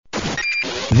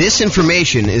This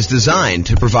information is designed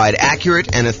to provide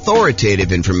accurate and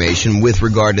authoritative information with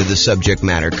regard to the subject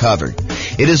matter covered.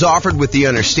 It is offered with the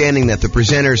understanding that the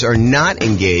presenters are not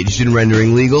engaged in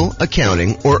rendering legal,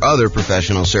 accounting, or other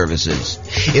professional services.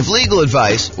 If legal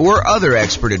advice or other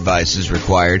expert advice is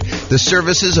required, the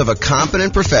services of a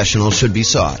competent professional should be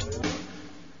sought.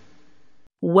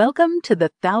 Welcome to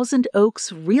the Thousand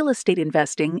Oaks Real Estate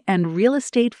Investing and Real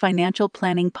Estate Financial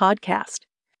Planning Podcast.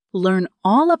 Learn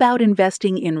all about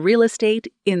investing in real estate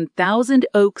in Thousand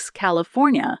Oaks,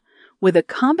 California, with a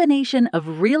combination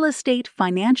of real estate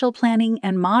financial planning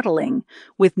and modeling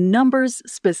with numbers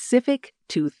specific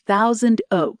to Thousand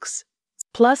Oaks,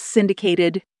 plus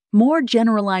syndicated, more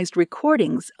generalized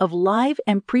recordings of live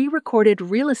and pre-recorded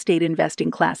real estate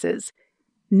investing classes,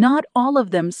 not all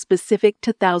of them specific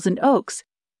to Thousand Oaks.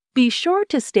 Be sure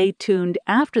to stay tuned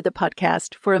after the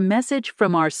podcast for a message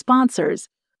from our sponsors.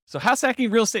 So house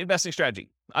hacking real estate investing strategy.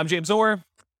 I'm James Orr.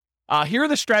 Here are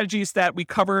the strategies that we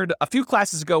covered a few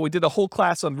classes ago. We did a whole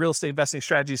class on real estate investing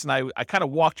strategies, and I kind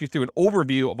of walked you through an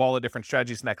overview of all the different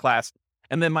strategies in that class.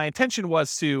 And then my intention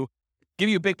was to give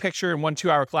you a big picture in 1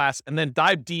 2-hour class and then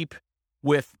dive deep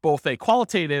with both a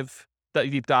qualitative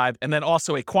deep dive and then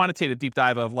also a quantitative deep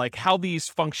dive of like how these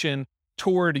function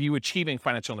toward you achieving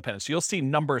financial independence. So you'll see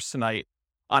numbers tonight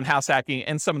on house hacking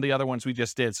and some of the other ones we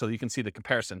just did so you can see the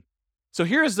comparison. So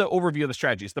here's the overview of the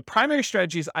strategies. The primary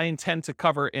strategies I intend to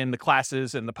cover in the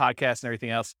classes and the podcast and everything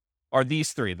else are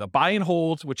these 3. The buy and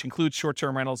hold, which includes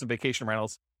short-term rentals and vacation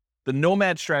rentals, the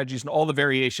nomad strategies and all the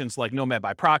variations like nomad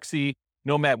by proxy,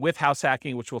 nomad with house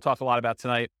hacking, which we'll talk a lot about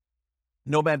tonight,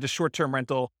 nomad to short-term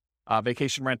rental,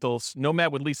 vacation rentals,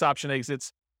 nomad with lease option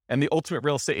exits, and the ultimate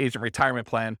real estate agent retirement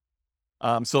plan.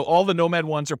 So all the nomad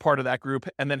ones are part of that group,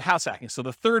 and then house hacking. So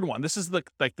the third one, this is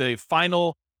the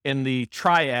final in the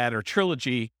triad or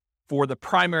trilogy for the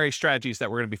primary strategies that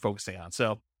we're going to be focusing on.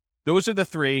 So those are the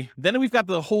 3. Then we've got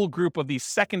the whole group of these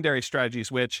secondary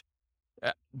strategies, which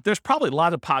there's probably a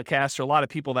lot of podcasts or a lot of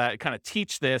people that kind of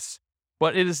teach this,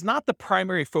 but it is not the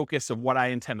primary focus of what I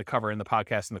intend to cover in the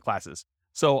podcast and the classes.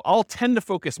 So I'll tend to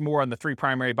focus more on the 3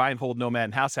 primary buy and hold, nomad,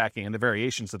 and house hacking and the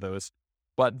variations of those.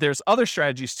 But there's other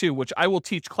strategies too, which I will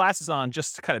teach classes on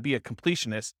just to kind of be a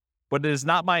completionist. But it is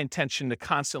not my intention to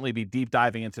constantly be deep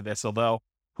diving into this, although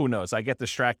who knows, I get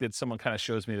distracted. Someone kind of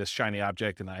shows me this shiny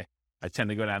object and I tend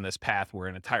to go down this path where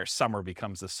an entire summer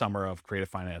becomes the summer of creative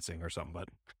financing or something. But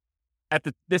at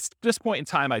this point in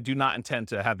time, I do not intend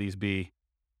to have these be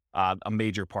a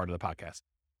major part of the podcast.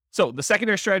 So the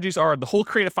secondary strategies are the whole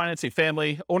creative financing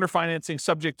family, owner financing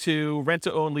subject to rent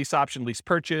to own, lease option, lease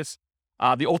purchase,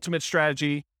 the ultimate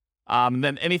strategy, and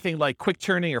then anything like quick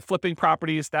turning or flipping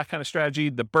properties, that kind of strategy,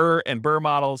 the BRRRR and BRRRR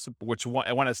models, which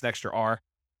one has an extra R,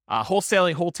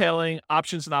 wholesaling,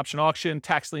 options and option auction,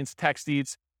 tax liens, tax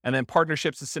deeds, and then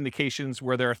partnerships and syndications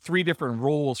where there are 3 different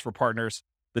roles for partners.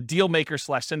 The deal maker /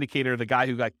 syndicator, the guy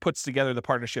who like puts together the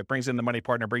partnership, brings in the money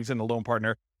partner, brings in the loan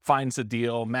partner, finds the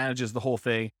deal, manages the whole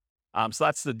thing. So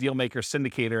that's the deal maker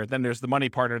syndicator. Then there's the money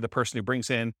partner, the person who brings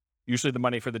in usually the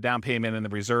money for the down payment and the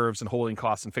reserves and holding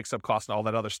costs and fixed up costs and all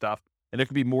that other stuff. And there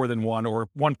could be more than one, or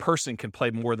one person can play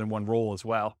more than one role as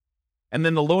well. And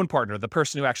then the loan partner, the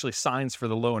person who actually signs for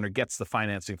the loan or gets the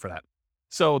financing for that.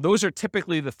 So those are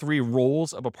typically the 3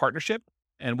 roles of a partnership.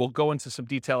 And we'll go into some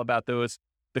detail about those.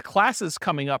 The classes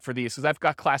coming up for these, because I've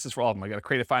got classes for all of them. I got a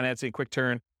creative financing, quick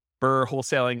turn, BRRRR,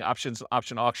 wholesaling, options,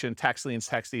 option auction, tax liens,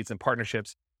 tax deeds, and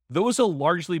partnerships. Those will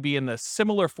largely be in the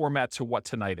similar format to what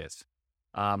tonight is.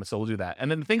 So we'll do that. And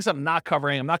then the things I'm not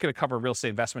covering, I'm not going to cover real estate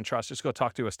investment trust. Just go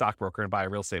talk to a stockbroker and buy a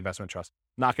real estate investment trust.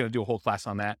 I'm not going to do a whole class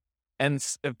on that. And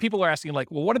if people are asking like,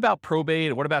 well, what about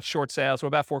probate? What about short sales? What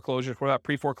about foreclosures? What about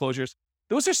pre-foreclosures?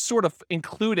 Those are sort of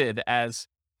included as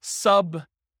sub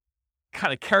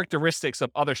kind of characteristics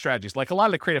of other strategies. Like a lot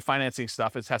of the creative financing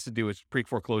stuff, it has to do with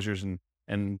pre-foreclosures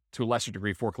and to a lesser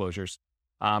degree foreclosures.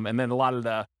 And then a lot of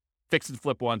the fix and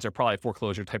flip ones are probably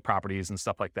foreclosure type properties and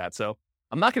stuff like that. So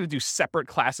I'm not going to do separate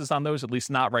classes on those, at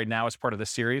least not right now as part of this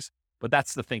series, but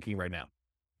that's the thinking right now.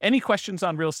 Any questions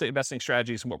on real estate investing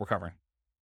strategies and what we're covering?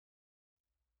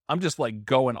 I'm just like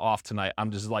going off tonight.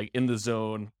 I'm just like in the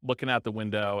zone, looking out the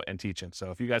window and teaching.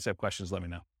 So if you guys have questions, let me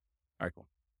know. All right, cool.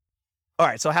 All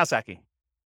right, so house hacking.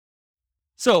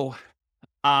 So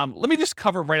let me just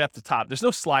cover right off the top. There's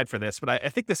no slide for this, but I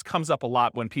think this comes up a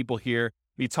lot when people hear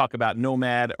me talk about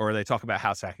nomad or they talk about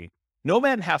house hacking.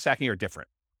 Nomad and house hacking are different.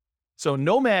 So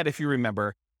nomad, if you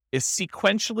remember, is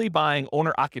sequentially buying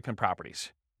owner-occupant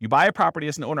properties. You buy a property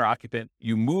as an owner-occupant,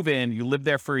 you move in, you live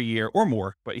there for a year or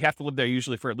more, but you have to live there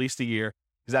usually for at least a year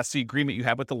because that's the agreement you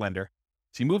have with the lender.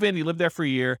 So you move in, you live there for a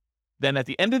year. Then at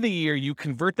the end of the year, you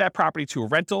convert that property to a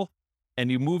rental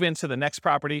and you move into the next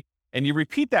property, and you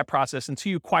repeat that process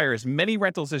until you acquire as many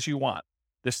rentals as you want.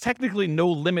 There's technically no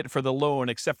limit for the loan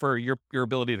except for your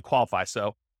ability to qualify.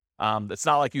 So it's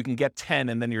not like you can get 10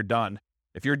 and then you're done.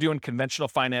 If you're doing conventional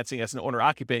financing as an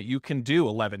owner-occupant, you can do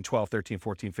 11, 12, 13,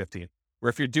 14, 15. Where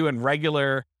if you're doing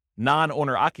regular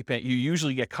non-owner-occupant, you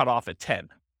usually get cut off at 10.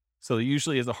 So there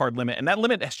usually is a hard limit. And that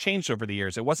limit has changed over the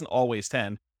years. It wasn't always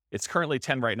 10. It's currently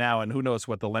 10 right now, and who knows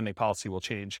what the lending policy will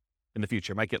change in the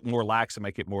future. It might get more lax, it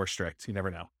might get more strict. You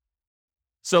never know.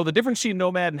 So the difference between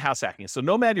nomad and house hacking. So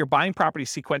nomad, you're buying property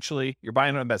sequentially. You're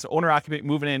buying them as an owner-occupant,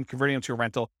 moving in, converting them to a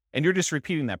rental, and you're just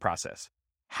repeating that process.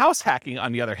 House hacking,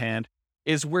 on the other hand,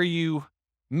 is where you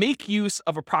make use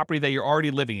of a property that you're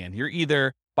already living in. You're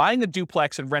either buying a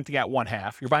duplex and renting out one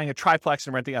half, you're buying a triplex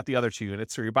and renting out the other 2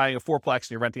 units, or you're buying a fourplex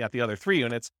and you're renting out the other 3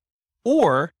 units,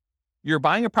 or you're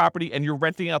buying a property and you're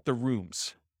renting out the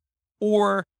rooms,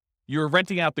 or you're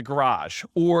renting out the garage,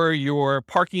 or you're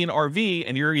parking an RV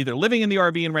and you're either living in the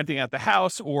RV and renting out the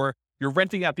house, or you're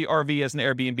renting out the RV as an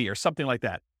Airbnb or something like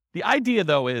that. The idea,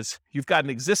 though, is you've got an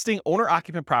existing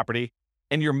owner-occupant property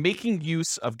and you're making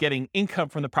use of getting income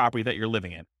from the property that you're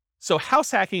living in. So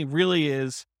house hacking really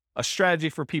is a strategy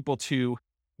for people to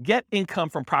get income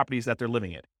from properties that they're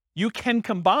living in. You can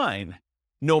combine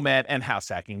nomad and house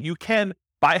hacking. You can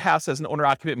buy a house as an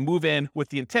owner-occupant, move in with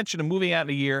the intention of moving out in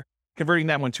a year, converting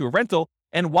that one to a rental.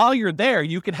 And while you're there,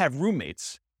 you can have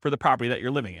roommates for the property that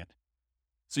you're living in.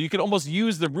 So you can almost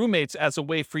use the roommates as a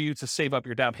way for you to save up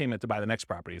your down payment to buy the next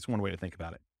property. It's one way to think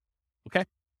about it. Okay.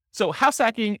 So house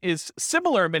hacking is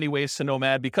similar in many ways to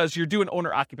nomad because you're doing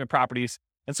owner-occupant properties.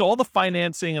 And so all the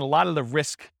financing and a lot of the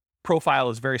risk profile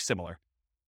is very similar.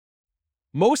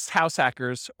 Most house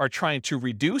hackers are trying to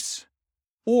reduce,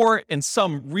 or in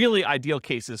some really ideal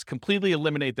cases, completely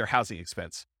eliminate their housing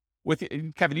expense. With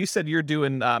Kevin, you said you're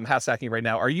doing house hacking right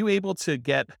now. Are you able to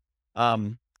get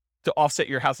to offset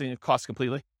your housing costs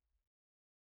completely?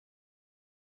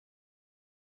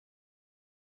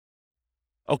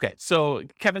 Okay, so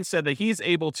Kevin said that he's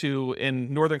able to,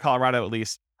 in Northern Colorado at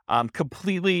least,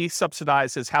 completely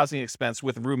subsidize his housing expense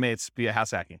with roommates via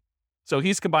house hacking. So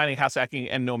he's combining house hacking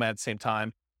and nomad at the same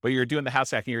time, but you're doing the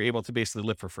house hacking, you're able to basically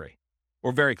live for free,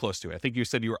 or very close to it. I think you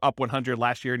said you were up 100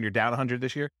 last year and you're down 100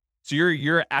 this year. So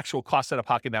your actual cost out of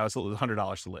pocket now is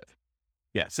 $100 to live.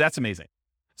 Yeah, so that's amazing.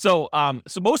 So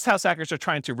most house hackers are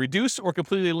trying to reduce or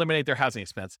completely eliminate their housing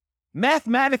expense.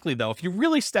 Mathematically, though, if you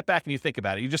really step back and you think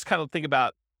about it, you just kind of think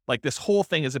about like this whole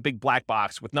thing is a big black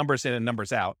box with numbers in and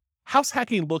numbers out. House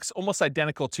hacking looks almost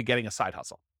identical to getting a side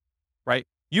hustle, right?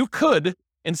 You could,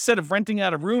 instead of renting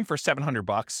out a room for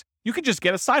 $700, you could just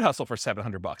get a side hustle for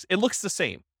 $700. It looks the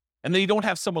same. And then you don't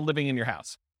have someone living in your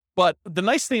house. But the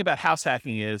nice thing about house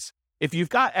hacking is if you've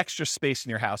got extra space in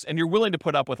your house and you're willing to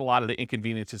put up with a lot of the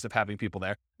inconveniences of having people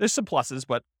there, there's some pluses,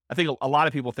 but I think a lot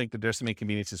of people think that there's some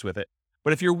inconveniences with it.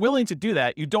 But if you're willing to do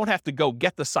that, you don't have to go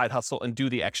get the side hustle and do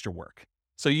the extra work.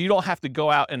 So you don't have to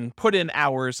go out and put in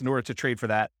hours in order to trade for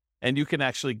that. And you can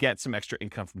actually get some extra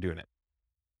income from doing it.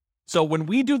 So when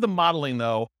we do the modeling,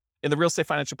 though, in the Real Estate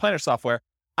Financial Planner software,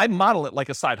 I model it like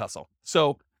a side hustle.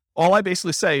 So all I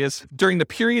basically say is during the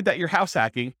period that you're house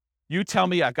hacking, you tell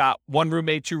me I got 1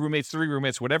 roommate, 2 roommates, 3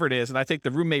 roommates, whatever it is, and I take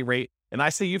the roommate rate, and I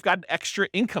say you've got an extra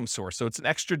income source. So it's an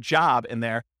extra job in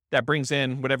there that brings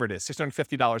in whatever it is,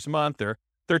 $650 a month or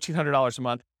 $1,300 a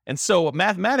month. And so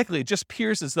mathematically, it just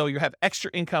appears as though you have extra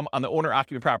income on the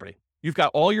owner-occupant property. You've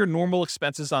got all your normal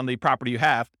expenses on the property you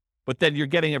have, but then you're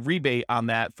getting a rebate on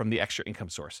that from the extra income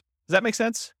source. Does that make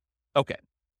sense? Okay.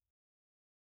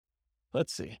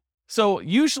 Let's see. So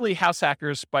usually house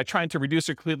hackers, by trying to reduce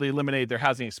or completely eliminate their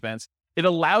housing expense, it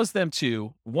allows them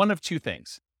to, one of two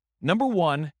things. Number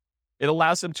one, it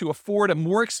allows them to afford a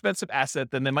more expensive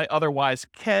asset than they might otherwise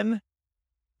can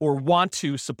or want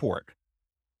to support.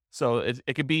 So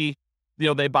it could be,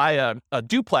 they buy a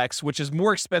duplex, which is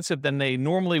more expensive than they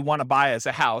normally want to buy as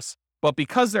a house. But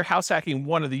because they're house hacking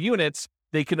one of the units,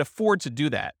 they can afford to do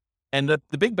that. And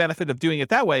the big benefit of doing it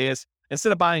that way is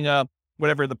instead of buying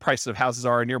whatever the prices of houses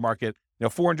are in your market,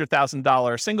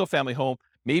 $400,000 single family home,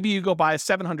 maybe you go buy a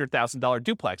 $700,000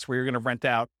 duplex where you're going to rent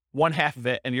out one half of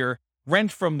it, and your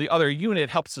rent from the other unit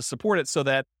helps to support it so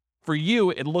that for you,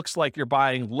 it looks like you're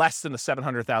buying less than a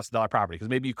 $700,000 property because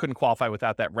maybe you couldn't qualify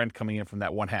without that rent coming in from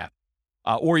that one half.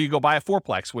 Or you go buy a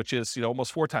fourplex, which is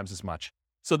almost 4 times as much.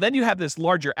 So then you have this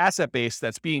larger asset base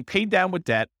that's being paid down with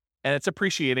debt, and it's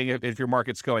appreciating if your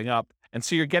market's going up. And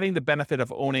so you're getting the benefit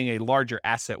of owning a larger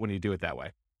asset when you do it that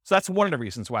way. So that's one of the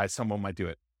reasons why someone might do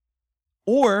it.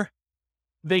 Or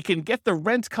they can get the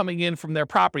rent coming in from their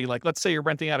property. Like let's say you're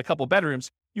renting out a couple bedrooms,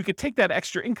 you could take that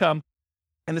extra income,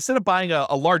 and instead of buying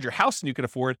a larger house than you can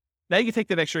afford, Now you can take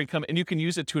that extra income and you can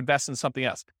use it to invest in something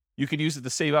else. You could use it to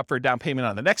save up for a down payment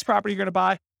on the next property you're going to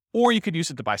buy, or you could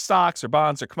use it to buy stocks or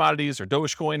bonds or commodities or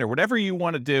Dogecoin or whatever you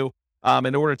want to do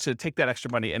in order to take that extra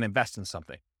money and invest in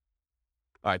something.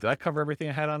 All right, did I cover everything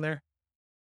I had on there?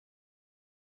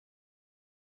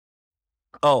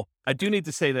 Oh, I do need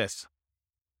to say this.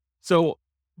 So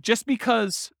just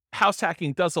because house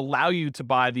hacking does allow you to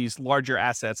buy these larger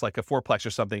assets like a fourplex or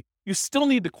something, you still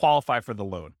need to qualify for the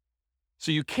loan.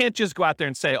 So you can't just go out there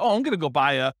and say, oh, I'm going to go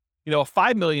buy a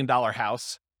 $5 million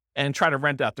house and try to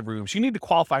rent out the rooms. You need to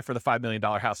qualify for the $5 million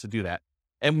house to do that.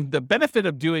 And the benefit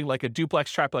of doing like a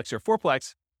duplex, triplex, or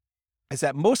fourplex is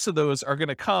that most of those are going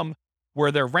to come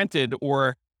where they're rented,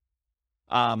 or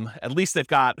at least they've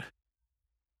got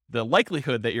the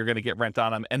likelihood that you're going to get rent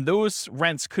on them. And those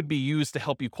rents could be used to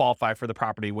help you qualify for the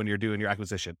property when you're doing your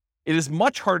acquisition. It is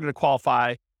much harder to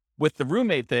qualify with the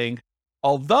roommate thing.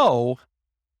 Although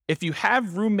if you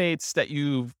have roommates that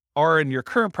you are in your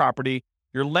current property,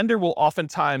 your lender will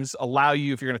oftentimes allow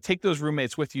you, if you're going to take those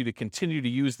roommates with you, to continue to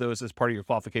use those as part of your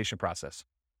qualification process.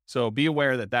 So be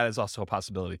aware that that is also a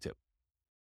possibility too.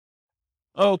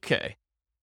 Okay.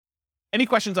 Any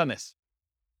questions on this?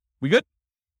 We good?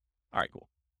 All right, cool.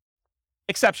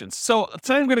 Exceptions. So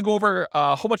tonight I'm going to go over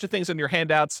a whole bunch of things on your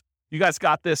handouts. You guys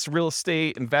got this real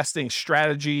estate investing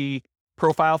strategy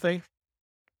profile thing.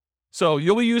 So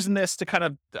you'll be using this to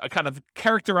kind of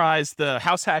characterize the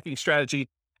house hacking strategy.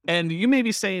 And you may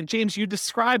be saying, James, you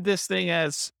described this thing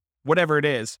as whatever it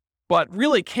is, but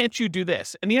really, can't you do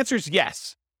this? And the answer is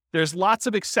yes. There's lots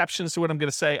of exceptions to what I'm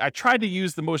going to say. I tried to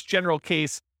use the most general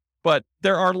case, but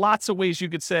there are lots of ways you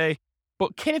could say,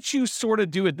 but can't you sort of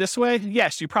do it this way?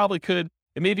 Yes, you probably could.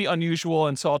 It may be unusual,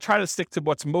 and so I'll try to stick to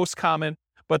what's most common,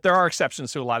 but there are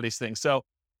exceptions to a lot of these things. So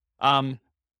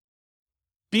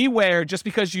beware, just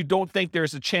because you don't think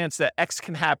there's a chance that X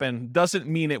can happen doesn't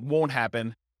mean it won't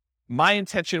happen. My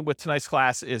intention with tonight's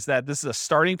class is that this is a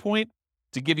starting point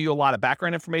to give you a lot of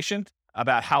background information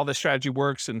about how the strategy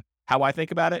works and how I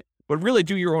think about it, but really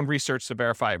do your own research to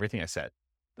verify everything I said.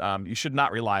 You should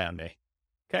not rely on me.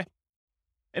 Okay?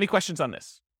 Any questions on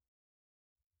this?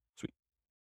 Sweet.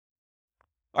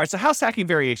 All right, so house hacking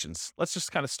variations. Let's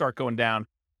just kind of start going down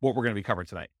what we're going to be covering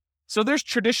tonight. So there's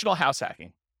traditional house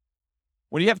hacking.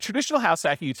 When you have traditional house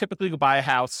hacking, you typically go buy a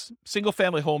house, single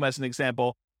family home as an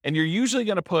example, and you're usually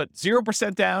going to put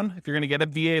 0% down if you're going to get a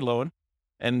VA loan.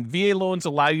 And VA loans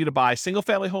allow you to buy single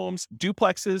family homes,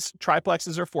 duplexes,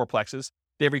 triplexes, or fourplexes.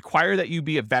 They require that you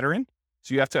be a veteran.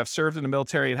 So you have to have served in the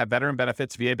military and have veteran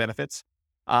benefits, VA benefits.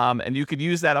 And you could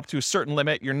use that up to a certain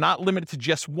limit. You're not limited to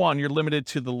just one. You're limited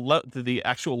to the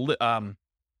actual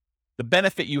the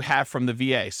benefit you have from the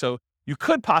VA. So you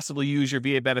could possibly use your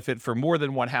VA benefit for more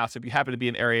than one house if you happen to be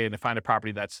in an area and to find a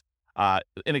property that's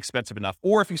inexpensive enough.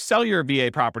 Or if you sell your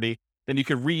VA property, then you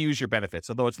could reuse your benefits,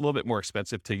 although it's a little bit more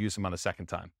expensive to use them on a second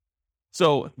time.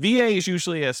 So VA is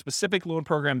usually a specific loan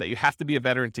program that you have to be a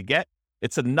veteran to get.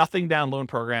 It's a nothing down loan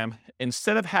program.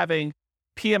 Instead of having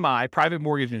PMI, private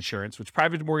mortgage insurance, which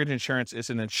private mortgage insurance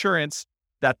is an insurance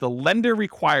that the lender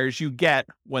requires you get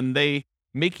when they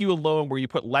make you a loan where you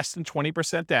put less than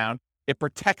 20% down, it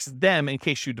protects them in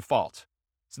case you default.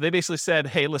 So they basically said,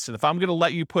 hey, listen, if I'm going to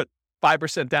let you put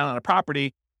 5% down on a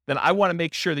property, then I want to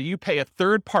make sure that you pay a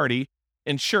third party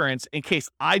insurance in case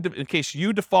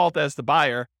you default as the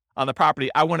buyer on the property.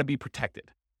 I want to be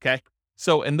protected. Okay.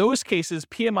 So in those cases,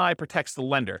 PMI protects the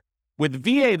lender. With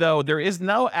VA though, there is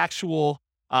no actual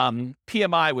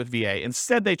PMI with VA.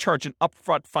 Instead, they charge an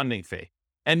upfront funding fee.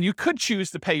 And you could choose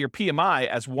to pay your PMI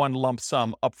as one lump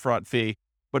sum upfront fee,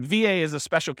 but VA is a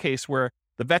special case where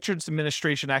the Veterans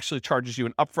Administration actually charges you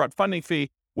an upfront funding fee,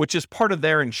 which is part of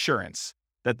their insurance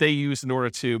that they use in order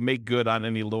to make good on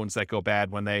any loans that go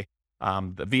bad when the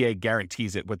VA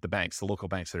guarantees it with the banks, the local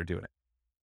banks that are doing it.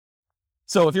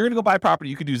 So if you're going to go buy property,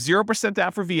 you could do 0%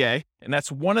 down for VA, and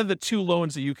that's one of the two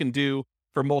loans that you can do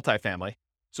for multifamily.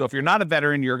 So if you're not a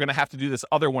veteran, you're going to have to do this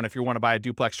other one if you want to buy a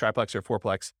duplex, triplex, or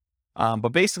fourplex. But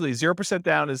basically 0%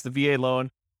 down is the VA loan,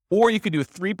 or you could do a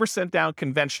 3% down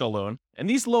conventional loan. And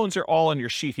these loans are all on your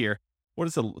sheet here. What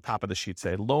does the top of the sheet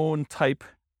say? Loan type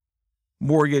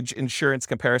mortgage insurance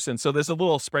comparison. So there's a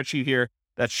little spreadsheet here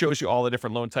that shows you all the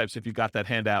different loan types if you've got that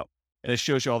handout, and it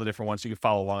shows you all the different ones. So you can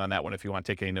follow along on that one if you want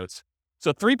to take any notes.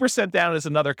 So 3% down is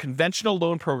another conventional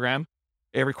loan program.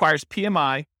 It requires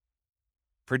PMI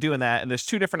for doing that. And there's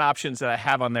two different options that I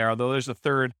have on there, although there's a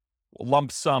third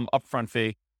lump sum upfront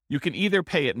fee. You can either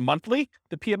pay it monthly,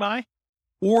 the PMI,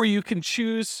 or you can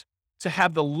choose to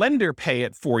have the lender pay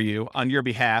it for you on your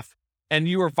behalf, and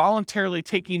you are voluntarily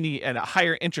taking at a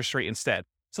higher interest rate instead.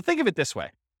 So think of it this way.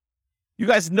 You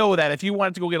guys know that if you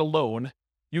wanted to go get a loan,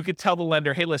 you could tell the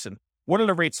lender, hey, listen, what are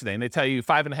the rates today? And they tell you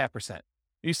 5.5%.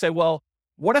 You say, well,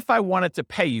 what if I wanted to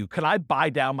pay you? Could I buy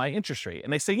down my interest rate?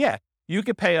 And they say, yeah, you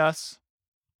could pay us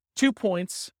 2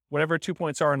 points, whatever 2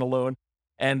 points are in the loan,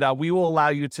 and we will allow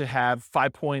you to have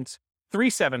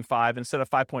 5.375 instead of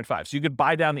 5.5. So you could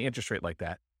buy down the interest rate like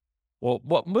that. Well,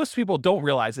 what most people don't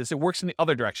realize is it works in the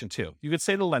other direction too. You could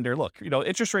say to the lender, look,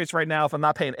 interest rates right now, if I'm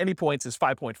not paying any points, is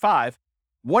 5.5.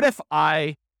 What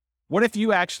if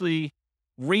you actually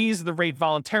raise the rate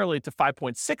voluntarily to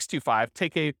 5.625,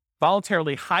 take a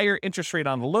voluntarily higher interest rate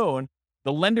on the loan?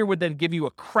 The lender would then give you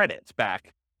a credit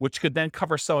back, which could then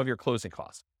cover some of your closing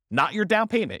costs, not your down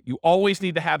payment. You always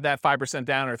need to have that 5%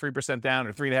 down or 3% down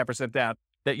or 3.5% down,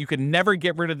 that you can never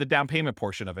get rid of the down payment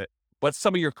portion of it. But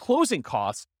some of your closing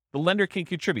costs, the lender can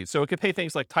contribute. So it could pay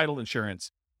things like title insurance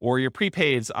or your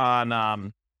prepaids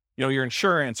on, your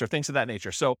insurance or things of that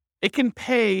nature. So it can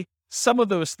pay some of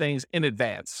those things in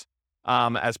advance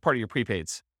as part of your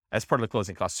prepaids, as part of the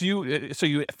closing costs. So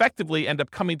you effectively end up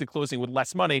coming to closing with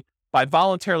less money by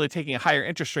voluntarily taking a higher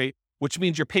interest rate, which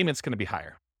means your payment's going to be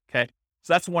higher. Okay,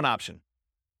 so that's one option.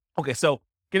 Okay, so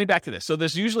getting back to this, so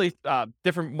there's usually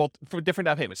different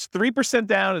down payments. 3%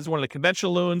 down is one of the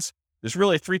conventional loans. There's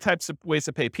really 3 types of ways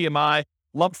to pay PMI: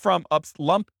 lump sum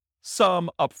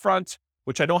upfront,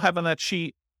 which I don't have on that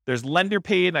sheet. There's lender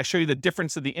paid, and I show you the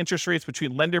difference of the interest rates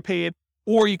between lender paid,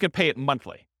 or you can pay it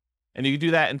monthly. And you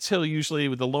do that until usually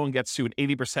the loan gets to an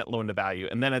 80% loan to value.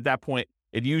 And then at that point,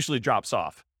 it usually drops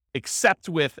off, except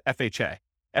with FHA.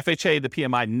 FHA, the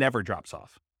PMI never drops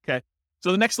off. Okay.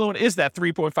 So the next loan is that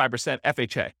 3.5%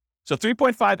 FHA. So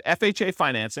 3.5 FHA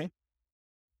financing.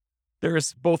 There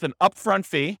is both an upfront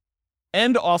fee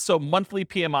and also monthly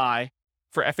PMI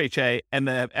for FHA, and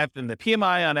the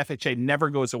PMI on FHA never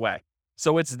goes away.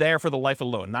 So it's there for the life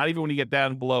of the loan. Not even when you get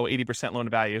down below 80% loan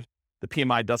to value, the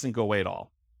PMI doesn't go away at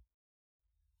all.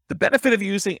 The benefit of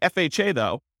using FHA,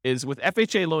 though, is with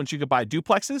FHA loans, you could buy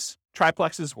duplexes,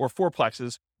 triplexes, or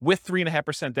fourplexes with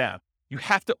 3.5% down. You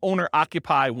have to owner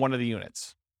occupy one of the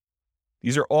units.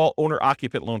 These are all owner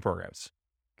occupant loan programs.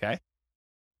 Okay.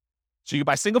 So you can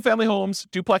buy single family homes,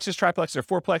 duplexes, triplexes,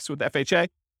 or fourplex with FHA,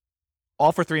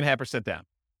 all for 3.5% down,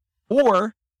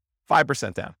 or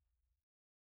 5% down.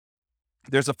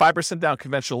 There's a 5% down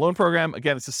conventional loan program.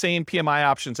 Again, it's the same PMI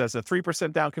options as a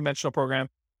 3% down conventional program.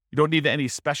 You don't need any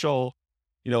special,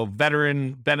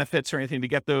 veteran benefits or anything to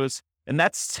get those. And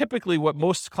that's typically what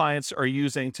most clients are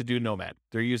using to do Nomad.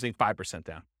 They're using 5%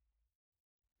 down.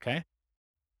 Okay.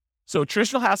 So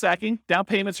traditional house hacking, down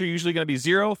payments are usually going to be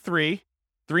 0, 3,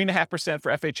 3.5%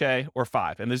 for FHA, or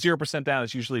 5. And the 0% down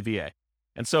is usually VA.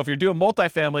 And so if you're doing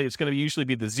multifamily, it's going to usually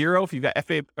be the 0 if you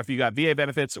got VA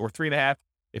benefits, or 3.5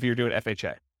 if you're doing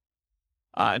FHA.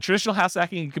 In traditional house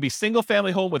hacking, it could be single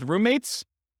family home with roommates,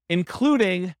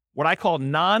 including what I call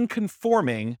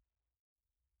non-conforming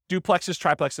duplexes,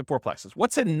 triplexes, and fourplexes.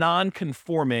 What's a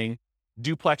non-conforming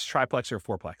duplex, triplex, or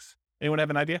fourplex? Anyone have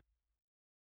an idea?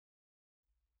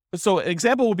 So an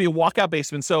example would be a walkout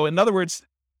basement. So in other words,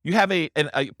 you have a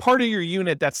part of your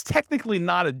unit that's technically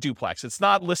not a duplex. It's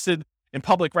not listed in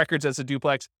public records as a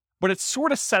duplex, but it's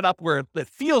sort of set up where it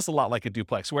feels a lot like a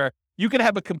duplex, where you can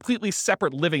have a completely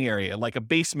separate living area, like a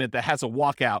basement that has a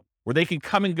walkout where they can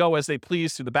come and go as they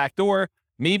please through the back door.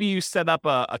 Maybe you set up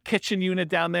a kitchen unit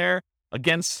down there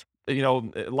against, a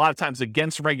lot of times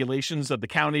against regulations of the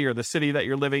county or the city that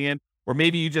you're living in. Or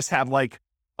maybe you just have like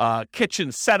a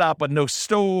kitchen set up, but no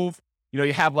stove.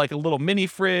 You have like a little mini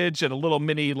fridge and a little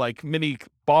mini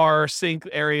bar sink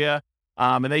area.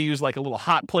 And they use like a little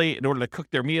hot plate in order to cook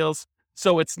their meals.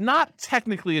 So it's not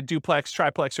technically a duplex,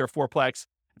 triplex, or fourplex.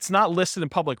 It's not listed in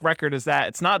public record as that.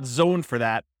 It's not zoned for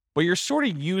that, but you're sort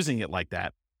of using it like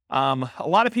that. A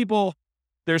lot of people,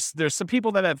 there's some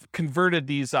people that have converted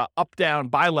these up-down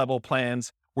bi-level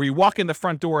plans where you walk in the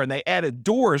front door and they added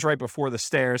doors right before the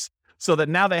stairs so that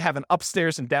now they have an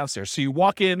upstairs and downstairs. So you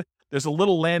walk in, there's a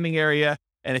little landing area,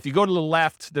 and if you go to the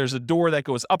left, there's a door that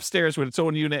goes upstairs with its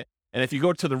own unit. And if you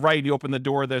go to the right, you open the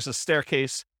door, there's a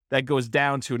staircase that goes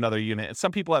down to another unit. And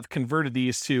some people have converted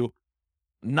these to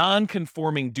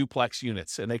non-conforming duplex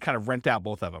units, and they kind of rent out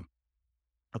both of them.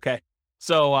 Okay.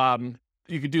 So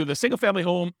you could do the single family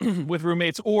home with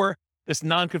roommates, or this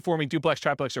non-conforming duplex,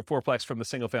 triplex, or fourplex from the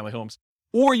single family homes.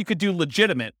 Or you could do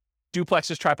legitimate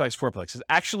duplexes, triplexes, fourplexes,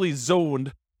 actually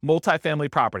zoned multifamily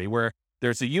property where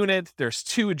there's a unit, there's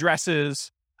 2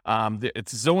 addresses,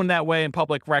 it's zoned that way in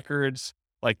public records.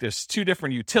 Like there's 2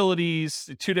 different utilities,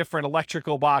 2 different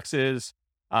electrical boxes,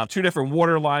 2 different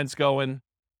water lines going,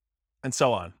 and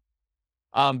so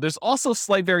on. There's also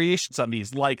slight variations on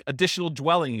these, like additional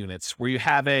dwelling units where you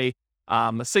have a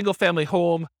single family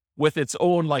home with its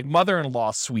own like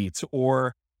mother-in-law suite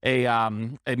or a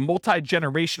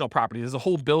multi-generational property. There's a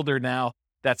whole builder now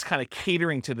that's kind of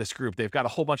catering to this group. They've got a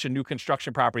whole bunch of new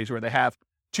construction properties where they have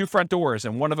 2 front doors,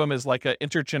 and one of them is like an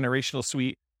intergenerational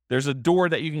suite. There's a door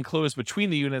that you can close between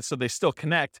the units so they still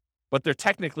connect, but they're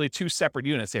technically 2 separate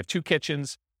units. They have 2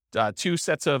 kitchens, 2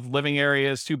 sets of living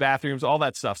areas, 2 bathrooms, all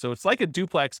that stuff. So it's like a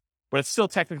duplex, but it's still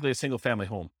technically a single family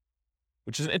home,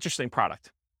 which is an interesting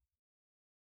product.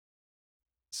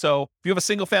 So if you have a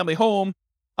single family home,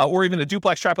 or even a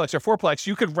duplex, triplex, or fourplex,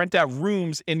 you could rent out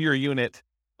rooms in your unit,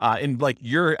 in like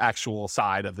your actual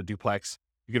side of the duplex.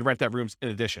 You could rent out rooms in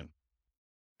addition.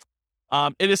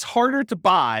 It is harder to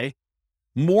buy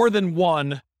more than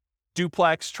one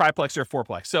duplex, triplex, or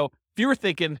fourplex. So if you were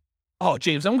thinking, oh,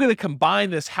 James, I'm going to combine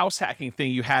this house hacking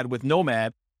thing you had with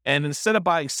Nomad, and instead of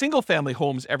buying single family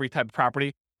homes every type of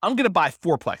property, I'm going to buy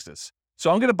fourplexes.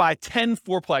 So I'm going to buy 10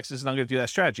 fourplexes and I'm going to do that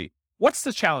strategy. What's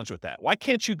the challenge with that? Why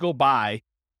can't you go buy,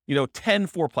 10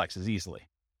 fourplexes easily?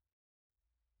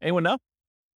 Anyone know?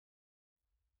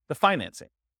 The financing.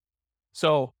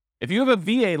 So if you have a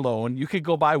VA loan, you could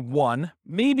go buy 1,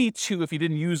 maybe 2 if you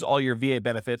didn't use all your VA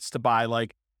benefits to buy 2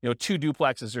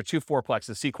 duplexes or 2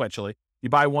 fourplexes sequentially. You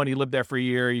buy 1, you live there for a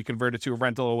year, you convert it to a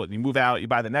rental, you move out, you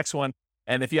buy the next one.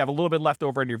 And if you have a little bit left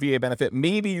over in your VA benefit,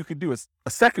 maybe you could do a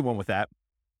second one with that.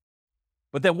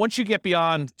 But then once you get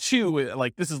beyond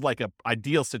 2, this is like an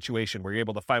ideal situation where you're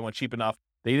able to find one cheap enough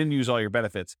that you didn't use all your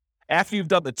benefits. After you've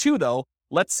done the 2 though,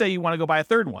 let's say you want to go buy a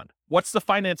third one. What's the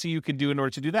financing you can do in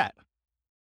order to do that?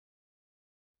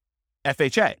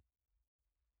 FHA.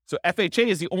 So FHA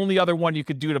is the only other one you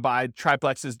could do to buy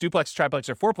triplexes, duplex, triplex,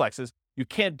 or fourplexes. You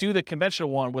can't do the conventional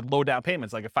one with low down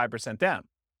payments, like a 5% down.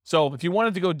 So if you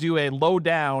wanted to go do a low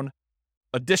down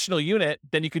additional unit,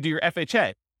 then you could do your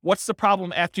FHA. What's the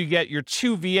problem after you get your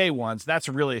 2 VA ones? That's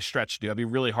really a stretch to do. It'd be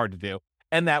really hard to do.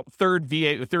 And that third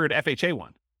FHA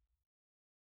one.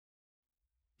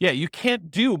 Yeah, you can't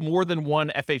do more than 1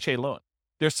 FHA loan.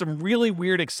 There's some really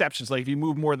weird exceptions, like if you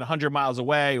move more than 100 miles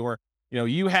away, or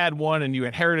you had one and you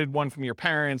inherited one from your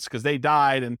parents because they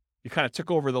died and you kind of took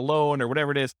over the loan or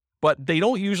whatever it is. But they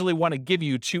don't usually want to give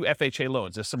you 2 FHA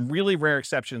loans. There's some really rare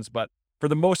exceptions, but for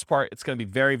the most part, it's going to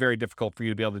be very, very difficult for you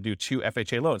to be able to do 2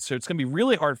 FHA loans. So it's going to be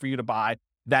really hard for you to buy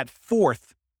that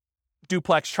 4th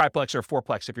duplex, triplex, or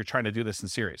fourplex if you're trying to do this in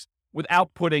series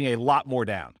without putting a lot more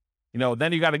down.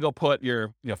 Then you got to go put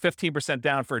your 15%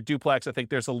 down for a duplex. I think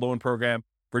there's a loan program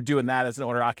for doing that as an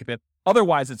owner occupant.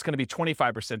 Otherwise, it's going to be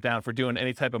 25% down for doing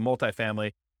any type of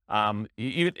multifamily.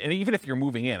 Even if you're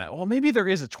moving in, well, maybe there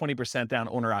is a 20% down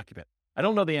owner occupant. I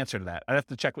don't know the answer to that. I'd have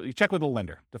to check with a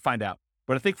lender to find out.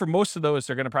 But I think for most of those,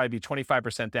 they're going to probably be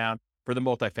 25% down for the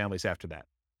multifamilies after that.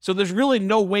 So there's really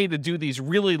no way to do these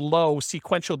really low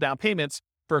sequential down payments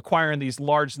for acquiring these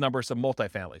large numbers of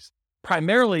multifamilies.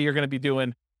 Primarily, you're going to be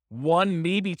doing 1,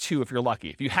 maybe 2 if you're lucky.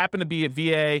 If you happen to be a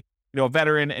VA, a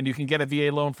veteran, and you can get a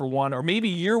VA loan for 1, or maybe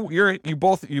you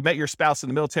met your spouse in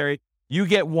the military, you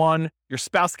get 1, your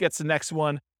spouse gets the next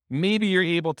one. Maybe you're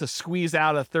able to squeeze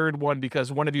out a third one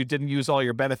because one of you didn't use all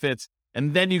your benefits.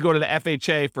 And then you go to the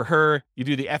FHA for her, you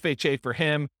do the FHA for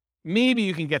him. Maybe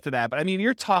you can get to that. But I mean,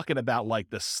 you're talking about like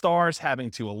the stars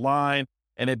having to align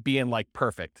and it being like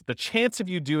perfect. The chance of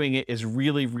you doing it is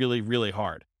really, really, really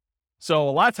hard. So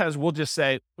a lot of times we'll just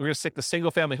say, we're going to stick to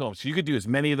single family homes. So you could do as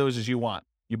many of those as you want.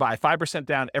 You buy 5%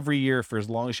 down every year for as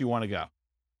long as you want to go.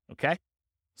 Okay.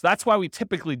 So that's why we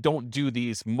typically don't do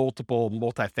these multiple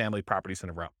multifamily properties in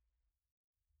a row.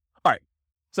 All right.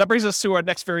 So that brings us to our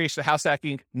next variation of house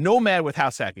hacking, Nomad with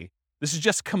house hacking. This is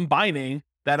just combining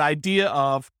that idea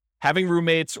of having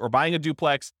roommates or buying a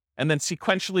duplex and then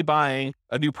sequentially buying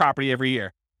a new property every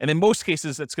year. And in most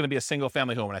cases, it's going to be a single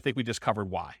family home. And I think we just covered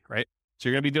why, right? So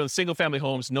you're going to be doing single family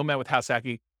homes, Nomad with house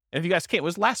hacking. And if you guys can't, it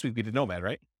was last week we did Nomad,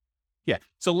 right? Yeah.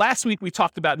 So last week we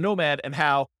talked about Nomad and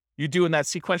how you're doing that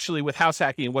sequentially with house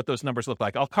hacking and what those numbers look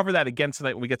like. I'll cover that again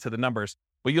tonight when we get to the numbers,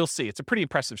 but you'll see it's a pretty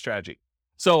impressive strategy.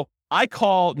 So I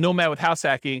call Nomad with house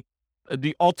hacking,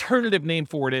 the alternative name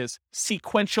for it is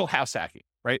sequential house hacking,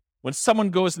 right? When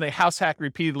someone goes and they house hack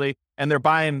repeatedly and they're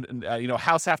buying,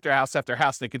 house after house after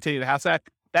house, they continue to house hack.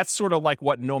 That's sort of like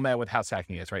what Nomad with house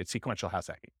hacking is, right? Sequential house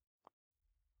hacking.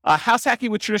 House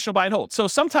hacking with traditional buy and hold. So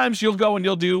sometimes you'll go and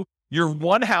you'll do your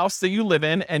one house that you live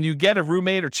in and you get a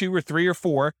roommate or 2 or 3 or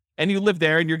 4 and you live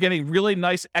there and you're getting really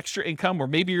nice extra income, or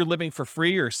maybe you're living for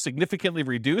free or significantly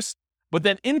reduced. But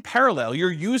then in parallel,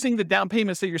 you're using the down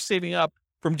payments that you're saving up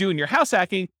from doing your house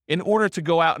hacking in order to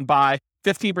go out and buy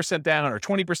 15% down or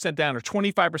 20% down or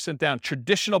 25% down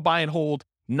traditional buy and hold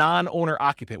non-owner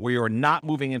occupant where you're not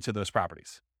moving into those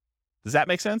properties. Does that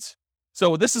make sense?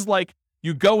 So this is like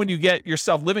you go and you get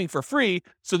yourself living for free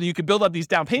so that you can build up these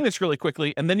down payments really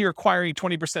quickly. And then you're acquiring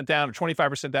 20% down or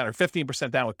 25% down or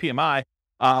 15% down with PMI,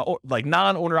 or like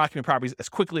non-owner occupant properties as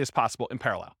quickly as possible in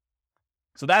parallel.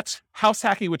 So that's house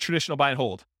hacking with traditional buy and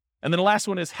hold. And then the last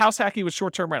one is house hacking with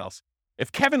short-term rentals.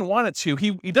 If Kevin wanted to,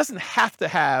 he doesn't have to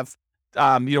have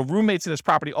roommates in his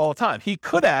property all the time. He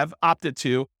could have opted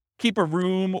to keep a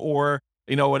room or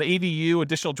an ADU,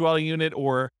 additional dwelling unit,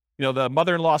 or the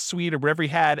mother-in-law suite or whatever he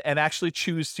had, and actually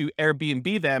choose to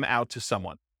Airbnb them out to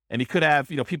someone. And he could have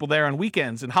people there on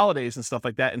weekends and holidays and stuff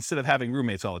like that instead of having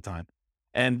roommates all the time.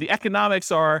 And the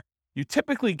economics are you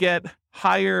typically get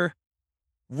higher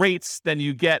rates than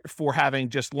you get for having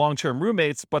just long-term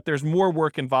roommates, but there's more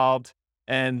work involved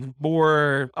and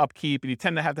more upkeep, and you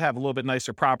tend to have a little bit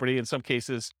nicer property in some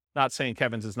cases. Not saying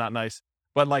Kevin's is not nice,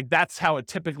 but like that's how it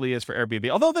typically is for Airbnb,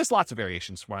 although there's lots of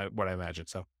variations from what I imagine.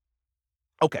 So,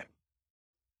 okay.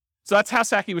 So that's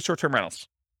house hacking with short-term rentals.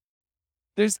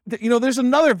 There's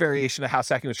another variation of house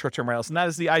hacking with short-term rentals, and that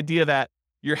is the idea that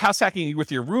you're house hacking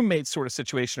with your roommate sort of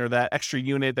situation or that extra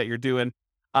unit that you're doing.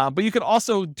 But you can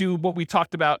also do what we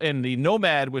talked about in the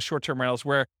nomad with short-term rentals,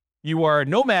 where you are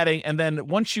nomading, and then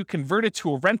once you convert it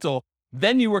to a rental,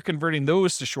 then you are converting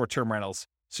those to short-term rentals.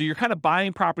 So you're kind of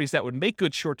buying properties that would make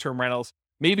good short-term rentals.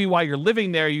 Maybe while you're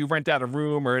living there, you rent out a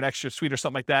room or an extra suite or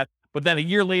something like that. But then a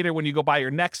year later, when you go buy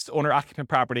your next owner-occupant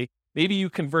property, maybe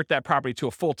you convert that property to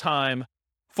a full-time,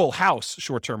 full house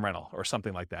short-term rental or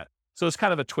something like that. So it's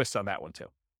kind of a twist on that one too.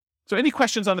 So any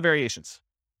questions on the variations?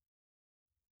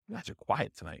 You guys are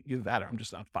quiet tonight. Either that or I'm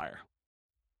just on fire.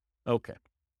 Okay.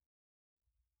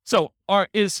 So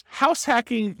is house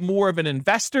hacking more of an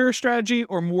investor strategy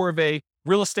or more of a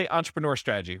real estate entrepreneur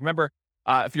strategy? Remember,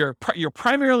 if you're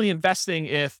primarily investing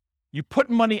if you put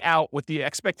money out with the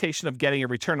expectation of getting a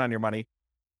return on your money,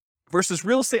 versus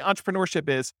real estate entrepreneurship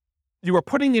is you are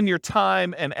putting in your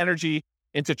time and energy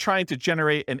into trying to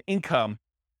generate an income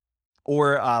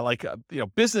or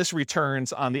business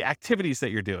returns on the activities that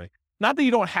you're doing. Not that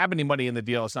you don't have any money in the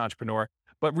deal as an entrepreneur,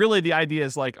 but really the idea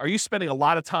is like, are you spending a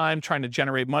lot of time trying to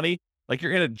generate money? Like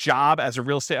you're in a job as a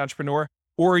real estate entrepreneur,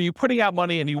 or are you putting out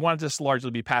money and you want this to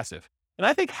largely be passive? And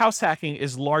I think house hacking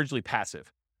is largely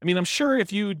passive. I mean, I'm sure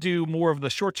if you do more of the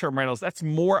short-term rentals, that's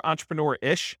more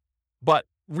entrepreneur-ish, but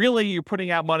really you're putting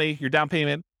out money, your down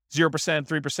payment, 0%, 3%,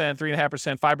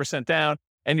 3.5%, 5% down,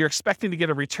 and you're expecting to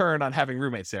get a return on having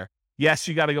roommates there. Yes,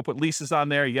 you got to go put leases on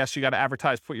there. Yes, you got to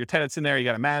advertise, put your tenants in there. You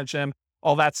got to manage them,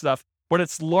 all that stuff. But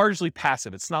it's largely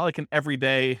passive. It's not like an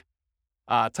everyday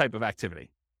type of activity.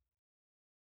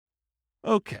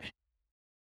 Okay.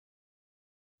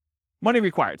 Money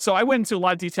required. So I went into a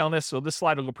lot of detail on this, so this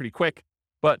slide will go pretty quick.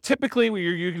 But typically,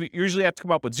 you usually have to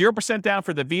come up with 0% down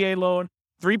for the VA loan,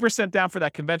 3% down for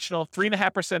that conventional,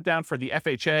 3.5% down for the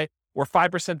FHA, or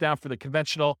 5% down for the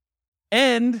conventional,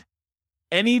 and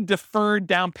any deferred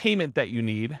down payment that you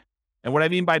need. And what I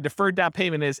mean by deferred down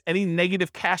payment is any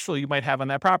negative cash flow you might have on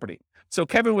that property. So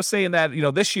Kevin was saying that,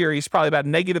 this year he's probably about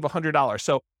negative $100.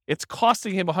 So it's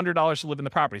costing him $100 to live in the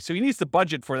property. So he needs to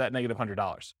budget for that negative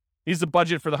 $100. He needs to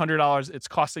budget for the $100 it's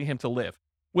costing him to live,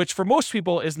 which for most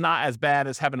people is not as bad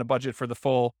as having a budget for the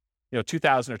full,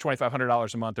 $2,000 or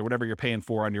 $2,500 a month or whatever you're paying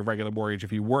for on your regular mortgage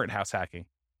if you weren't house hacking.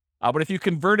 But if you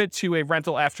convert it to a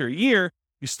rental after a year,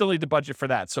 you still need to budget for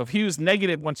that. So if he was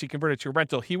negative once he converted to a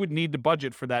rental, he would need to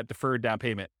budget for that deferred down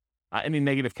payment, any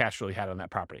negative cash flow he had on that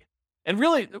property. And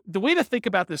really, the way to think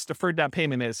about this deferred down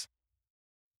payment is,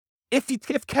 if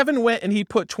Kevin went and he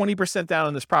put 20% down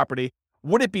on this property,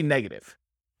 would it be negative?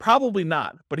 Probably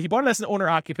not. But he bought it as an owner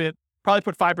occupant, probably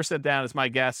put 5% down is my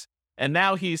guess. And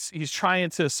now he's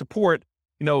trying to support,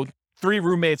 3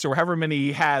 roommates or however many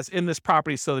he has in this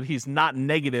property so that he's not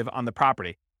negative on the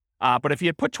property. But if he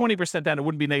had put 20% down, it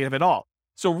wouldn't be negative at all.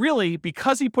 So really,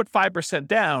 because he put 5%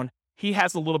 down, he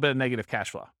has a little bit of negative cash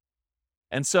flow.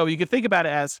 And so you can think about it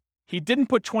as he didn't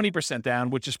put 20%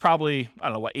 down, which is probably,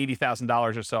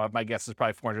 $80,000 or so. My guess is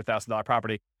probably $400,000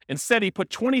 property. Instead, he put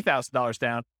 $20,000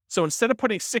 down. So instead of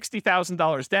putting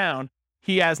 $60,000 down,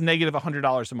 he has negative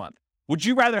 $100 a month. Would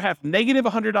you rather have negative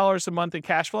 $100 a month in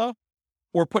cash flow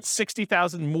or put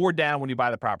 $60,000 more down when you buy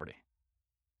the property?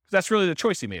 Because that's really the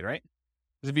choice he made, right?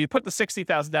 Because if you put the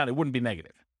 $60,000 down, it wouldn't be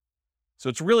negative. So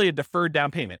it's really a deferred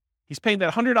down payment. He's paying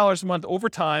that $100 a month over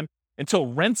time until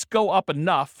rents go up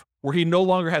enough where he no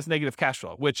longer has negative cash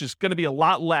flow, which is going to be a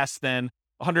lot less than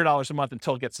 $100 a month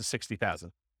until it gets to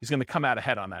 $60,000. He's going to come out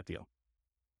ahead on that deal.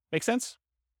 Make sense?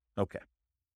 Okay.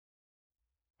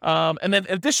 And then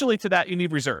additionally to that, you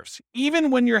need reserves.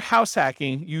 Even when you're house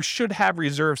hacking, you should have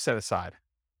reserves set aside.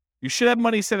 You should have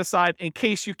money set aside in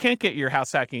case you can't get your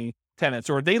house hacking tenants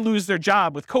or they lose their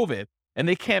job with COVID. and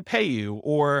they can't pay you,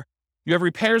 or you have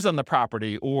repairs on the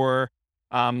property, or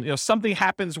something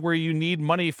happens where you need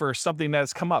money for something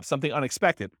that's come up, something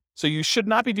unexpected. So you should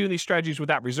not be doing these strategies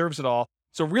without reserves at all.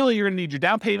 So really, you're going to need your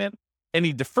down payment,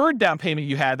 any deferred down payment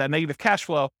you had, that negative cash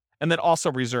flow, and then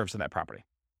also reserves in that property.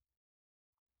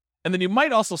 And then you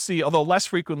might also see, although less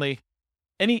frequently,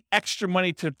 any extra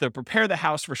money to prepare the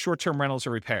house for short-term rentals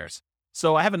or repairs.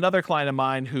 So I have another client of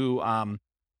mine who,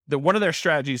 one of their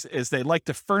strategies is they like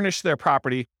to furnish their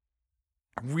property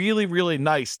really, really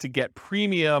nice to get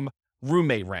premium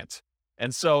roommate rent.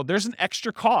 And so there's an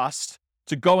extra cost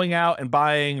to going out and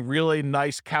buying really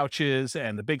nice couches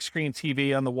and the big screen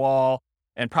TV on the wall,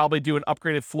 and probably doing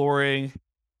upgraded flooring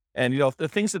and, the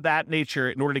things of that nature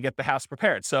in order to get the house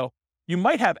prepared. So you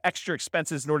might have extra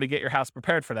expenses in order to get your house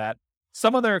prepared for that.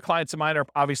 Some other clients of mine are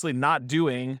obviously not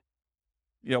doing,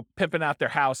 pimping out their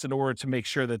house in order to make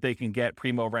sure that they can get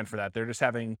primo rent for that. They're just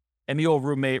having any old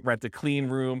roommate rent a clean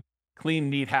room, clean,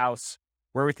 neat house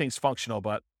where everything's functional,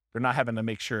 but they're not having to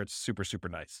make sure it's super, super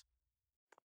nice.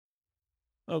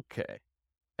 Okay.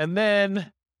 And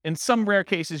then in some rare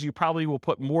cases, you probably will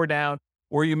put more down,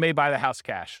 or you may buy the house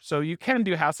cash. So you can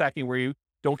do house hacking where you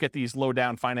don't get these low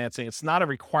down financing. It's not a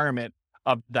requirement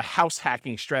of the house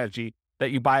hacking strategy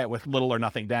that you buy it with little or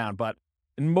nothing down. But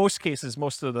in most cases,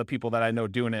 most of the people that I know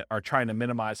doing it are trying to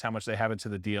minimize how much they have into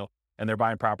the deal, and they're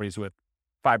buying properties with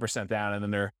 5% down, and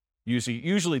then they're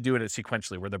usually doing it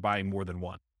sequentially where they're buying more than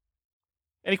one.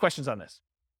 Any questions on this?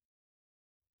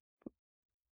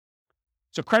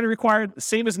 So credit required, the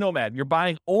same as Nomad. You're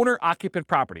buying owner-occupant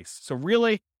properties. So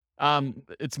really,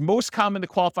 it's most common to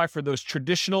qualify for those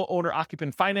traditional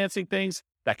owner-occupant financing things,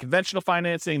 that conventional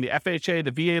financing, the FHA,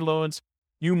 the VA loans.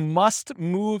 You must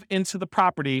move into the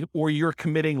property or you're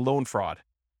committing loan fraud.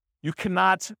 You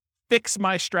cannot fix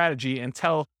my strategy and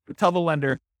tell the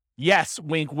lender, yes,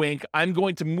 wink, wink, I'm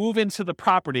going to move into the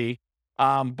property,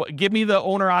 but give me the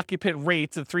owner-occupant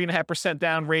rate, the 3.5%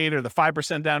 down rate or the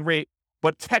 5% down rate.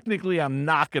 But technically, I'm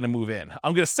not going to move in.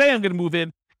 I'm going to say I'm going to move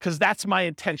in because that's my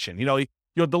intention. The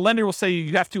lender will say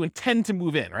you have to intend to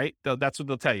move in, right? That's what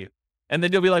they'll tell you. And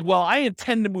then you'll be like, well, I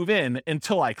intend to move in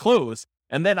until I close,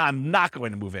 and then I'm not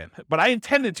going to move in. But I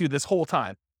intended to this whole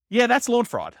time. Yeah, that's loan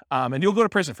fraud. And you'll go to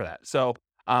prison for that. So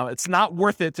it's not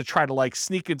worth it to try to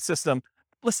sneak in system.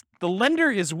 Listen, the lender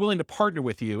is willing to partner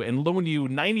with you and loan you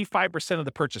 95% of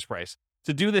the purchase price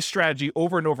to do this strategy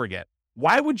over and over again.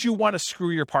 Why would you want to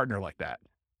screw your partner like that?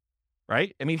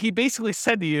 Right? I mean, he basically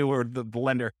said to you, or the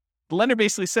lender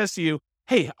basically says to you,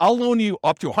 hey, I'll loan you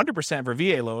up to 100% for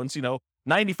VA loans,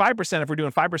 95% if we're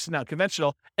doing 5% now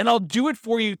conventional, and I'll do it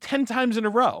for you 10 times in a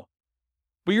row.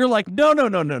 But you're like,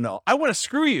 no. I want to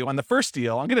screw you on the first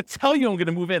deal. I'm going to tell you I'm going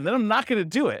to move in, then I'm not going to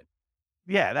do it.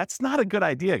 Yeah, that's not a good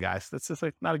idea, guys. That's just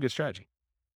not a good strategy.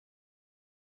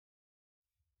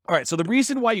 All right, so the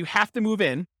reason why you have to move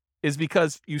in is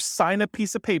because you sign a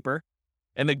piece of paper,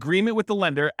 an agreement with the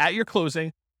lender at your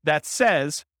closing that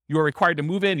says you are required to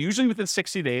move in, usually within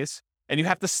 60 days, and you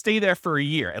have to stay there for a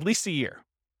year, at least a year.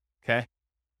 Okay.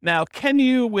 Now, can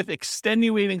you, with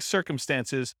extenuating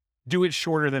circumstances, do it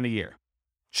shorter than a year?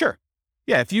 Sure.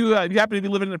 Yeah. If you happen to be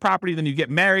living in the property, then you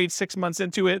get married 6 months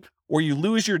into it, or you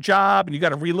lose your job and you got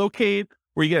to relocate,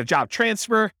 or you get a job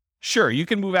transfer. Sure. You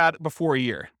can move out before a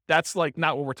year. That's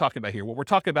not what we're talking about here. What we're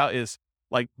talking about is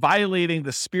violating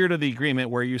the spirit of the agreement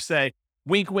where you say,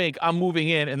 wink, wink, I'm moving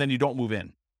in, and then you don't move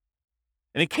in.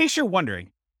 And in case you're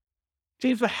wondering,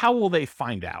 James, but how will they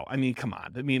find out? I mean, come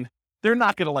on. I mean, they're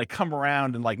not going to come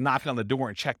around and knock on the door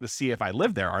and check to see if I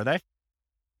live there, are they?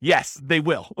 Yes, they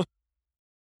will.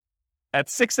 At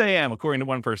 6 a.m., according to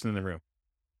one person in the room.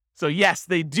 So yes,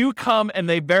 they do come and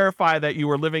they verify that you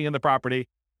are living in the property.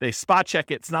 They spot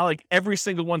check it. It's not like every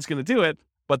single one's going to do it,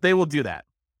 but they will do that.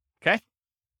 Okay?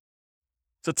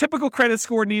 So typical credit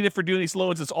score needed for doing these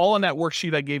loans, it's all on that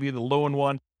worksheet I gave you, the loan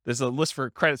one. There's a list for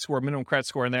credit score, minimum credit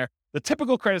score in there. The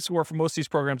typical credit score for most of these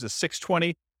programs is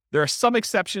 620. There are some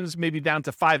exceptions, maybe down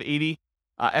to 580,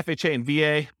 FHA and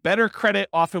VA. Better credit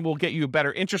often will get you a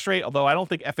better interest rate, although I don't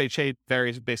think FHA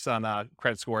varies based on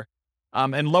credit score,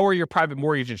 and lower your private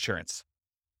mortgage insurance.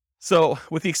 So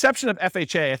with the exception of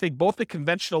FHA, I think both the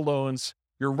conventional loans,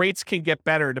 your rates can get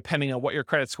better depending on what your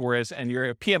credit score is, and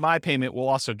your PMI payment will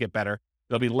also get better.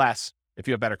 It'll be less if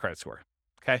you have better credit score.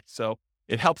 Okay. So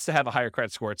it helps to have a higher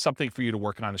credit score. It's something for you to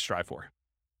work on and strive for.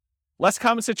 Less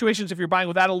common situations, if you're buying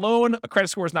without a loan, a credit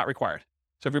score is not required.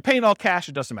 So if you're paying all cash,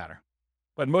 it doesn't matter.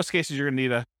 But in most cases, you're going to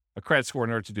need a credit score in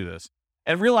order to do this.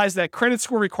 And realize that credit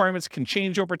score requirements can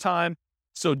change over time.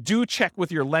 So do check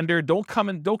with your lender. Don't come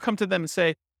to them and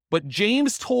say, but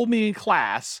James told me in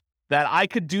class that I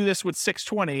could do this with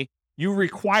 620. you're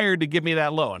required to give me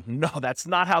that loan. No, that's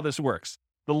not how this works.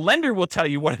 The lender will tell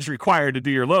you what is required to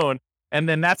do your loan, and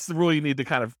then that's the rule you need to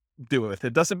kind of do it with.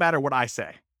 It doesn't matter what I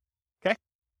say. Okay?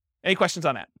 Any questions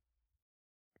on that?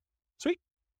 Sweet.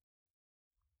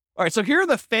 All right, so here are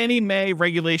the Fannie Mae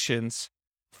regulations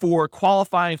for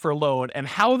qualifying for a loan and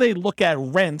how they look at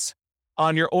rents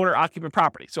on your owner-occupant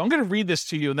property. So I'm going to read this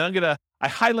to you, and then I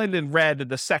highlighted in red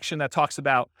the section that talks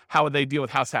about how they deal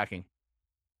with house hacking.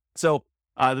 So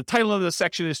the title of the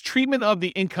section is Treatment of the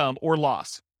Income or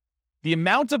Loss. The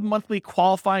amount of monthly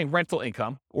qualifying rental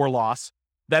income or loss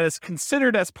that is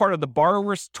considered as part of the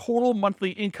borrower's total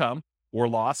monthly income or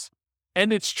loss,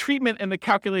 and its treatment in the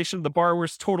calculation of the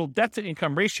borrower's total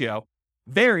debt-to-income ratio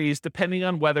varies depending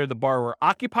on whether the borrower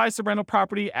occupies the rental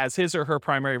property as his or her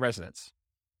primary residence.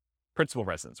 Principal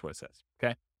residence, what it says,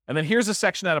 okay? And then here's a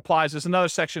section that applies. There's another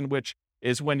section which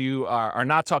is when you are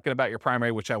not talking about your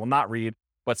primary, which I will not read.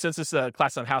 But since it's a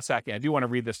class on house hacking, I do want to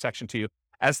read this section to you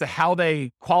as to how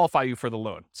they qualify you for the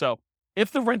loan. So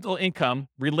if the rental income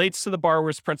relates to the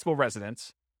borrower's principal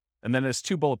residence, and then there's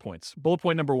 2 bullet points. Bullet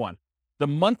point number 1, the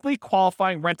monthly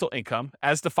qualifying rental income,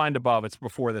 as defined above, it's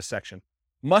before this section,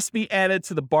 must be added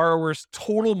to the borrower's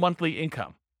total monthly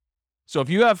income. So if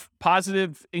you have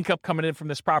positive income coming in from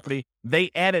this property,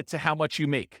 they add it to how much you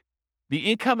make.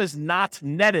 The income is not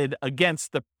netted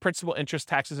against the principal, interest,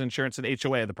 taxes, insurance, and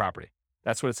HOA of the property.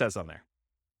 That's what it says on there.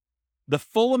 The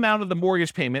full amount of the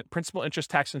mortgage payment, principal, interest,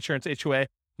 tax, insurance, HOA,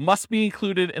 must be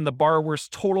included in the borrower's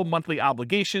total monthly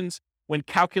obligations when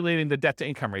calculating the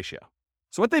debt-to-income ratio.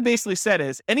 So what they basically said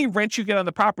is any rent you get on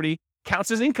the property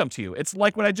counts as income to you. It's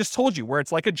like what I just told you, where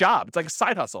it's like a job. It's like a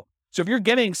side hustle. So if you're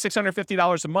getting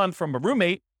 $650 a month from a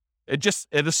roommate, it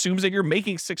assumes that you're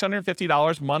making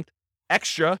 $650 a month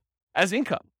extra as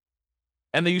income.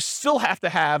 And then you still have to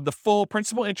have the full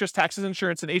principal, interest, taxes,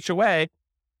 insurance, and HOA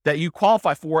that you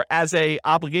qualify for as a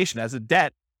obligation, as a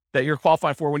debt that you're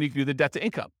qualifying for when you do the debt to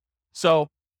income. So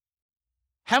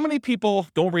how many people,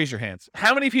 don't raise your hands,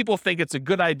 how many people think it's a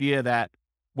good idea that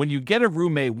when you get a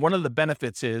roommate, one of the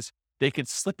benefits is they could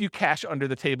slip you cash under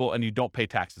the table and you don't pay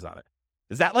taxes on it?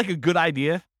 Is that like a good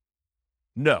idea?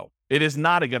 No, it is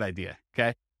not a good idea,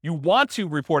 okay? You want to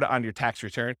report it on your tax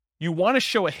return. You want to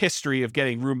show a history of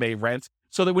getting roommate rent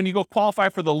so that when you go qualify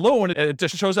for the loan, it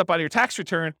just shows up on your tax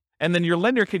return and then your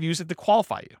lender can use it to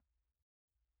qualify you.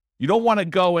 You don't want to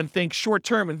go and think short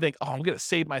term and think, oh, I'm going to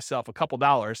save myself a couple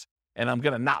dollars and I'm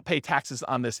going to not pay taxes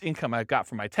on this income I got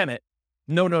from my tenant.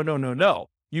 No.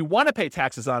 You want to pay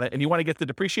taxes on it and you want to get the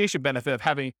depreciation benefit of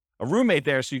having a roommate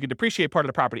there so you can depreciate part of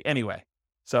the property anyway.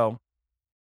 So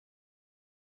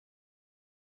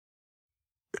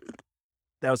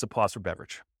that was a pause for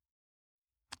beverage.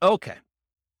 Okay.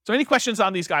 So any questions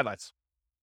on these guidelines?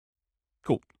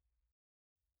 Cool.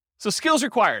 So skills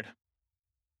required.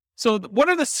 So what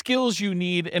are the skills you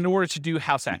need in order to do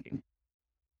house hacking?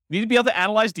 You need to be able to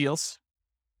analyze deals,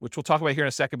 which we'll talk about here in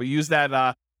a second, but use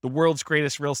that the world's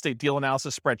greatest real estate deal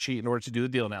analysis spreadsheet in order to do the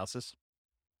deal analysis.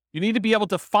 You need to be able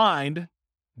to find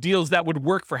deals that would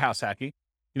work for house hacking.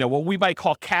 You know, what we might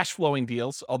call cash flowing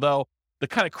deals, although the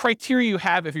kind of criteria you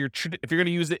have if you're going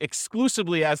to use it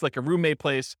exclusively as like a roommate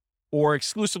place or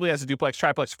exclusively as a duplex,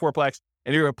 triplex, fourplex,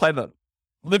 and you're going to plan on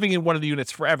living in one of the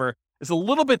units forever is a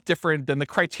little bit different than the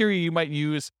criteria you might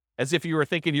use as if you were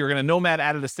thinking you're going to nomad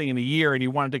out of this thing in a year and you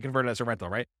wanted to convert it as a rental,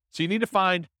 right? So you need to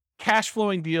find cash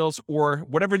flowing deals or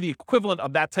whatever the equivalent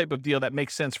of that type of deal that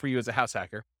makes sense for you as a house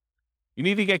hacker. You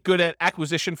need to get good at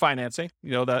acquisition financing,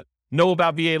 know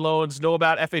about VA loans, know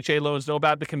about FHA loans, know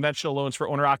about the conventional loans for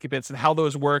owner occupants and how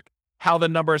those work, how the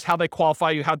numbers, how they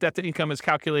qualify you, how debt to income is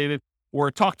calculated,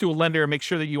 or talk to a lender and make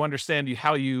sure that you understand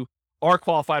how you are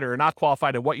qualified or are not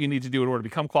qualified and what you need to do in order to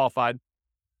become qualified.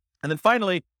 And then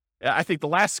finally, I think the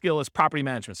last skill is property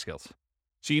management skills.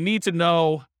 So you need to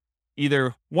know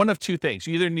either one of two things.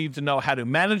 You either need to know how to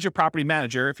manage your property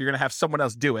manager if you're going to have someone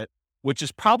else do it, which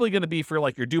is probably going to be for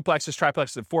like your duplexes,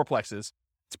 triplexes, and fourplexes.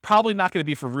 It's probably not going to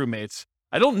be for roommates.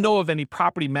 I don't know of any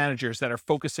property managers that are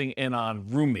focusing in on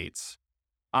roommates.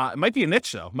 It might be a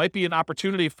niche though. It might be an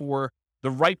opportunity for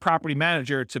the right property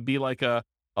manager to be like a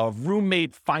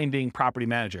roommate finding property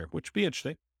manager, which would be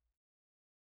interesting.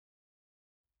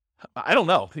 I don't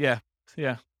know. Yeah.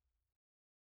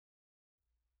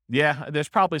 There's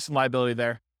probably some liability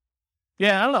there.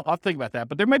 Yeah, I don't know. I'll think about that,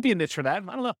 but there might be a niche for that. I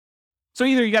don't know. So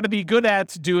either you got to be good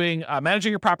at doing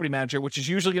managing your property manager, which is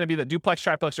usually going to be the duplex,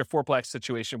 triplex, or fourplex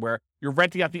situation where you're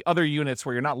renting out the other units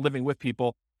where you're not living with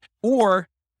people, or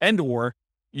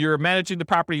you're managing the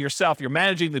property yourself. You're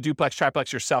managing the duplex,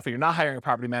 triplex yourself, and you're not hiring a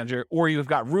property manager, or you've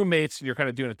got roommates and you're kind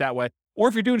of doing it that way. Or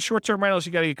if you're doing short-term rentals,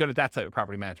 you got to get good at that type of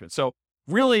property management. So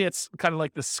really it's kind of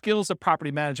like the skills of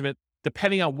property management,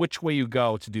 depending on which way you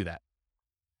go to do that.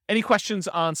 Any questions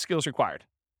on skills required?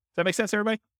 Does that make sense,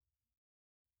 everybody?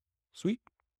 Sweet.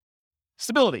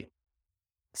 Stability.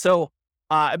 So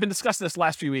I've been discussing this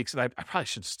last few weeks, and I probably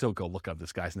should still go look up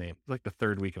this guy's name. It's like the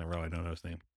third week in a row I don't know his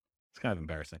name. It's kind of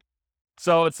embarrassing.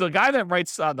 So it's the guy that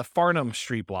writes the Farnham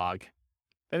Street blog.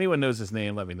 If anyone knows his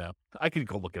name, let me know. I could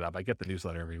go look it up. I get the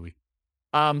newsletter every week.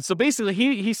 So basically,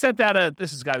 he sent out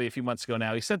this has got to be a few months ago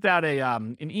now. He sent out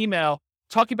an email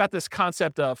talking about this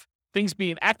concept of things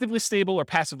being actively stable or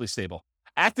passively stable.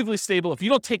 Actively stable, if you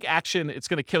don't take action, it's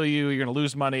going to kill you. You're going to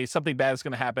lose money. Something bad is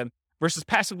going to happen. Versus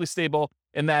passively stable,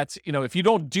 in that, if you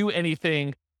don't do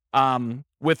anything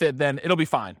with it, then it'll be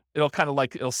fine. It'll kind of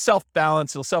like, it'll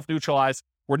self-balance, it'll self-neutralize,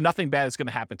 where nothing bad is going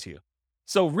to happen to you.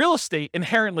 So real estate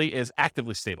inherently is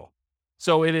actively stable.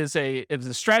 So it's a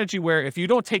strategy where if you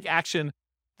don't take action,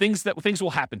 things will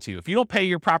happen to you. If you don't pay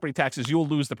your property taxes, you'll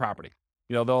lose the property.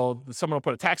 Someone will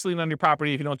put a tax lien on your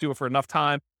property. If you don't do it for enough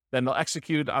time, then they'll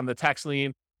execute on the tax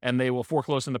lien and they will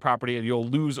foreclose on the property and you'll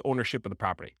lose ownership of the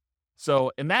property.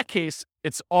 So in that case,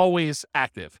 it's always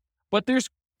active. But there's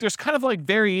kind of like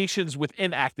variations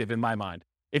within active in my mind.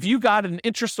 If you got an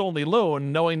interest-only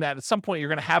loan, knowing that at some point you're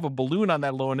going to have a balloon on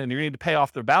that loan and you're going to need to pay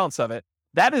off the balance of it,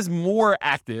 that is more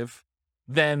active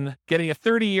than getting a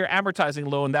 30-year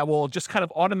amortizing loan that will just kind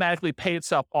of automatically pay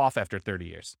itself off after 30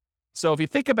 years. So if you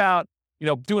think about,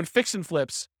 doing fix and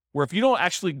flips, where if you don't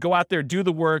actually go out there, do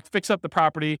the work, fix up the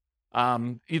property,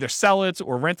 either sell it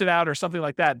or rent it out or something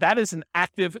like that, that is an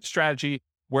active strategy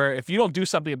where if you don't do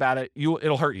something about it,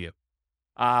 it'll hurt you.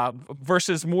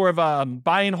 Versus more of a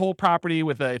buy and hold property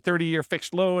with a 30-year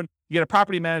fixed loan, you get a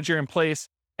property manager in place,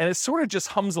 and it sort of just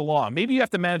hums along. Maybe you have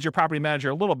to manage your property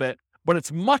manager a little bit, but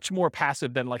it's much more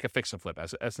passive than like a fix and flip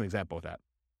as an example of that.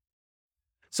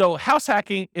 So house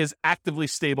hacking is actively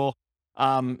stable.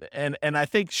 And I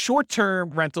think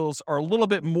short-term rentals are a little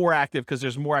bit more active because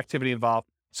there's more activity involved.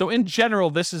 So in general,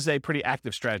 this is a pretty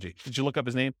active strategy. Did you look up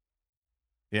his name?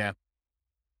 Yeah,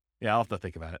 I'll have to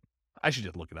think about it. I should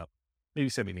just look it up. Maybe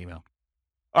send me an email.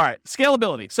 All right,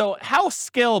 scalability. So how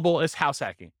scalable is house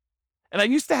hacking? And I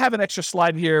used to have an extra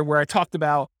slide here where I talked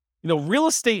about, real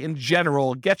estate in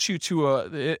general gets you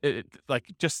to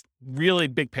just really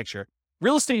big picture.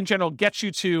 Real estate in general gets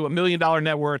you to $1 million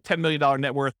net worth, $10 million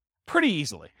net worth pretty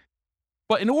easily.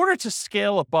 But in order to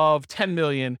scale above 10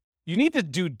 million, you need to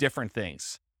do different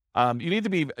things. You need to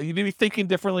be thinking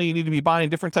differently. You need to be buying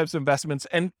different types of investments.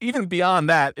 And even beyond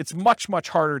that, it's much, much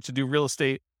harder to do real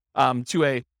estate to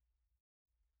a,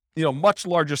 much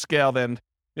larger scale than,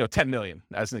 10 million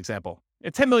as an example.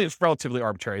 And 10 million is relatively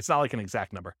arbitrary. It's not like an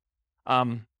exact number.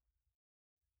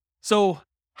 So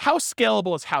how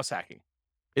scalable is house hacking?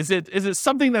 Is it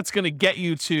something that's going to get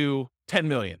you to 10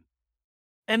 million?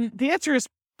 And the answer is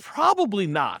probably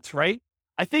not, right?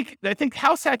 I think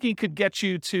house hacking could get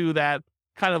you to that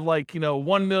kind of like,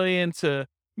 1 million to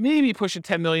maybe pushing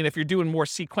 10 million if you're doing more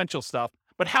sequential stuff.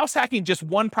 But house hacking just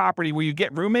one property where you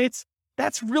get roommates,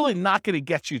 that's really not going to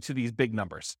get you to these big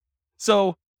numbers.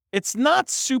 So it's not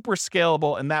super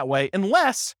scalable in that way,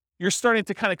 unless you're starting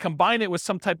to kind of combine it with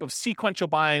some type of sequential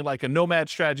buying, like a nomad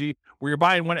strategy where you're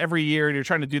buying one every year and you're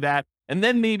trying to do that. And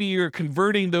then maybe you're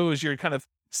converting those, you're kind of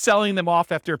selling them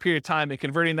off after a period of time and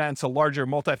converting that into larger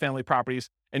multifamily properties.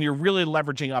 And you're really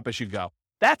leveraging up as you go.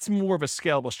 That's more of a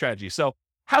scalable strategy. So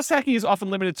house hacking is often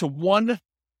limited to one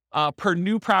per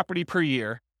new property per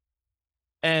year.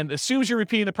 And as soon as you're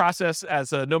repeating the process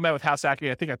as a nomad with house hacking,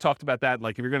 I think I talked about that,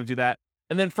 like if you're going to do that.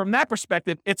 And then from that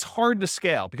perspective, it's hard to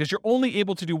scale because you're only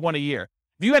able to do one a year.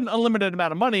 If you had an unlimited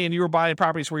amount of money and you were buying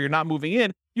properties where you're not moving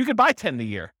in, you could buy 10 a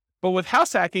year. But with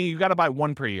house hacking, you got to buy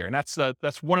one per year. And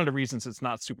that's one of the reasons it's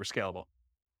not super scalable.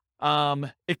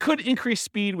 It could increase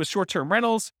speed with short-term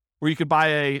rentals where you could buy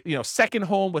a second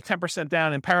home with 10%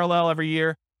 down in parallel every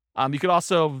year. You could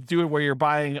also do it where you're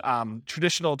buying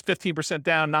traditional 15%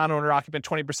 down, non-owner occupant,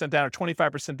 20% down, or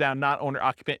 25% down, non-owner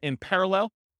occupant in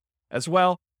parallel as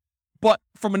well. But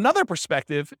from another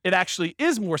perspective, it actually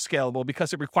is more scalable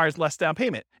because it requires less down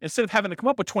payment. Instead of having to come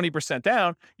up with 20%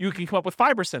 down, you can come up with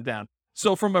 5% down.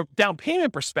 So from a down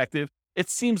payment perspective, it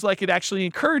seems like it actually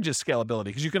encourages scalability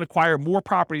because you can acquire more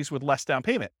properties with less down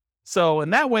payment. So in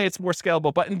that way, it's more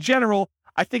scalable. But in general,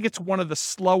 I think it's one of the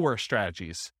slower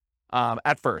strategies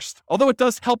at first, although it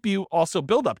does help you also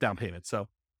build up down payment. So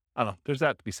I don't know, there's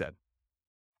that to be said.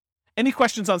 Any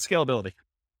questions on scalability?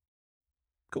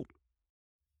 Cool.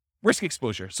 Risk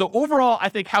exposure. So overall, I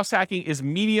think house hacking is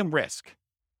medium risk,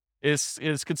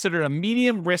 is considered a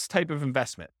medium risk type of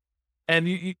investment.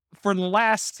 And for the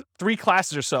last 3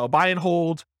 classes or so, buy and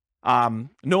hold,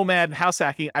 Nomad, and house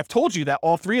hacking, I've told you that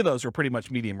all three of those are pretty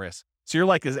much medium risk. So you're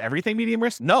like, is everything medium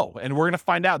risk? No. And we're going to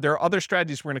find out. There are other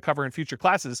strategies we're going to cover in future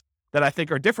classes that I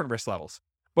think are different risk levels.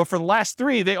 But for the last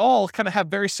three, they all kind of have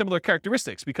very similar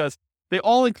characteristics because they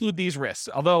all include these risks.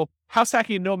 Although house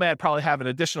hacking and Nomad probably have an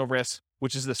additional risk,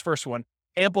 which is this first one,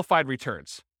 amplified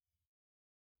returns.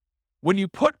 When you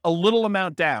put a little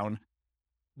amount down,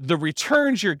 the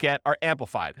returns you get are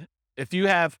amplified. If you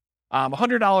have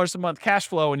 $100 a month cash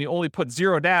flow and you only put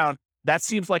zero down, that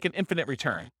seems like an infinite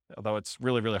return, although it's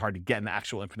really, really hard to get an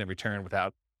actual infinite return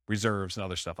without reserves and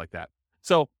other stuff like that.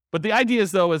 So, but the idea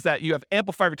is though, is that you have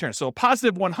amplified returns. So a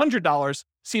positive $100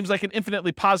 seems like an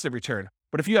infinitely positive return.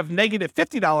 But if you have negative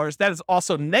 $50, that is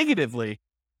also negatively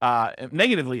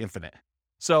infinite.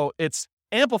 So it's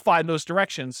amplified in those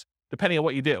directions depending on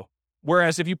what you do.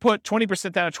 Whereas if you put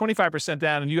 20% down or 25%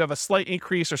 down and you have a slight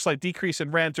increase or slight decrease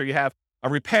in rent, or you have a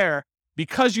repair,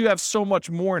 because you have so much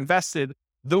more invested,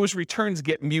 those returns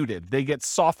get muted. They get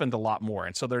softened a lot more.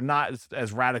 And so they're not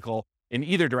as radical in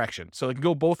either direction. So it can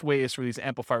go both ways for these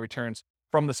amplified returns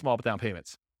from the small down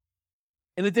payments.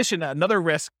 In addition, another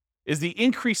risk is the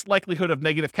increased likelihood of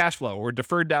negative cash flow or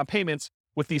deferred down payments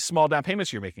with these small down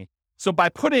payments you're making. So by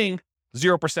putting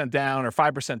 0% down or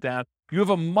 5% down, you have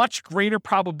a much greater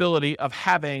probability of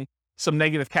having some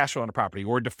negative cash flow on a property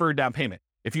or deferred down payment.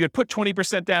 If you had put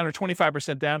 20% down or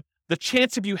 25% down, the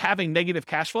chance of you having negative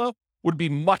cash flow would be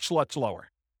much, much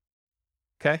lower.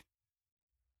 Okay.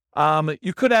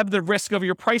 You could have the risk of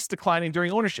your price declining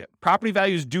during ownership. Property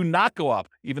values do not go up,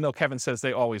 even though Kevin says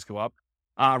they always go up.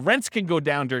 Rents can go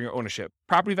down during your ownership.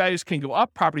 Property values can go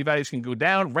up, property values can go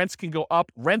down, rents can go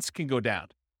up, rents can go down.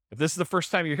 If this is the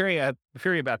first time you're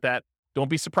hearing about that, don't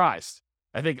be surprised.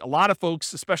 I think a lot of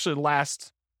folks, especially the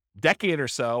last decade or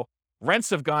so, rents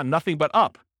have gone nothing but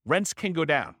up. Rents can go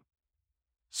down.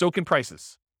 So can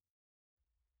prices.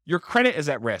 Your credit is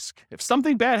at risk. If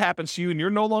something bad happens to you and you're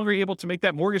no longer able to make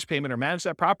that mortgage payment or manage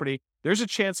that property, there's a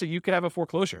chance that you could have a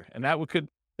foreclosure, and that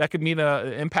could mean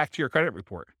an impact to your credit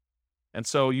report. And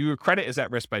so your credit is at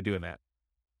risk by doing that.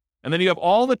 And then you have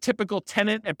all the typical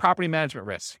tenant and property management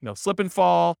risks, slip and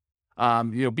fall,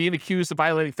 being accused of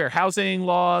violating fair housing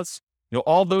laws,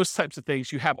 all those types of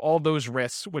things. You have all those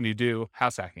risks when you do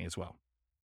house hacking as well.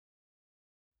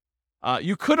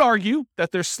 You could argue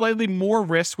that there's slightly more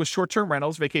risk with short-term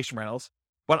rentals, vacation rentals,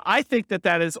 but I think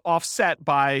that is offset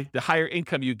by the higher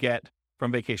income you get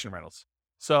from vacation rentals.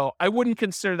 So I wouldn't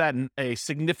consider that a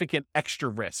significant extra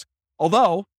risk.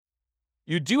 Although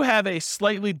you do have a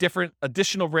slightly different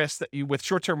additional risk that you with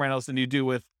short-term rentals than you do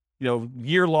with,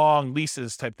 year-long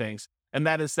leases type things. And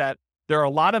that is that there are a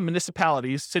lot of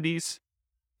municipalities, cities,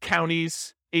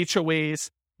 counties, HOAs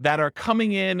that are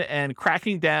coming in and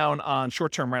cracking down on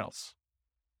short-term rentals.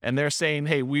 And they're saying,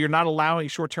 hey, we are not allowing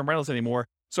short-term rentals anymore.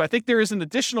 So I think there is an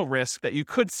additional risk that you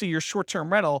could see your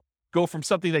short-term rental go from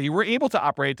something that you were able to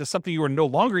operate to something you are no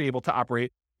longer able to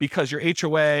operate because your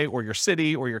HOA or your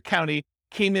city or your county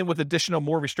came in with additional,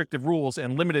 more restrictive rules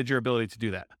and limited your ability to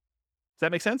do that. Does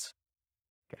that make sense?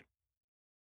 Okay.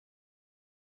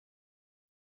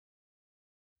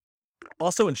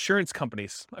 Also, insurance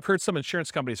companies. I've heard some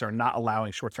insurance companies are not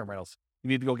allowing short-term rentals. You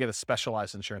need to go get a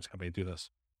specialized insurance company to do this.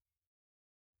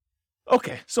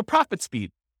 Okay, so profit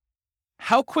speed.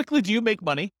 How quickly do you make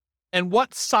money, and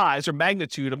what size or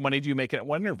magnitude of money do you make at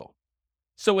one interval?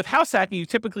 So with house hacking, you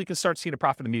typically can start seeing a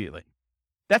profit immediately.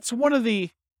 That's one of the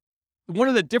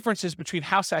differences between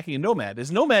house hacking and nomad.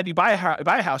 Is nomad, you buy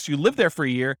a house, you live there for a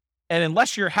year, and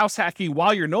unless you're house hacking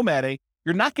while you're nomading,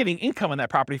 you're not getting income on that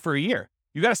property for a year.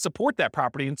 You got to support that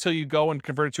property until you go and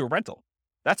convert it to a rental.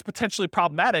 That's potentially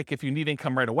problematic if you need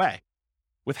income right away.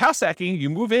 With house hacking, you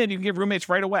move in, you can give roommates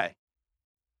right away.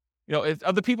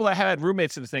 Of the people that had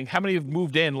roommates in this thing, how many have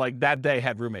moved in like that day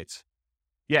had roommates?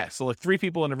 Yeah, so like 3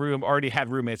 people in the room already had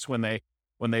roommates when they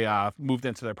moved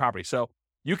into their property. So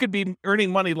you could be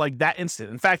earning money like that instant.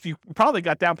 In fact, you probably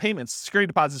got down payments, security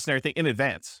deposits and everything in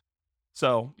advance.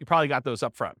 So you probably got those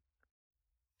up front.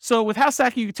 So with house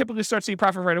hacking, you typically start seeing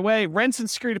profit right away. Rents and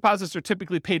security deposits are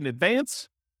typically paid in advance.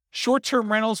 Short-term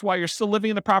rentals while you're still living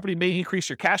in the property may increase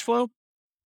your cash flow.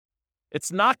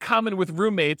 It's not common with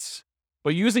roommates,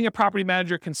 but using a property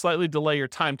manager can slightly delay your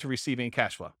time to receiving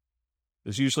cash flow.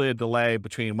 There's usually a delay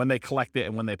between when they collect it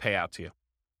and when they pay out to you.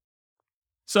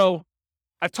 So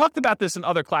I've talked about this in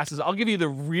other classes. I'll give you the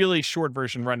really short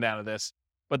version rundown of this,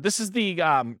 but this is the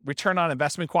return on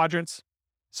investment quadrants.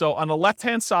 So on the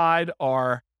left-hand side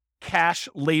are cash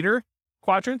later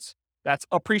quadrants. That's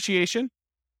appreciation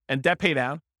and debt pay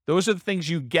down. Those are the things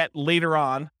you get later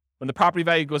on when the property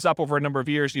value goes up over a number of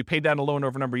years. You pay down a loan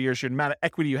over a number of years. Your amount of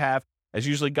equity you have has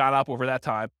usually gone up over that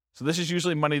time. So this is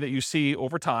usually money that you see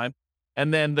over time.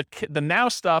 And then the now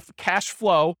stuff, cash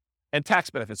flow and tax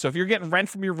benefits. So if you're getting rent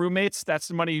from your roommates, that's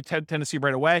the money you tend to see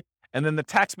right away. And then the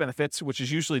tax benefits, which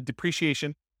is usually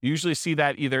depreciation. You usually see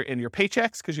that either in your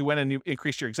paychecks because you went and you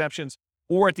increased your exemptions,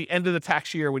 or at the end of the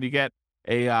tax year when you get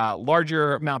a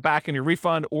larger amount back in your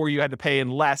refund, or you had to pay in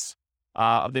less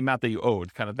of the amount that you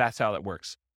owed. Kind of that's how that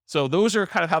works. So those are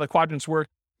kind of how the quadrants work.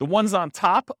 The ones on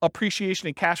top, appreciation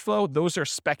and cash flow, those are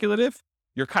speculative.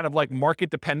 You're kind of like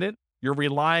market dependent. You're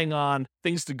relying on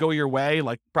things to go your way,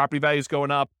 like property values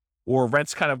going up or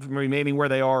rents kind of remaining where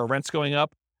they are or rents going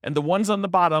up. And the ones on the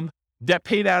bottom, debt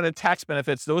pay down and tax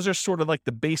benefits, those are sort of like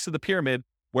the base of the pyramid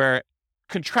where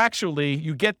contractually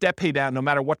you get debt pay down no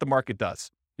matter what the market does.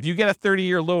 If you get a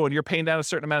 30-year loan, you're paying down a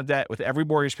certain amount of debt with every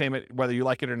mortgage payment, whether you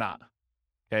like it or not.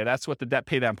 Okay, that's what the debt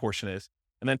pay down portion is.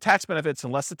 And then tax benefits,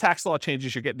 unless the tax law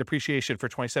changes, you're getting depreciation for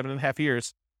 27 and a half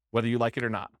years, whether you like it or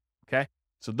not. Okay,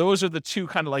 so those are the two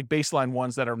kind of like baseline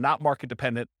ones that are not market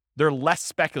dependent. They're less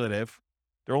speculative.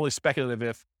 They're only speculative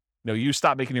if you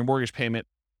stop making your mortgage payment,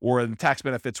 or the tax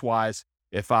benefits wise,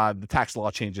 if the tax law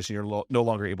changes and you're no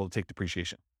longer able to take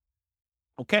depreciation.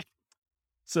 Okay,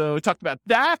 so we talked about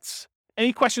that.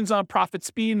 Any questions on profit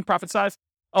speed and profit size?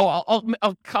 Oh,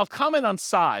 I'll comment on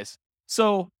size.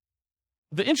 So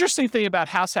the interesting thing about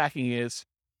house hacking is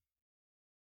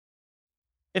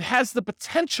it has the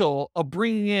potential of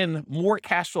bringing in more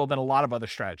cash flow than a lot of other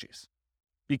strategies.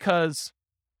 Because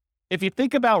if you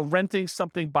think about renting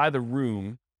something by the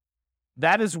room,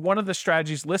 that is one of the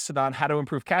strategies listed on how to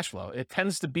improve cash flow. It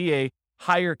tends to be a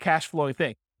higher cash flowing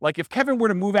thing. Like if Kevin were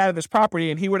to move out of his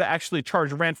property and he were to actually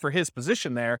charge rent for his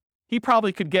position there, he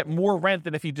probably could get more rent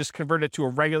than if he just converted it to a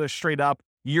regular straight up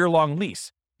year-long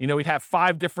lease. He'd have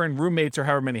 5 different roommates or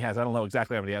however many he has. I don't know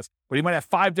exactly how many he has, but he might have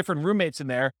 5 different roommates in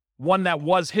there. One that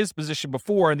was his position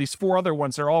before, and these 4 other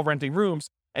ones are all renting rooms,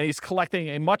 and he's collecting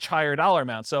a much higher dollar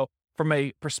amount. So from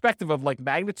a perspective of like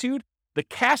magnitude, the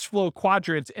cash flow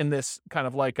quadrant in this kind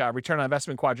of like return on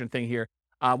investment quadrant thing here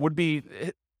would be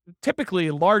typically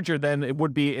larger than it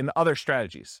would be in other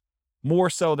strategies,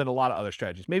 more so than a lot of other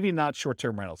strategies. Maybe not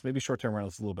short-term rentals. Maybe short-term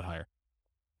rentals is a little bit higher.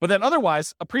 But then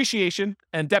otherwise, appreciation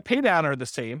and debt pay down are the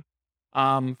same.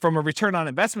 From a return on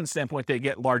investment standpoint, they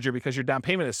get larger because your down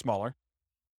payment is smaller.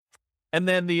 And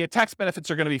then the tax benefits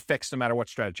are going to be fixed no matter what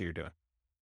strategy you're doing.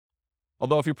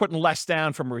 Although if you're putting less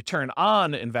down from a return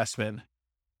on investment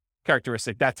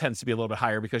characteristic, that tends to be a little bit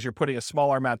higher because you're putting a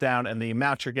smaller amount down and the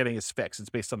amount you're getting is fixed. It's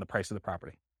based on the price of the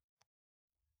property.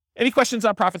 Any questions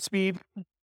on profit speed? All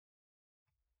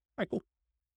right, cool.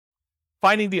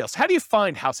 Finding deals. How do you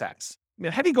find house hacks?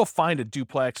 How do you go find a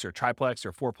duplex or triplex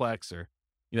or fourplex or,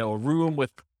 a room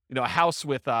with, a house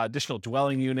with additional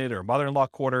dwelling unit or mother-in-law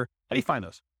quarter? How do you find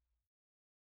those?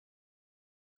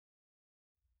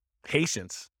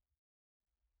 Patience.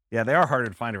 Yeah, they are harder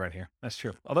to find around here. That's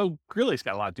true. Although Greeley's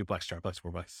got a lot of duplex, triplex,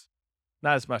 fourplex.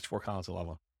 Not as much Fort Collins or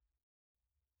Loveland.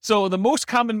 So the most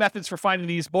common methods for finding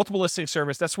these, multiple listing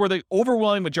service, that's where the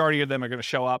overwhelming majority of them are going to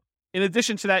show up. In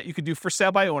addition to that, you could do for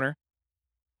sale by owner.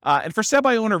 And for sale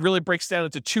by owner really breaks down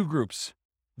into 2 groups.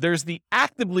 There's the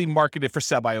actively marketed for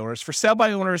sale by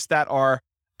owners that are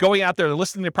going out there, they're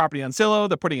listing their property on Zillow,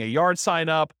 they're putting a yard sign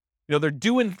up, they're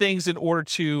doing things in order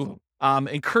to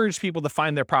encourage people to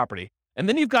find their property. And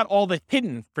then you've got all the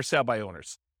hidden for sale by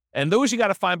owners. And those you got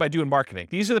to find by doing marketing.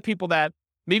 These are the people that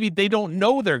maybe they don't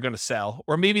know they're going to sell,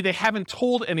 or maybe they haven't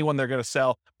told anyone they're going to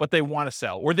sell, but they want to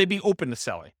sell, or they'd be open to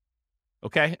selling.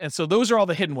 Okay. And so those are all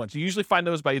the hidden ones. You usually find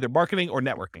those by either marketing or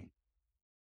networking.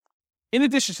 In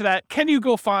addition to that, can you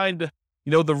go find,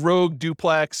 the rogue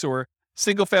duplex or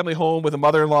single family home with a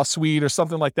mother-in-law suite or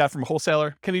something like that from a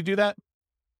wholesaler? Can you do that?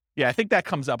 Yeah, I think that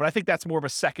comes up, but I think that's more of a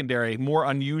secondary, more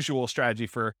unusual strategy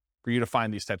for you to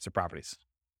find these types of properties.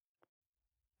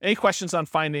 Any questions on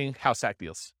finding house hack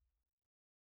deals?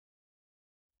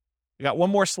 We got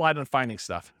one more slide on finding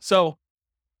stuff. So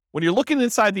when you're looking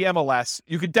inside the MLS,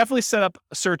 you could definitely set up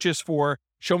searches for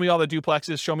show me all the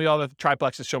duplexes, show me all the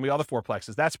triplexes, show me all the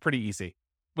fourplexes. That's pretty easy.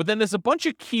 But then there's a bunch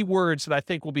of keywords that I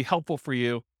think will be helpful for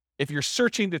you if you're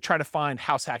searching to try to find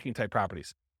house hacking type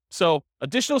properties. So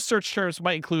additional search terms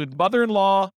might include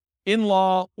mother-in-law,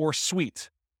 in-law, or suite.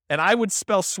 And I would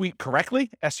spell suite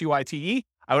correctly, S-U-I-T-E.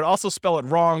 I would also spell it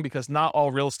wrong because not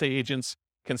all real estate agents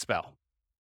can spell.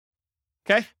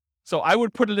 Okay? So I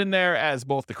would put it in there as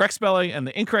both the correct spelling and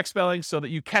the incorrect spelling so that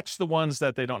you catch the ones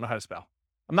that they don't know how to spell.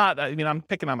 I'm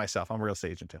picking on myself. I'm a real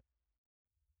estate agent too.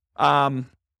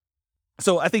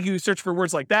 So I think you search for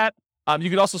words like that. You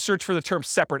could also search for the term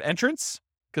separate entrance,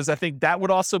 because I think that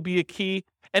would also be a key.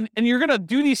 And you're going to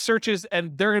do these searches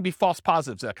and there are going to be false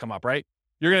positives that come up, right?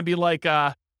 You're going to be like,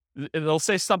 It'll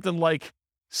say something like,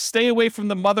 stay away from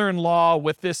the mother-in-law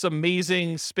with this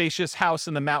amazing spacious house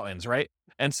in the mountains, right?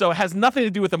 And so it has nothing to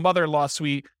do with the mother-in-law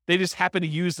suite. They just happen to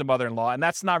use the mother-in-law, and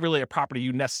that's not really a property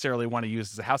you necessarily want to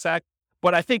use as a house hack.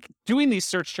 But I think doing these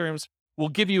search terms will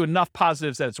give you enough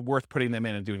positives that it's worth putting them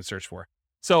in and doing a search for.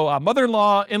 So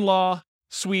mother-in-law, in-law,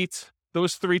 suite,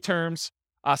 those 3 terms.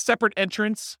 Separate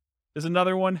entrance is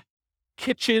another one.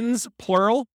 Kitchens,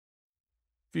 plural.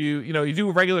 If you do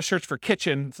a regular search for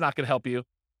kitchen, it's not going to help you.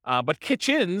 But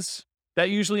kitchens,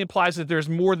 that usually implies that there's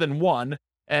more than one,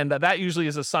 and that usually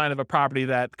is a sign of a property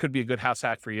that could be a good house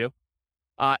hack for you.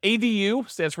 ADU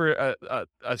stands for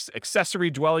accessory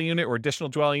dwelling unit or additional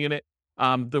dwelling unit.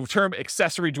 The term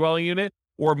accessory dwelling unit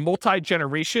or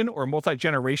multi-generation or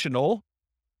multi-generational,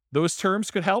 those terms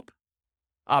could help.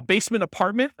 Basement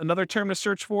apartment, another term to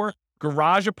search for.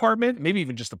 Garage apartment, maybe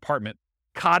even just apartment.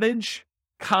 Cottage,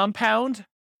 compound,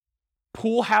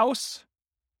 pool house,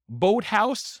 boat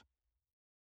house,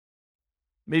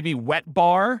 maybe wet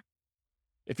bar.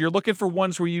 If you're looking for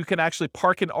ones where you can actually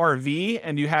park an RV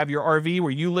and you have your RV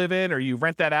where you live in, or you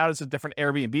rent that out as a different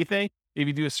Airbnb thing,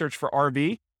 maybe do a search for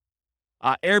RV.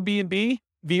 Airbnb,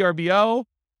 VRBO,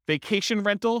 vacation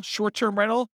rental, short-term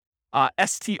rental,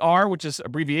 STR, which is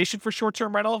abbreviation for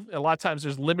short-term rental. A lot of times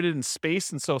there's limited in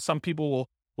space, and so some people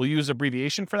will use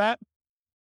abbreviation for that.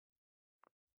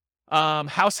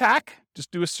 House hack,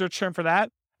 just do a search term for that.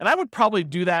 And I would probably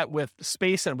do that with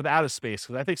space and without a space,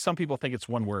 because I think some people think it's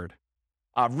one word.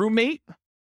 Roommate,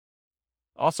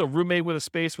 also roommate with a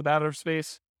space, without a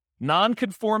space.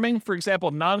 Non-conforming, for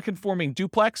example, non-conforming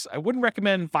duplex. I wouldn't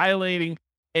recommend violating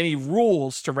any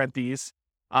rules to rent these,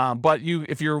 but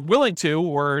if you're willing to,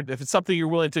 or if it's something you're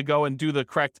willing to go and do the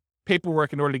correct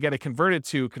paperwork in order to get it converted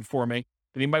to conforming,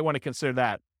 then you might want to consider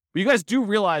that. But you guys do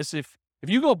realize if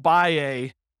you go buy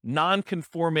a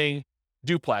non-conforming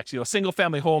duplex, a single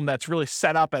family home that's really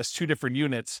set up as 2 different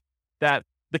units, that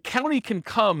the county can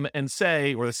come and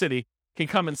say, or the city can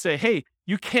come and say, hey,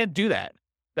 you can't do that.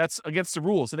 That's against the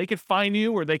rules. And they could fine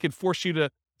you, or they could force you to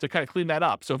kind of clean that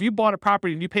up. So if you bought a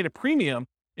property and you paid a premium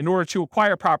in order to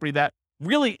acquire a property that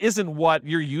really isn't what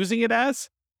you're using it as,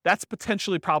 that's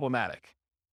potentially problematic,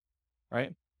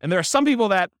 right? And there are some people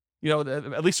that,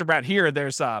 at least around here,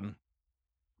 there's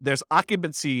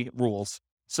occupancy rules.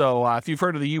 So if you've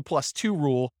heard of the U+2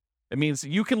 rule, it means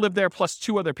you can live there plus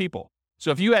 2 other people.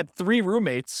 So if you had 3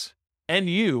 roommates and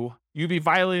you'd be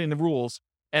violating the rules.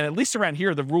 And at least around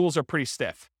here, the rules are pretty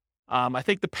stiff. I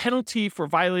think the penalty for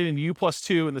violating the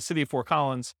U+2 in the city of Fort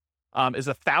Collins is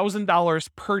 $1,000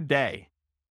 per day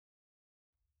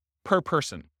per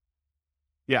person.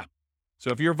 Yeah. So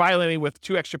if you're violating with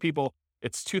 2 extra people,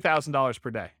 it's $2,000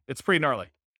 per day. It's pretty gnarly.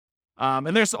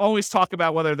 And there's always talk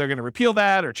about whether they're going to repeal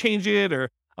that or change it or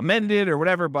amend it or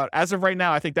whatever. But as of right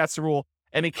now, I think that's the rule.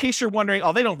 And in case you're wondering,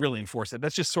 they don't really enforce it.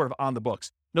 That's just sort of on the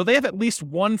books. No, they have at least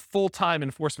 1 full-time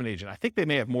enforcement agent. I think they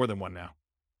may have more than one now,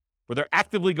 where they're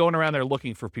actively going around there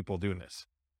looking for people doing this.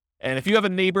 And if you have a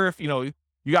neighbor, if you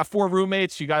got 4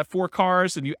 roommates, you got 4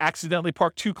 cars, and you accidentally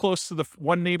park too close to the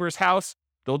one neighbor's house,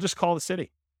 they'll just call the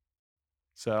city.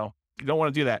 So you don't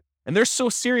want to do that. And they're so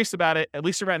serious about it, at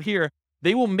least around here,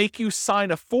 they will make you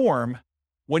sign a form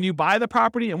when you buy the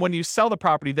property and when you sell the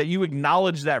property that you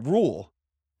acknowledge that rule.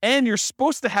 And you're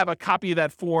supposed to have a copy of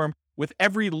that form with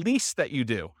every lease that you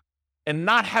do. And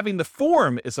not having the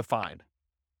form is a fine.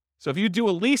 So if you do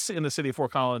a lease in the city of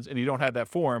Fort Collins and you don't have that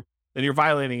form, then you're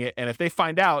violating it. And if they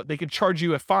find out, they could charge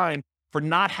you a fine for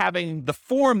not having the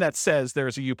form that says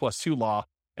there's a U+2 law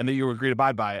and that you agree to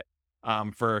abide by it,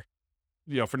 for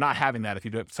not having that if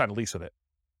you don't sign a lease with it.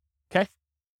 Okay?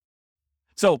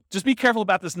 So just be careful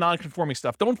about this non-conforming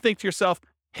stuff. Don't think to yourself,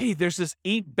 hey, there's this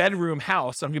 8-bedroom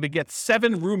house. I'm going to get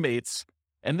 7 roommates,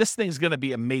 and this thing's going to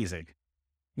be amazing.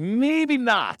 Maybe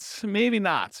not. Maybe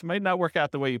not. Might not work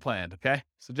out the way you planned, okay?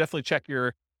 So definitely check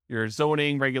your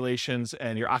zoning regulations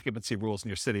and your occupancy rules in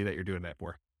your city that you're doing that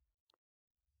for.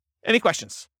 Any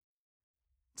questions?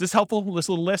 Is this helpful, this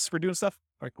little list for doing stuff?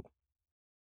 All right, cool.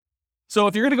 So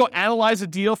if you're going to go analyze a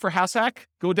deal for House Hack,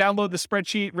 go download the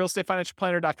spreadsheet,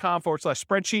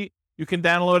 realestatefinancialplanner.com/spreadsheet. You can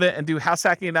download it and do house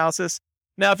hacking analysis.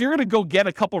 Now, if you're going to go get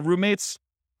a couple roommates,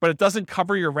 but it doesn't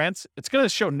cover your rent, it's going to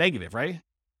show negative, right?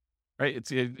 Right?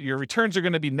 Your returns are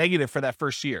going to be negative for that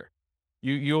first year.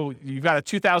 You've got a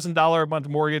 $2,000 a month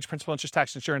mortgage, principal, interest,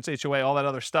 tax, insurance, HOA, all that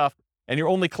other stuff, and you're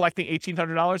only collecting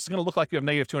 $1,800. It's going to look like you have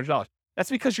negative $200. That's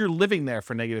because you're living there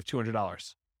for negative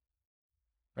 $200.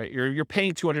 Right? You're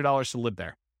paying $200 to live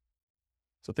there.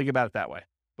 So think about it that way.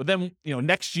 But then,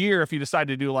 next year, if you decide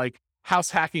to do like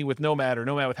house hacking with Nomad or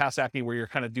Nomad with house hacking, where you're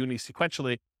kind of doing these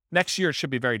sequentially, next year it should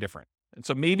be very different. And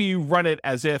so maybe you run it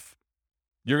as if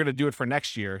you're going to do it for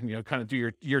next year, kind of do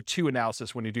your year 2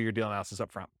 analysis when you do your deal analysis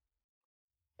up front.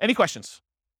 Any questions?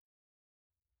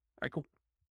 All right, cool.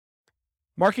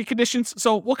 Market conditions.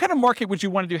 So what kind of market would you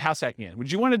want to do house hacking in?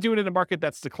 Would you want to do it in a market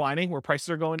that's declining, where prices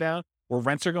are going down, where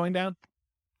rents are going down?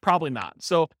 Probably not.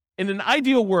 So in an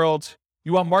ideal world,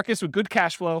 you want markets with good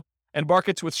cash flow and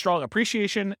markets with strong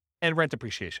appreciation and rent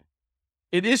appreciation.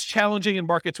 It is challenging in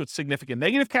markets with significant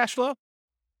negative cash flow,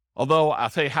 although I'll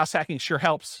tell you, house hacking sure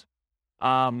helps.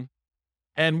 And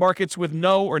markets with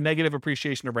no or negative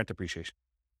appreciation or rent appreciation.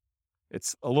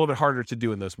 It's a little bit harder to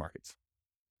do in those markets.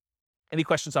 Any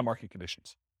questions on market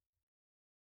conditions?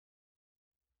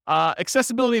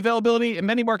 Accessibility, availability. In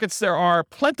many markets, there are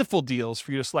plentiful deals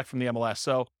for you to select from the MLS.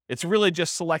 So it's really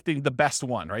just selecting the best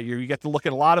one, right? You get to look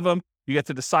at a lot of them. You get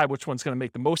to decide which one's going to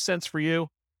make the most sense for you.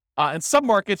 In some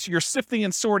markets, you're sifting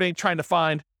and sorting, trying to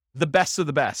find the best of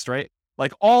the best, right?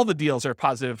 Like all the deals are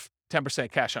positive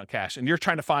 10% cash on cash, and you're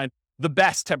trying to find the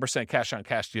best 10% cash on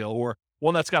cash deal, or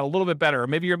one that's got a little bit better. Or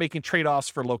maybe you're making trade-offs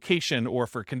for location or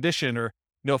for condition, or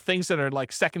things that are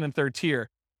like second and third tier.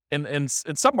 And in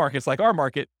some markets, like our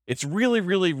market, it's really,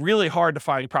 really, really hard to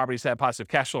find properties that have positive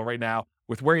cash flow right now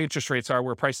with where interest rates are,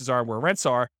 where prices are, where rents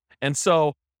are. And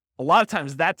so a lot of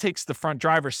times that takes the front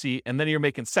driver's seat, and then you're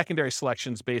making secondary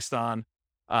selections based on,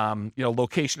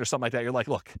 location or something like that. You're like,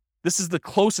 look, this is the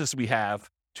closest we have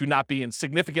to not being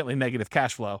significantly negative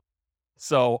cash flow.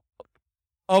 So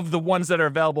of the ones that are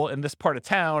available in this part of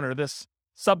town or this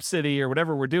sub-city or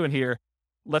whatever we're doing here,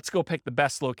 let's go pick the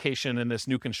best location in this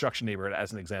new construction neighborhood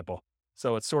as an example.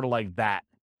 So it's sort of like that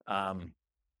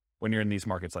when you're in these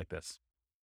markets like this.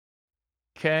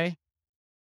 Okay.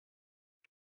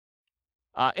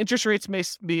 Interest rates may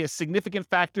be a significant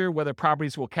factor whether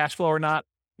properties will cash flow or not.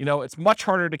 It's much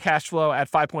harder to cash flow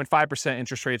at 5.5%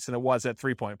 interest rates than it was at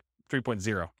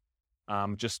 3.0.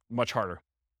 Just much harder.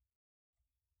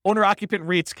 Owner-occupant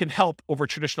rates can help over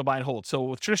traditional buy and hold. So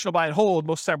with traditional buy and hold,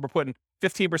 most of the time we're putting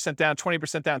 15% down,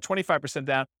 20% down, 25%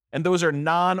 down, and those are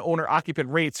non-owner-occupant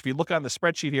rates. If you look on the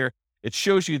spreadsheet here, it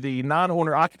shows you the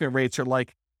non-owner-occupant rates are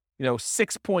like,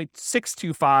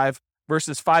 6.625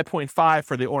 versus 5.5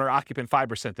 for the owner-occupant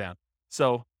 5% down.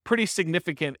 So pretty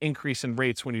significant increase in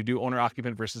rates when you do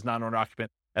owner-occupant versus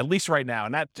non-owner-occupant, at least right now.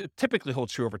 And that typically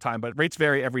holds true over time, but rates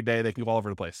vary every day. They can go all over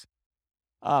the place.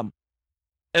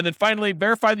 And then finally,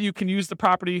 verify that you can use the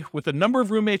property with the number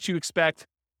of roommates you expect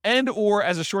and or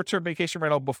as a short-term vacation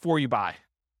rental before you buy.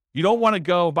 You don't want to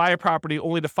go buy a property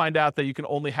only to find out that you can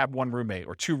only have one roommate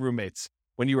or two roommates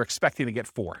when you were expecting to get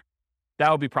 4. That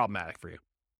would be problematic for you.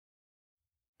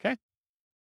 Okay?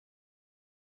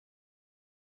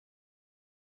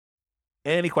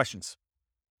 Any questions?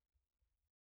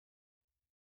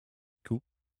 Cool.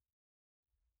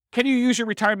 Can you use your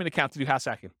retirement account to do house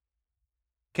hacking?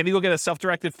 Can you go get a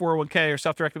self-directed 401k or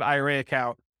self-directed IRA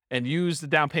account and use the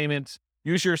down payments,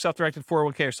 use your self-directed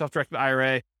 401k or self-directed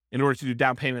IRA in order to do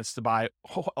down payments to buy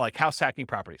like house hacking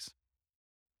properties?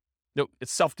 Nope,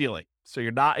 it's self-dealing. So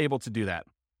you're not able to do that.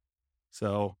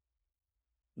 So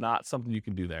not something you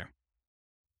can do there.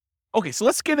 Okay, so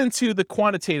let's get into the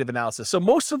quantitative analysis. So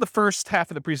most of the first half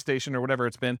of the presentation or whatever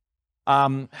it's been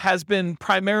has been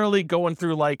primarily going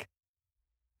through like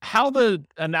how the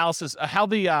analysis, how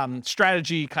the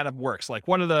strategy kind of works. Like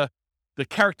one of the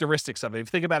characteristics of it, if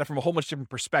you think about it from a whole bunch of different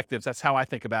perspectives, that's how I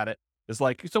think about it. Is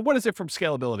like, so what is it from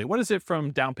scalability? What is it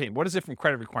from down payment? What is it from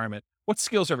credit requirement? What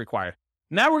skills are required?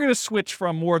 Now we're going to switch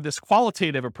from more of this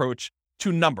qualitative approach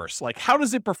to numbers. Like how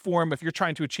does it perform if you're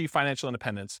trying to achieve financial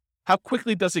independence? How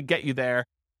quickly does it get you there?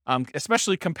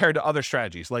 Especially compared to other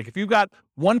strategies. Like if you've got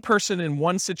one person in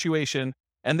one situation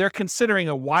and they're considering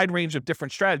a wide range of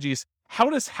different strategies, how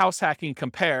does house hacking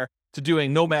compare to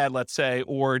doing Nomad, let's say,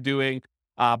 or doing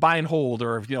buy and hold,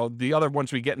 or the other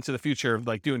ones we get into the future,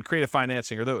 like doing creative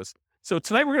financing or those? So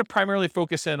tonight we're going to primarily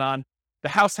focus in on the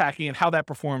house hacking and how that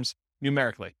performs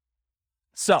numerically.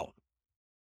 So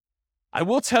I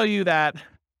will tell you that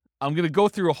I'm going to go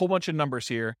through a whole bunch of numbers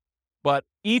here, but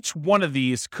each one of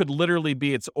these could literally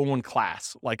be its own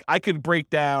class. Like I could break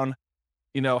down,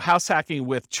 house hacking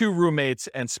with 2 roommates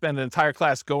and spend an entire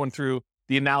class going through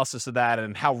the analysis of that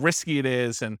and how risky it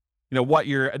is and, what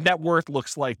your net worth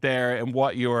looks like there and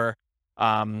what your,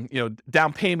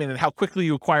 down payment and how quickly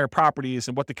you acquire properties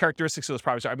and what the characteristics of those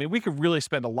properties are. I mean, we could really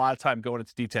spend a lot of time going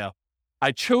into detail.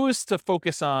 I chose to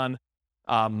focus on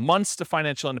months to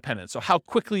financial independence. So how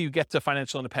quickly you get to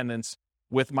financial independence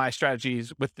with my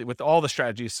strategies, with all the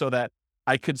strategies, so that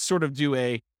I could sort of do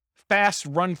a fast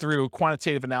run through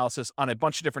quantitative analysis on a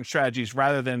bunch of different strategies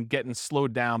rather than getting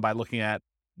slowed down by looking at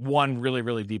one really,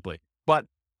 really deeply. But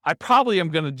I probably am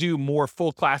going to do more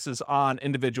full classes on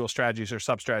individual strategies or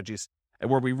sub-strategies and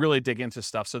where we really dig into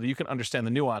stuff so that you can understand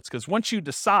the nuance. Because once you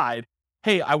decide,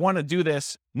 hey, I want to do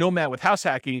this nomad with house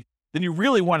hacking, then you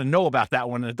really want to know about that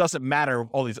one. And it doesn't matter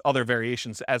all these other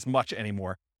variations as much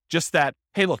anymore. Just that,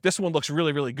 hey, look, this one looks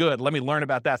really, really good. Let me learn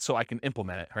about that so I can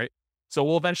implement it, right? So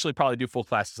we'll eventually probably do full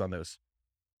classes on those.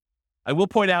 I will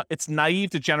point out it's naive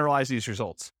to generalize these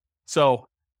results. So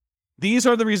these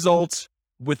are the results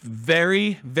with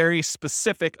very, very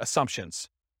specific assumptions.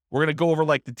 We're going to go over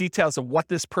like the details of what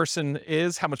this person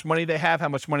is, how much money they have, how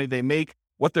much money they make,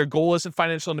 what their goal is in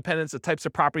financial independence, the types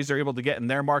of properties they're able to get in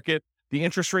their market, the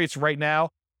interest rates right now.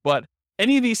 But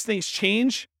any of these things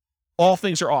change, all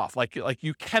things are off. Like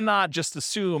you cannot just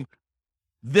assume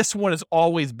this one is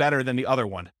always better than the other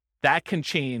one. That can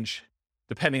change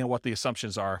depending on what the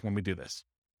assumptions are when we do this.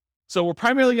 So we're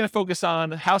primarily going to focus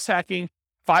on house hacking,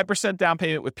 5% down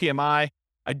payment with PMI.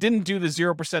 I didn't do the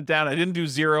 0% down. I didn't do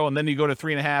 0, and then you go to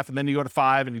 3.5, and then you go to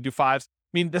 5, and you do 5s. I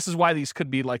mean, this is why these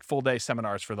could be like full day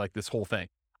seminars for like this whole thing.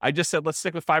 I just said, let's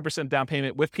stick with 5% down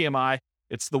payment with PMI.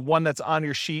 It's the one that's on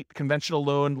your sheet, conventional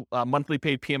loan, monthly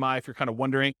paid PMI, if you're kind of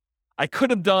wondering. I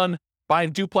could have done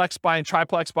buying duplex, buying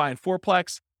triplex, buying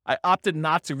fourplex. I opted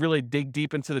not to really dig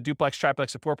deep into the duplex,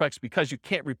 triplex, and fourplex because you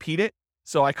can't repeat it.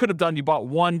 So I could have done, you bought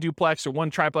one duplex or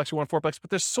one triplex or one fourplex, but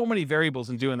there's so many variables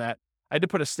in doing that. I had to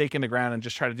put a stake in the ground and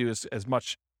just try to do as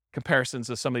much comparisons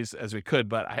of some of these as we could.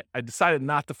 But I decided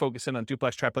not to focus in on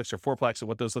duplex, triplex, or fourplex and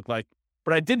what those look like.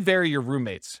 But I did vary your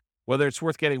roommates, whether it's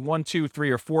worth getting 1, 2,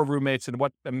 3, or 4 roommates and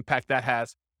what impact that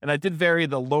has. And I did vary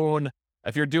the loan.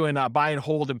 If you're doing buy and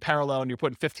hold in parallel and you're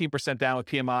putting 15% down with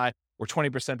PMI or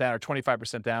 20% down or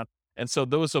 25% down. And so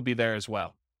those will be there as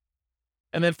well.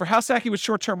 And then for house hacking with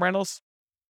short-term rentals,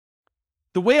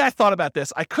 the way I thought about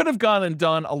this, I could have gone and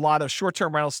done a lot of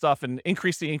short-term rental stuff and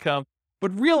increased the income.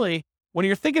 But really, when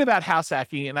you're thinking about house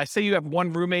hacking, and I say you have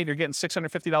one roommate, you're getting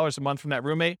 $650 a month from that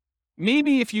roommate,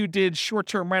 maybe if you did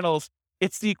short-term rentals,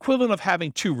 it's the equivalent of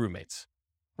having 2 roommates,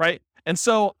 right? And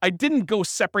so I didn't go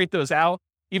separate those out,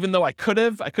 even though I could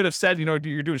have said, you're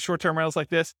doing short-term rentals like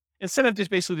this. Instead, I've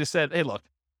just said, hey, look,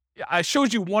 I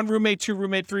showed you 1 roommate, 2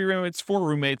 roommates, 3 roommates, 4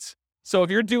 roommates. So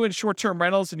if you're doing short-term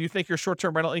rentals and you think your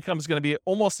short-term rental income is going to be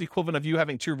almost the equivalent of you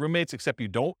having 2 roommates, except you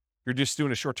don't, you're just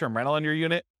doing a short-term rental in your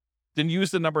unit, then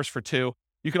use the numbers for 2.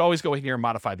 You can always go in here and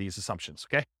modify these assumptions,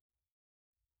 okay?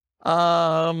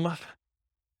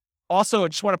 Also, I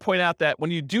just want to point out that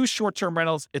when you do short-term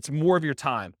rentals, it's more of your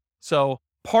time. So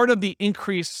part of the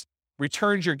increased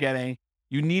returns you're getting,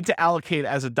 you need to allocate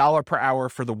as $1 per hour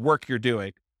for the work you're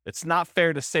doing. It's not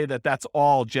fair to say that that's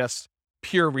all just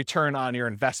pure return on your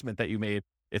investment that you made.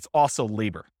 It's also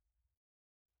labor.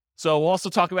 So we'll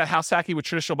also talk about house hacking with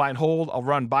traditional buy and hold. I'll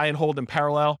run buy and hold in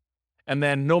parallel, and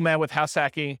then nomad with house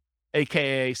hacking,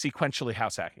 AKA sequentially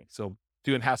house hacking. So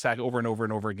doing house hack over and over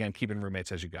and over again, keeping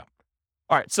roommates as you go.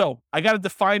 All right. So I got to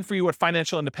define for you what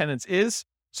financial independence is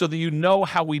so that you know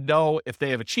how we know if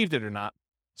they have achieved it or not.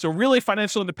 So really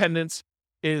financial independence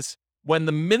is when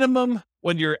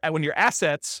your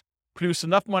assets produce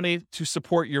enough money to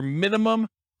support your minimum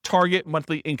target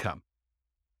monthly income.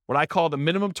 What I call the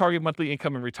minimum target monthly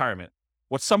income in retirement.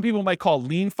 What some people might call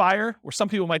lean fire, or some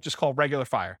people might just call regular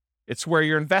fire. It's where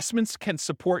your investments can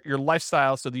support your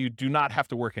lifestyle so that you do not have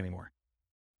to work anymore.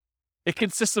 It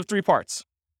consists of 3 parts.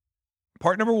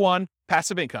 Part number 1,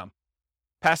 passive income.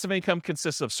 Passive income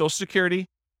consists of Social Security,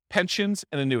 pensions,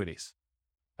 and annuities.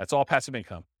 That's all passive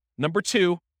income. Number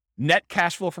 2, net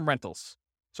cash flow from rentals.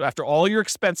 So after all your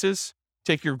expenses,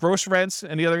 take your gross rents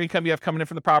and the other income you have coming in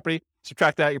from the property,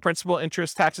 subtract that, your principal,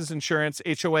 interest, taxes, insurance,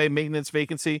 HOA, maintenance,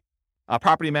 vacancy,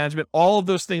 property management, all of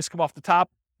those things come off the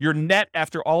top. Your net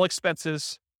after all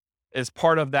expenses is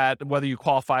part of that, whether you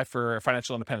qualify for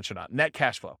financial independence or not, net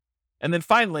cash flow. And then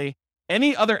finally,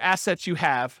 any other assets you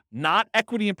have, not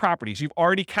equity in properties, you've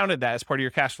already counted that as part of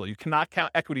your cash flow. You cannot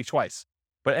count equity twice.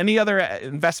 But any other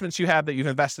investments you have that you've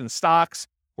invested in stocks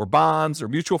or bonds or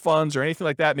mutual funds or anything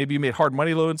like that, maybe you made hard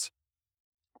money loans,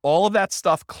 all of that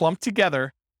stuff clumped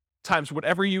together times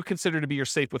whatever you consider to be your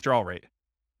safe withdrawal rate.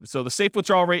 So the safe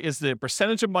withdrawal rate is the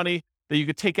percentage of money that you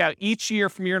could take out each year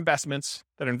from your investments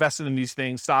that are invested in these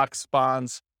things, stocks,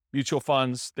 bonds, mutual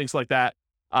funds, things like that,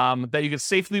 that you can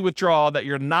safely withdraw that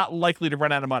you're not likely to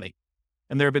run out of money.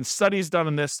 And there have been studies done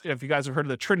on this. If you guys have heard of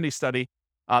the Trinity study,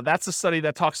 that's a study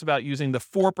that talks about using the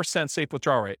 4% safe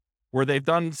withdrawal rate, where they've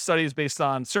done studies based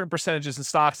on certain percentages in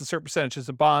stocks and certain percentages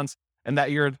in bonds, and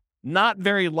that you're not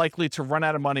very likely to run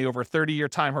out of money over a 30-year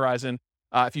time horizon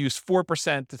if you use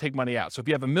 4% to take money out. So if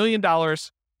you have $1 million,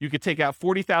 you could take out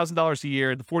 $40,000 a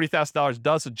year. The $40,000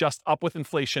 does adjust up with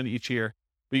inflation each year,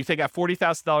 but you take out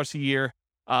 $40,000 a year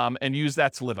and use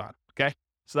that to live on, okay?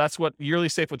 So that's what yearly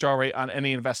safe withdrawal rate on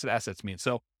any invested assets means.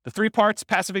 So the three parts: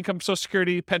 passive income, Social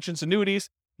Security, pensions, annuities,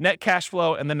 net cash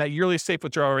flow, and then that yearly safe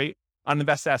withdrawal rate on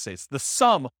invested assets. The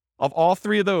sum of all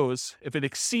three of those, if it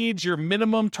exceeds your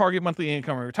minimum target monthly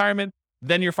income in retirement,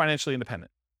 then you're financially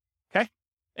independent. Okay?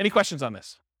 Any questions on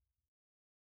this?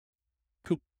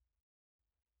 Cool.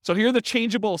 So here are the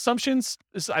changeable assumptions.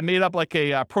 I made up like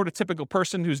a prototypical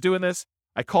person who's doing this.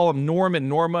 I call them Norm and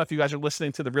Norma if you guys are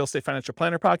listening to the Real Estate Financial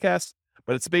Planner podcast,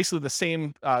 but it's basically the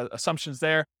same assumptions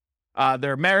there.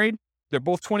 They're married. They're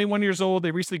both 21 years old.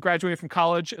 They recently graduated from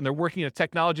college, and they're working in a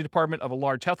technology department of a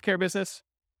large healthcare business.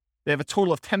 They have a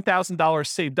total of $10,000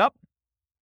 saved up.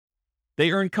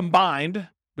 They earn combined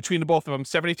between the both of them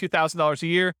 $72,000 a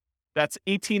year. That's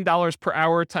 $18 per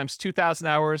hour times 2,000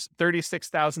 hours,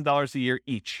 $36,000 a year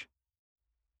each.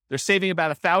 They're saving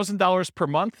about $1,000 per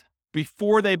month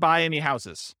before they buy any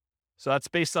houses. So that's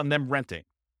based on them renting.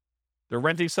 They're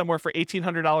renting somewhere for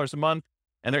 $1,800 a month,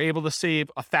 and they're able to save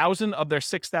 $1,000 of their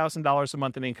 $6,000 a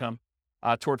month in income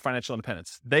toward financial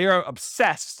independence. They are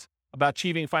obsessed about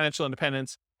achieving financial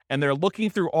independence, and they're looking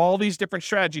through all these different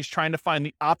strategies, trying to find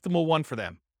the optimal one for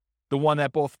them, the one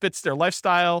that both fits their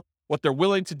lifestyle, what they're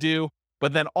willing to do,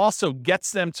 but then also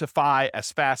gets them to FI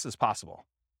as fast as possible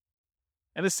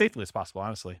and as safely as possible,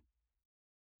 honestly.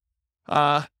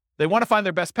 They want to find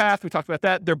their best path. We talked about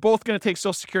that. They're both going to take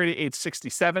Social Security at age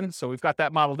 67, so we've got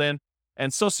that modeled in.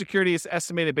 And Social Security is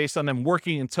estimated based on them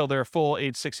working until they're full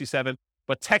age 67.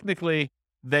 But technically,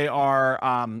 they are,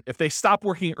 if they stop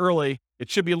working early, it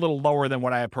should be a little lower than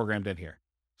what I have programmed in here.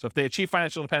 So if they achieve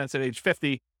financial independence at age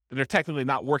 50, then they're technically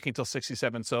not working until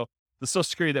 67. So the Social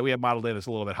Security that we have modeled in is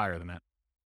a little bit higher than that.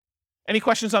 Any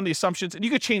questions on the assumptions? And you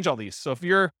could change all these. So if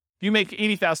you make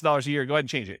 $80,000 a year, go ahead and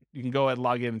change it. You can go ahead and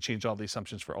log in and change all the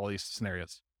assumptions for all these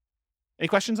scenarios. Any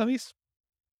questions on these?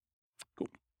 Cool.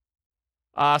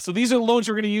 So these are the loans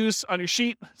we're going to use on your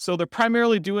sheet. So they're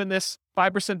primarily doing this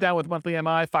 5% down with monthly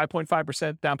MI,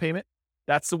 5.5% down payment.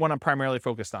 That's the one I'm primarily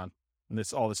focused on in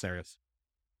all the scenarios.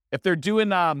 If they're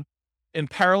doing in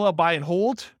parallel buy and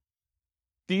hold,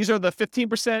 these are the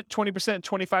 15%, 20%,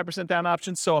 25% down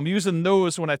options. So I'm using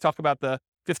those when I talk about the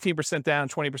 15% down,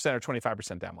 20% or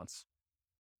 25% down ones.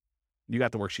 You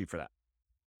got the worksheet for that.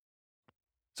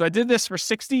 So I did this for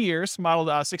 60 years, modeled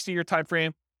 60-year time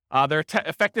frame. Their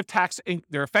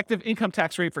effective income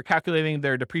tax rate for calculating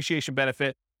their depreciation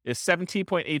benefit is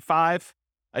 17.85.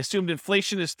 I assumed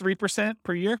inflation is 3%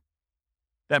 per year.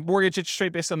 That mortgage interest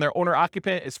rate based on their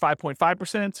owner-occupant is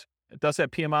 5.5%. It does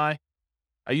have PMI.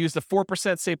 I used the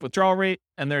 4% safe withdrawal rate,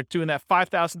 and they're doing that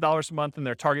 $5,000 a month in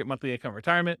their target monthly income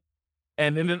retirement.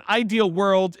 And in an ideal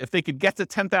world, if they could get to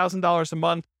 $10,000 a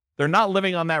month, they're not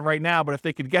living on that right now, but if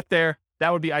they could get there,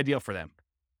 that would be ideal for them.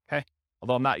 Okay.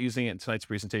 Although I'm not using it in tonight's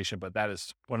presentation, but that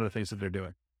is one of the things that they're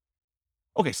doing.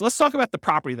 Okay. So let's talk about the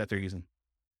property that they're using.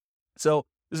 So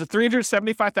this is a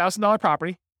 $375,000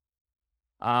 property.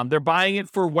 They're buying it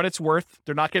for what it's worth.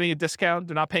 They're not getting a discount.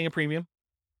 They're not paying a premium.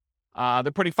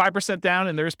 They're putting 5% down,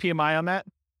 and there's PMI on that.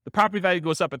 The property value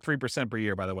goes up at 3% per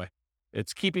year, by the way.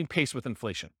 It's keeping pace with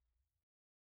inflation.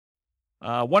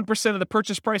 1% of the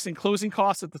purchase price and closing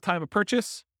costs at the time of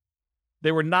purchase.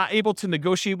 They were not able to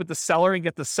negotiate with the seller and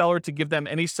get the seller to give them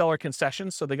any seller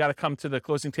concessions, so they got to come to the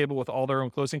closing table with all their own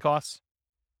closing costs.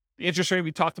 The interest rate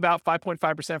we talked about,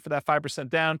 5.5% for that 5%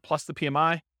 down, plus the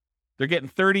PMI. They're getting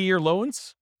 30-year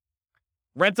loans.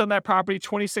 Rent on that property,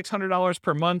 $2,600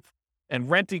 per month,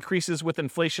 and rent increases with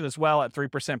inflation as well at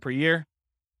 3% per year.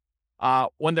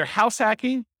 When they're house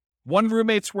hacking, one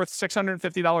roommate's worth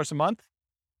 $650 a month.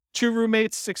 Two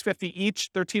roommates, $650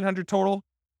 each, $1,300 total.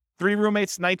 Three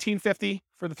roommates, $1,950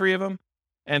 for the three of them.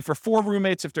 And for four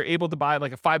roommates, if they're able to buy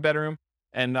like a 5-bedroom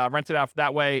and rent it out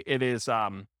that way, it is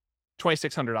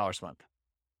 $2,600 a month.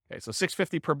 Okay, so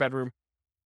 $650 per bedroom.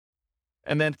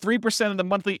 And then 3% of the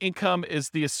monthly income is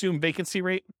the assumed vacancy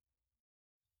rate.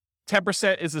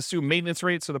 10% is the assumed maintenance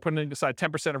rate, so they're putting aside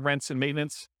 10% of rents and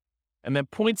maintenance. And then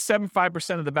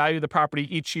 0.75% of the value of the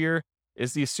property each year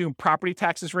is the assumed property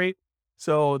taxes rate.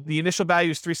 So the initial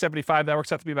value is $375. That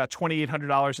works out to be about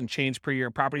 $2,800 and change per year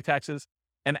in property taxes.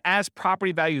 And as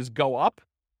property values go up,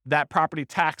 that property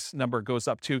tax number goes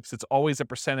up too, because it's always a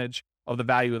percentage of the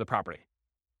value of the property.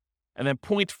 And then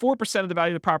 0.4% of the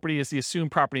value of the property is the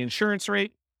assumed property insurance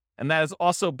rate. And that is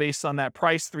also based on that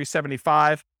price,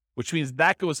 $375, which means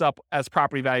that goes up as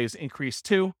property values increase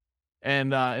too.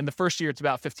 And in the first year, it's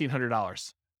about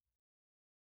 $1,500.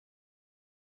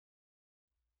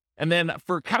 And then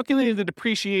for calculating the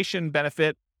depreciation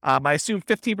benefit, I assume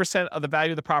 15% of the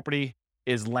value of the property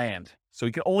is land. So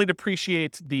you can only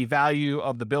depreciate the value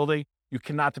of the building. You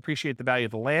cannot depreciate the value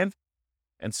of the land.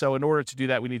 And so in order to do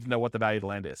that, we need to know what the value of the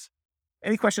land is.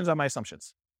 Any questions on my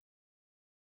assumptions?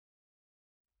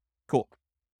 Cool.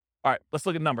 All right, let's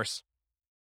look at numbers.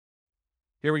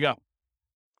 Here we go.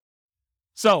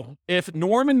 So if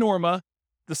Norm and Norma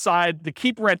decide to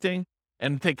keep renting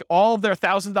and take all of their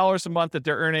 $1,000 a month that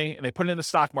they're earning and they put it in the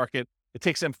stock market, it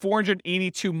takes them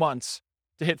 482 months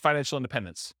to hit financial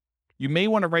independence. You may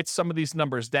want to write some of these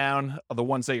numbers down, of the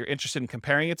ones that you're interested in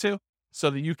comparing it to,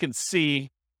 so that you can see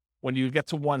when you get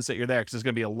to ones that you're there, because there's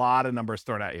going to be a lot of numbers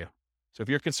thrown at you. So if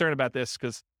you're concerned about this,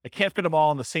 because I can't fit them all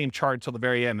on the same chart until the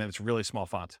very end, and it's really small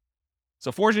font.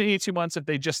 So 482 months if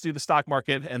they just do the stock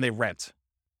market and they rent.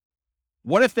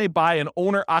 What if they buy an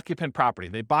owner-occupant property?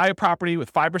 They buy a property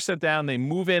with 5% down, they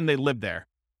move in, they live there.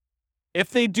 If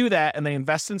they do that and they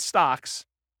invest in stocks,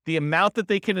 the amount that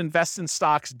they can invest in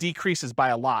stocks decreases by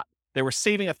a lot. They were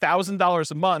saving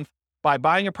 $1,000 a month by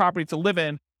buying a property to live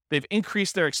in. They've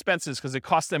increased their expenses because it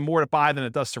costs them more to buy than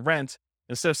it does to rent.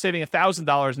 Instead of saving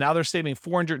 $1,000, now they're saving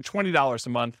 $420 a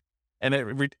month. And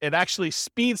it actually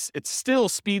still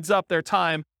speeds up their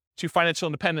time to financial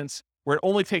independence, where it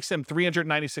only takes them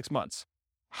 396 months.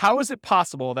 How is it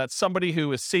possible that somebody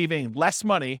who is saving less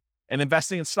money and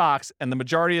investing in stocks, and the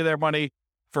majority of their money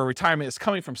for retirement is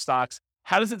coming from stocks,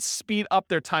 how does it speed up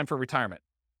their time for retirement?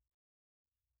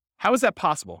 How is that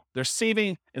possible? They're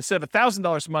saving, instead of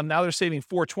 $1,000 a month, now they're saving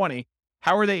 $420.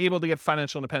 How are they able to get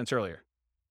financial independence earlier?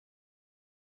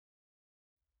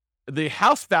 The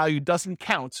house value doesn't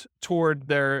count toward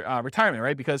their retirement,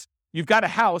 right? Because you've got a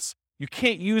house, you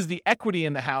can't use the equity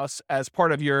in the house as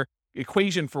part of your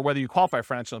equation for whether you qualify for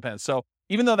financial independence. So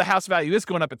even though the house value is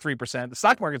going up at 3%, the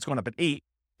stock market's going up at 8%,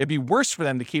 it'd be worse for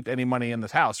them to keep any money in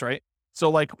this house, right? So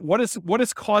like, what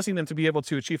is causing them to be able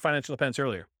to achieve financial independence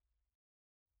earlier?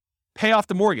 Pay off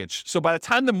the mortgage. So by the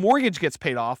time the mortgage gets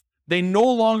paid off, they no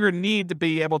longer need to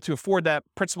be able to afford that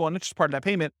principal and interest part of that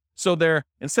payment. So they're,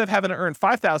 instead of having to earn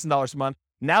 $5,000 a month,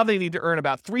 now they need to earn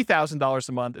about $3,000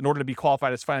 a month in order to be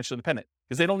qualified as financially independent,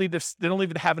 because they don't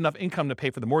need to have enough income to pay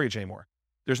for the mortgage anymore.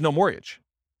 There's no mortgage,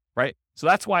 right? So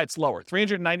that's why it's lower.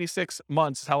 396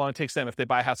 months is how long it takes them if they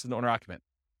buy a house as an owner occupant.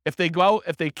 If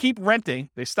they keep renting,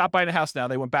 they stop buying a house now,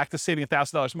 they went back to saving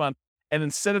 $1,000 a month, and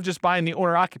instead of just buying the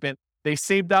owner occupant, they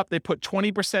saved up, they put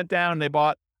 20% down, they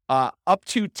bought up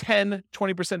to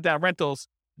 20% down rentals,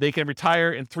 they can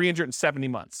retire in 370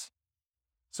 months.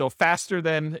 So faster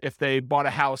than if they bought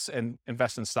a house and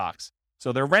invest in stocks.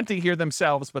 So they're renting here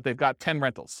themselves, but they've got 10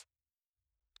 rentals,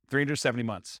 370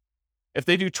 months. If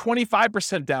they do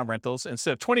 25% down rentals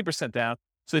instead of 20% down,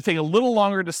 so they take a little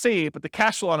longer to save, but the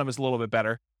cash flow on them is a little bit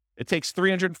better, it takes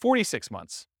 346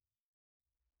 months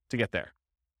to get there.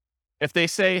 If they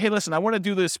say, hey, listen, I want to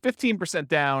do this 15%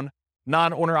 down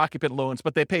non-owner occupant loans,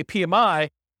 but they pay PMI,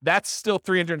 that's still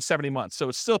 370 months. So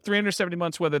it's still 370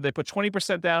 months whether they put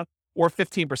 20% down or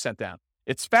 15% down.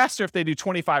 It's faster if they do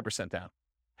 25% down.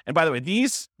 And by the way,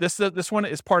 this one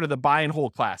is part of the buy and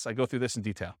hold class. I go through this in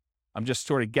detail. I'm just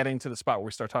sort of getting to the spot where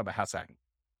we start talking about house hacking.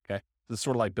 Okay. This is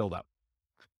sort of like build up.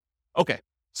 Okay.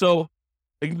 So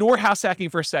ignore house hacking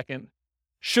for a second.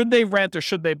 Should they rent or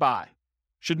should they buy?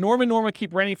 Should Norm and Norma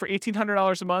keep renting for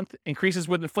 $1,800 a month, increases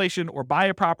with inflation, or buy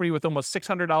a property with almost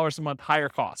 $600 a month higher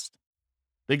cost?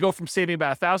 They go from saving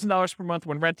about $1,000 per month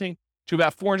when renting to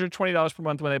about $420 per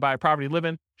month when they buy a property to live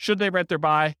in. Should they rent or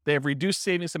buy? They have reduced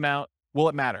savings amount. Will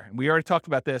it matter? And we already talked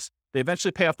about this. They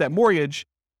eventually pay off that mortgage.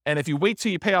 And if you wait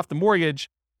till you pay off the mortgage,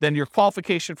 then your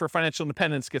qualification for financial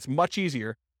independence gets much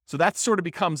easier. So that sort of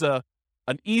becomes an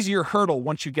easier hurdle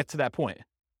once you get to that point.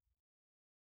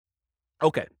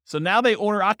 Okay, so now they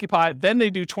owner occupy, then they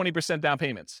do 20% down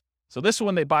payments. So this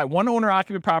one, they buy one owner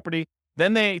occupant property,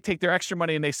 then they take their extra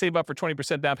money and they save up for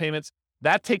 20% down payments.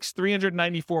 That takes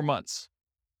 394 months.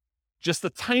 Just the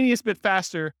tiniest bit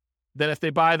faster than if they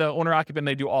buy the owner occupant and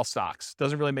they do all stocks.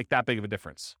 Doesn't really make that big of a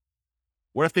difference.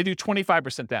 What if they do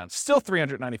 25% down? Still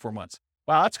 394 months.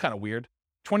 Wow, that's kind of weird.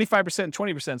 25% and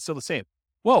 20% is still the same.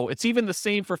 Whoa, it's even the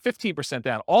same for 15%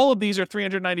 down. All of these are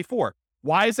 394.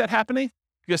 Why is that happening?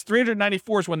 Because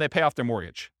 394 is when they pay off their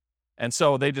mortgage. And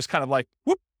so they just kind of like,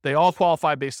 whoop, they all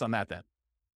qualify based on that then.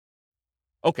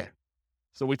 Okay,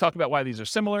 so we talked about why these are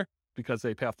similar, because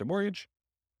they pay off their mortgage.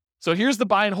 So here's the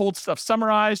buy and hold stuff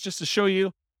summarized just to show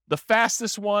you the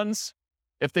fastest ones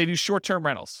if they do short-term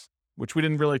rentals, which we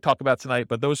didn't really talk about tonight,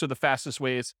 but those are the fastest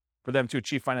ways for them to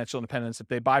achieve financial independence if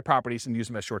they buy properties and use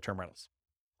them as short-term rentals.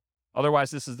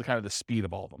 Otherwise, this is the kind of the speed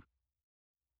of all of them.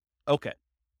 Okay,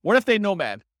 what if they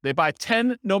nomad? They buy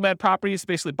 10 nomad properties,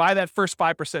 basically buy that first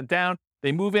 5% down.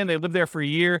 They move in, they live there for a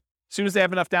year. As soon as they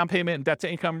have enough down payment and debt to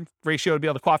income ratio to be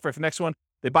able to qualify for the next one,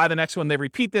 they buy the next one. They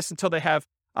repeat this until they have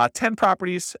 10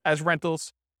 properties as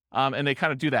rentals. And they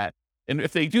kind of do that. And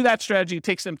if they do that strategy, it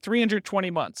takes them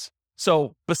 320 months.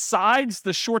 So besides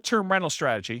the short-term rental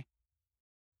strategy,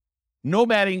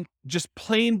 nomading, just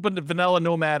plain vanilla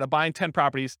nomad of buying 10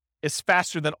 properties, is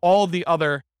faster than all the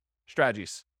other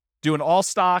strategies. Doing all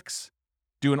stocks,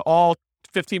 doing all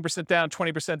 15% down,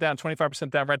 20% down, 25%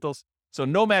 down rentals. So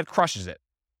nomad crushes it.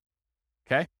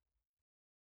 Okay?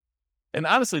 And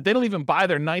honestly, they don't even buy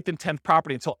their 9th and 10th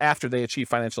property until after they achieve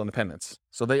financial independence.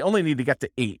 So they only need to get to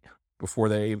 8 before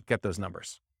they get those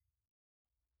numbers.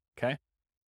 Okay?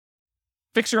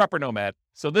 Fixer upper nomad.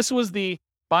 So this was the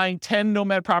buying 10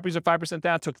 nomad properties at 5%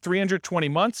 down, took 320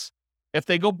 months. If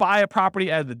they go buy a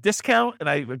property at the discount, and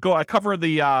I cover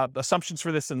the assumptions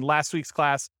for this in last week's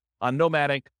class on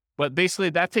nomading, but basically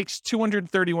that takes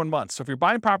 231 months. So if you're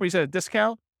buying properties at a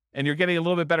discount and you're getting a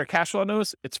little bit better cash flow on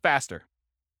those, it's faster.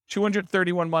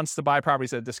 231 months to buy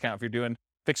properties at a discount if you're doing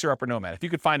fixer upper nomad, if you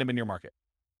could find them in your market.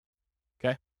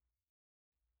 Okay.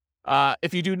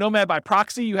 If you do nomad by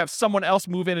proxy, you have someone else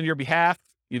move in on your behalf,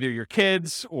 either your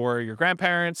kids or your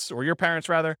grandparents, or your parents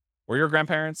rather, or your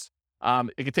grandparents.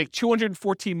 It could take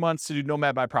 214 months to do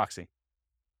nomad by proxy.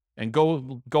 And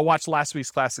go watch last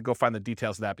week's class to go find the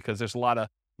details of that, because there's a lot of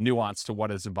nuance to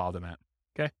what is involved in that.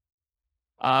 Okay.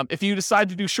 If you decide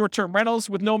to do short-term rentals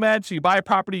with nomad, so you buy a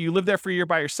property, you live there for a year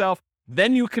by yourself,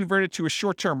 then you convert it to a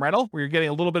short-term rental where you're getting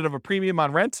a little bit of a premium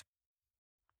on rent.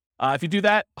 If you do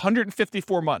that,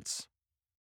 154 months.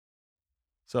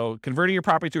 So converting your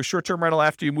property to a short-term rental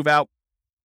after you move out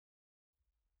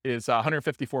is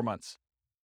 154 months.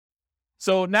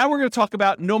 So now we're going to talk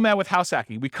about nomad with house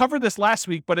hacking. We covered this last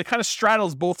week, but it kind of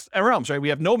straddles both realms, right? We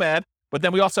have nomad, but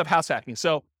then we also have house hacking.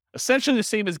 So essentially the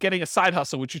same as getting a side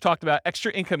hustle, which you talked about,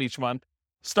 extra income each month.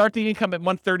 Start the income at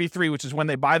month 33, which is when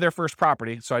they buy their first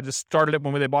property. So I just started it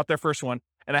when they bought their first one,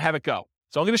 and I have it go.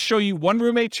 So I'm going to show you 1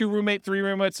 roommate, 2 roommate, 3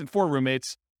 roommates, and 4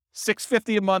 roommates,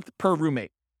 $650 a month per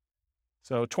roommate.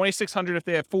 So $2,600 if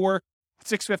they have 4,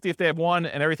 $650 if they have 1,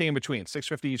 and everything in between,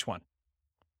 $650 each one.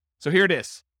 So here it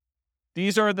is.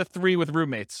 These are the 3 with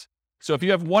roommates. So if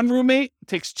you have 1 roommate, it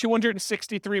takes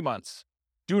 263 months.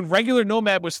 Doing regular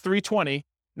nomad was 320.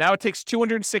 Now it takes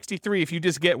 263 if you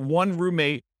just get 1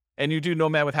 roommate and you do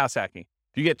nomad with house hacking.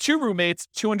 If you get 2 roommates,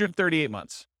 238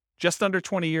 months, just under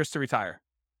 20 years to retire.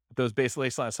 With those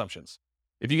baseline assumptions.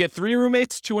 If you get 3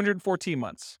 roommates, 214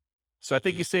 months. So I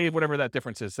think you save whatever that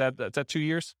difference is. That's 2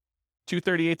 years?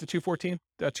 238 to 214,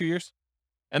 2 years.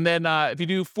 And then if you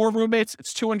do 4 roommates,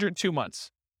 it's 202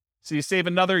 months. So you save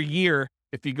another year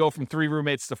if you go from 3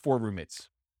 roommates to 4 roommates.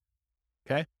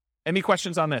 Okay? Any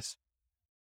questions on this?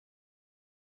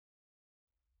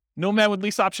 Nomad with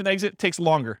lease option exit takes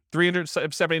longer,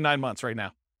 379 months right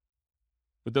now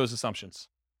with those assumptions.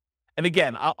 And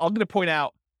again, I'm going to point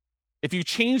out, if you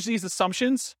change these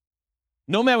assumptions,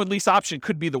 nomad with lease option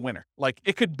could be the winner. Like,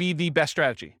 it could be the best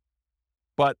strategy.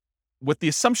 But with the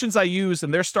assumptions I use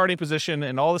and their starting position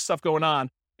and all this stuff going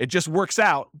on, it just works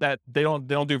out that they don't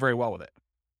do very well with it.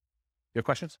 You have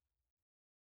questions?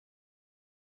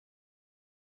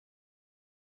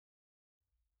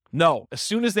 No. As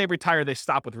soon as they retire, they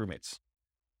stop with roommates.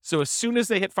 So as soon as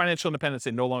they hit financial independence,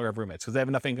 they no longer have roommates because they have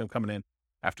enough income coming in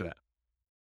after that.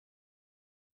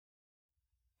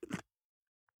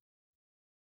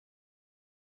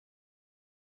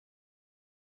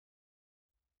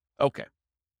 Okay.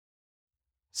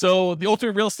 So the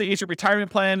ultimate real estate agent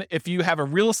retirement plan, if you have a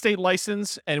real estate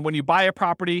license and when you buy a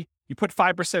property, you put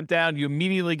 5% down, you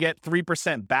immediately get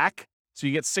 3% back. So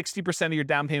you get 60% of your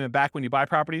down payment back when you buy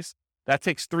properties. That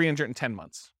takes 310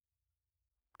 months.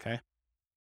 Okay.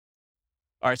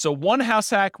 All right. So 1 house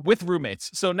hack with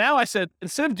roommates. So now I said,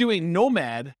 instead of doing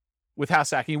nomad with house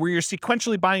hacking, where you're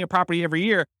sequentially buying a property every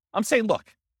year, I'm saying,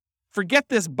 look, forget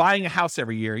this buying a house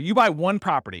every year. You buy 1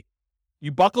 property.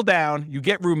 You buckle down, you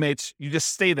get roommates, you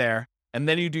just stay there, and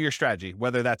then you do your strategy,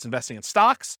 whether that's investing in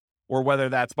stocks or whether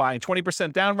that's buying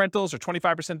 20% down rentals or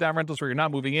 25% down rentals where you're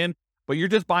not moving in, but you're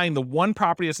just buying the 1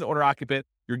 property as an owner occupant,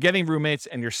 you're getting roommates,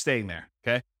 and you're staying there,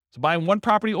 okay? So buying 1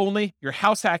 property only, you're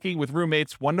house hacking with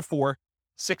roommates, 1 to 4,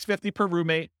 $650 per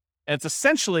roommate, and it's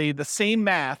essentially the same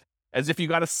math as if you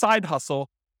got a side hustle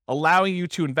allowing you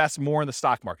to invest more in the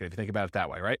stock market, if you think about it that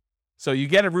way, right? So you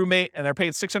get a roommate and they're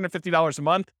paying $650 a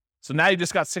month. So now you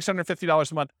just got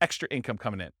 $650 a month extra income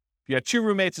coming in. If you had 2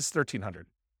 roommates, it's $1,300.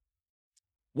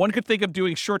 One could think of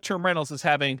doing short-term rentals as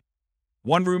having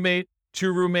 1 roommate,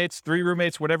 2 roommates, 3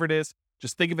 roommates, whatever it is.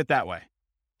 Just think of it that way.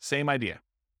 Same idea.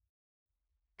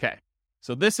 Okay.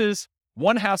 So this is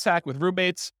 1 house hack with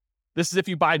roommates. This is if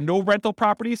you buy no rental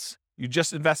properties, you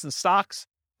just invest in stocks,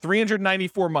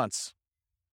 394 months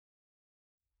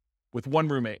with 1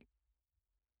 roommate.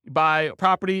 You buy a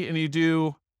property and you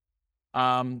do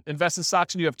Invest in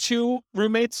stocks and you have 2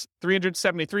 roommates,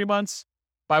 373 months.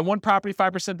 Buy one property,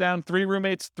 5% down, 3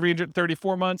 roommates,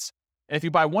 334 months. And if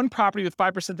you buy one property with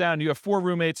 5% down, you have 4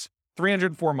 roommates,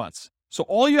 304 months. So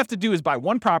all you have to do is buy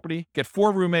one property, get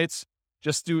 4 roommates,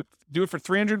 just do it for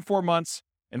 304 months,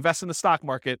 invest in the stock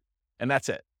market, and that's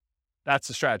it. That's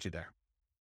the strategy there.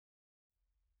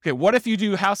 Okay, what if you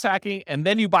do house hacking and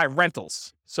then you buy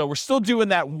rentals? So we're still doing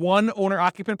that one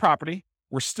owner-occupant property.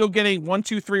 We're still getting 1,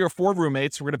 2, 3, or 4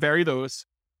 roommates. We're going to vary those.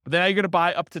 But then you're going to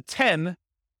buy up to 10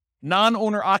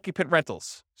 non-owner occupant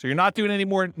rentals. So you're not doing any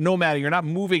more nomading. You're not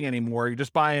moving anymore. You're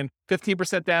just buying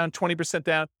 15% down, 20%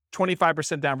 down,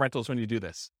 25% down rentals when you do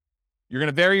this. You're going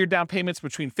to vary your down payments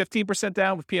between 15%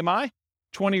 down with PMI,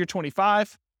 20 or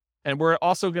 25. And we're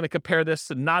also going to compare this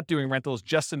to not doing rentals,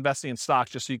 just investing in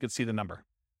stocks, just so you can see the number.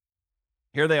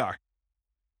 Here they are.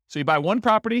 So you buy one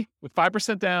property with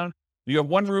 5% down, you have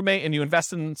 1 roommate, and you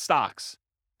invest in stocks,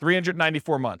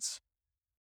 394 months.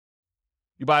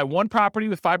 You buy one property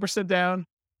with 5% down,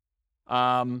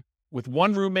 with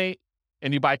 1 roommate,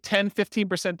 and you buy 10,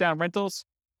 15% down rentals,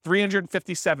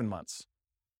 357 months.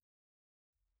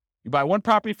 You buy one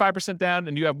property, 5% down,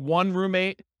 and you have 1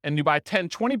 roommate, and you buy 10,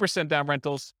 20% down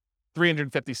rentals,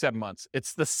 357 months.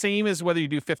 It's the same as whether you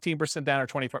do 15% down or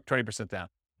 20% down.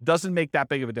 Doesn't make that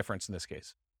big of a difference in this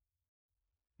case.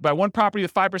 Buy one property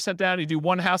with 5% down, you do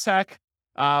one house hack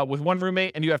with 1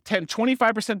 roommate, and you have 10,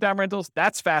 25% down rentals.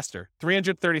 That's faster,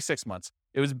 336 months.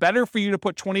 It was better for you to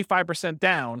put 25%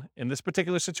 down in this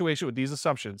particular situation with these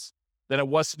assumptions than it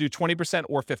was to do 20%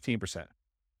 or 15%.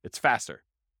 It's faster.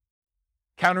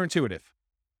 Counterintuitive.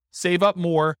 Save up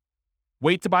more,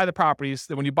 wait to buy the properties,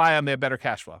 then when you buy them, they have better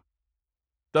cash flow.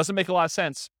 Doesn't make a lot of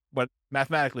sense, but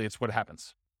mathematically, it's what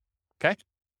happens. Okay?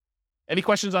 Any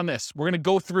questions on this? We're going to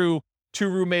go through 2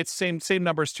 roommates, same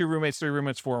numbers, 2 roommates, 3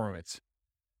 roommates, 4 roommates.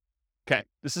 Okay,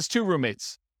 this is 2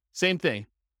 roommates. Same thing.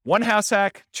 1 house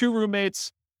hack, 2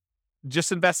 roommates,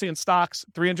 just investing in stocks,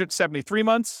 373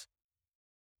 months.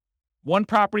 1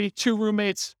 property, 2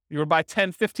 roommates, you would buy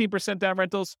 10, 15% down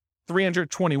rentals,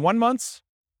 321 months.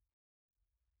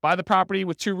 Buy the property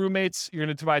with 2 roommates, you're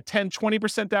going to buy 10,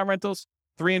 20% down rentals,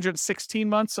 316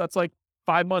 months. So that's like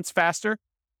 5 months faster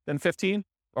than 15.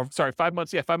 Or sorry, 5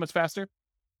 months. Yeah, 5 months faster.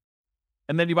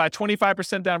 And then you buy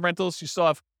 25% down rentals. You still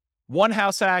have 1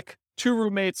 house hack, 2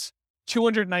 roommates,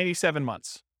 297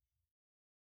 months.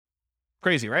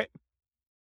 Crazy, right?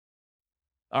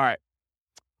 All right.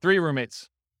 3 roommates.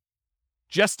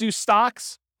 Just do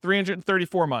stocks,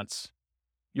 334 months.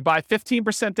 You buy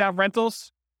 15% down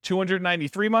rentals,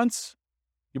 293 months.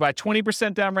 You buy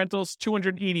 20% down rentals,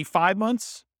 285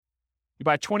 months. You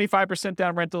buy 25%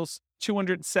 down rentals,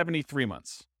 273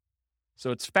 months.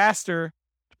 So it's faster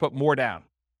to put more down.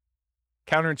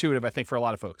 Counterintuitive, I think, for a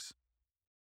lot of folks.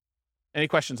 Any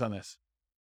questions on this?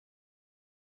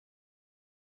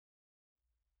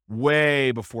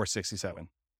 Way before 67.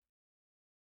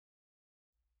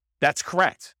 That's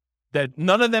correct. That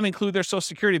none of them include their Social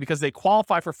Security because they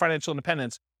qualify for financial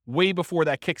independence way before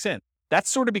that kicks in. That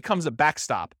sort of becomes a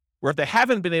backstop, where if they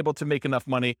haven't been able to make enough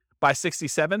money by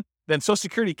 67, then Social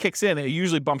Security kicks in and it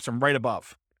usually bumps them right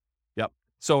above. Yep.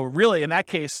 So really, in that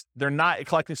case, they're not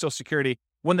collecting Social Security.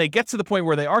 When they get to the point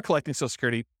where they are collecting Social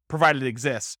Security, provided it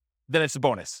exists, then it's a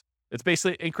bonus. It's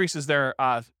basically increases their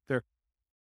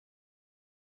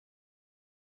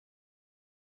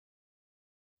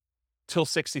till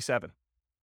 67.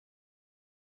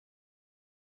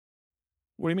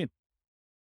 What do you mean?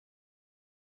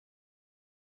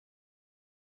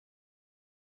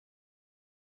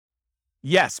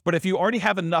 Yes, but if you already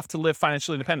have enough to live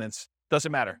financial independence,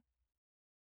 doesn't matter.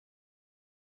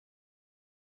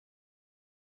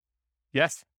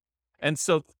 Yes. And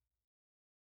so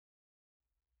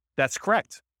that's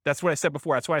correct. That's what I said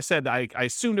before. That's why I said I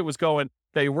assumed it was going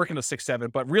that you're working to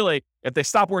 6-7, but really, if they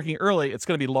stop working early, it's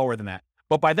going to be lower than that.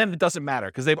 But by then, it doesn't matter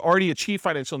because they've already achieved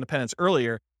financial independence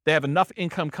earlier. They have enough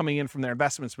income coming in from their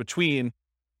investments between,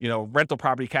 rental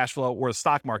property cash flow or the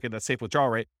stock market, that safe withdrawal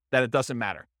rate, that it doesn't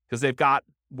matter because they've got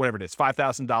whatever it is,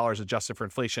 $5,000 adjusted for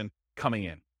inflation coming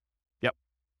in. Yep.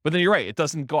 But then you're right. It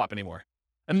doesn't go up anymore.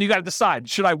 And then you got to decide,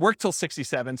 should I work till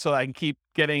 67 so that I can keep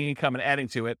getting income and adding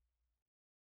to it?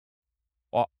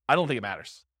 Well, I don't think it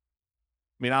matters.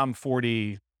 I mean, I'm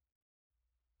 47.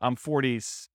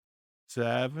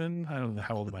 I don't know.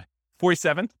 How old am I?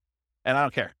 47. And I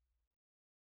don't care.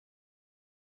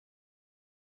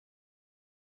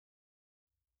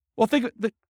 Well,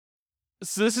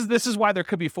 so this is why there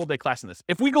could be a full day class in this.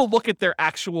 If we go look at their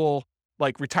actual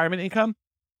retirement income,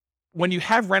 when you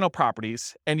have rental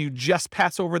properties and you just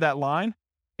pass over that line,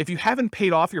 if you haven't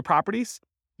paid off your properties,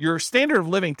 your standard of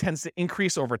living tends to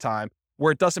increase over time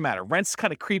where it doesn't matter. Rents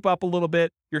kind of creep up a little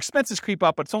bit. Your expenses creep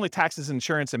up, but it's only taxes,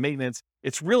 insurance, and maintenance.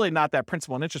 It's really not that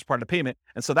principal and interest part of the payment.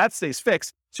 And so that stays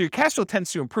fixed. So your cash flow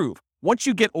tends to improve. Once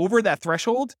you get over that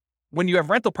threshold, when you have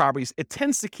rental properties, it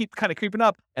tends to keep kind of creeping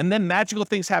up. And then magical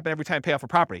things happen every time you pay off a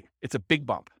property. It's a big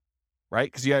bump,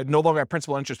 right? Because you no longer have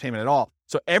principal and interest payment at all.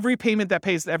 So every payment that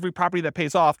pays, every property that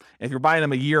pays off, if you're buying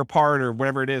them a year apart or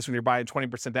whatever it is, when you're buying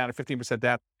 20% down or 15%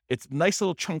 down, it's nice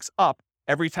little chunks up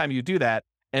every time you do that.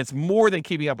 And it's more than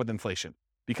keeping up with inflation,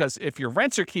 because if your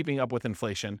rents are keeping up with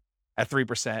inflation at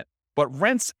 3%, but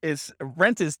rent is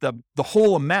the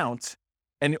whole amount,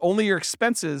 and only your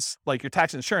expenses like your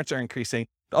tax and insurance are increasing,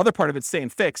 the other part of it's staying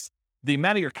fixed, the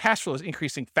amount of your cash flow is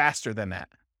increasing faster than that.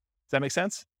 Does that make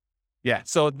sense? Yeah.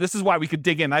 So this is why we could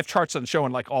dig in. I have charts on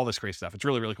showing like all this great stuff. It's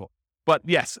really, really cool. But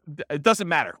yes, it doesn't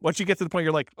matter. Once you get to the point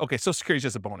you're like, okay, Social Security is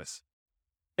just a bonus.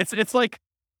 It's like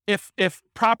if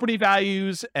property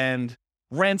values and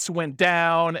rents went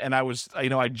down and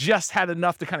I just had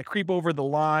enough to kind of creep over the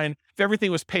line. If everything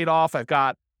was paid off, I've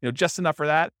got, just enough for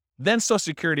that. Then Social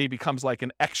Security becomes like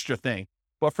an extra thing.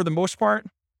 But for the most part,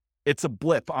 it's a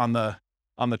blip on the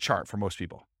chart for most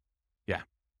people. Yeah.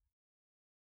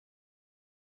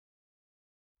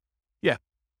 Yeah.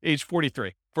 Age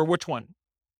 43. For which one?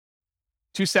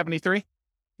 273?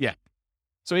 Yeah.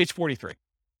 So age 43.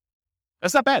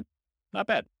 That's not bad. Not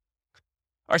bad.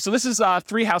 All right, so this is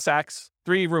 3 house hacks,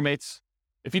 3 roommates.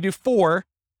 If you do 4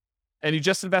 and you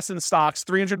just invest in stocks,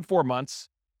 304 months.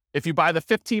 If you buy the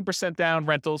 15% down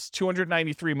rentals,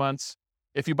 293 months.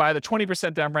 If you buy the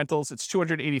 20% down rentals, it's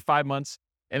 285 months.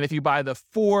 And if you buy the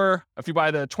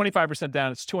 25%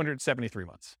 down, it's 273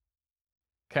 months.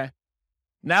 Okay.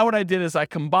 Now what I did is I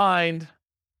combined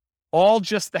all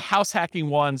just the house hacking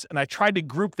ones, and I tried to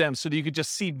group them so that you could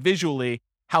just see visually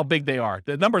how big they are.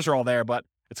 The numbers are all there, but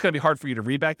it's going to be hard for you to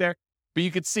read back there. But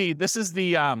you could see this is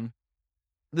the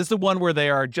one where they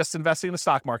are just investing in the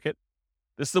stock market.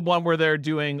 This is the one where they're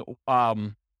doing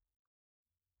one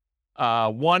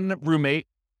roommate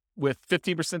with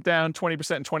 15% down,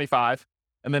 20% and 25.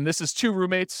 And then this is 2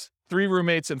 roommates, 3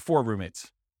 roommates, and 4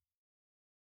 roommates.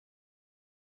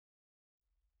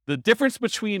 The difference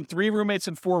between 3 roommates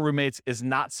and 4 roommates is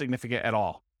not significant at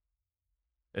all.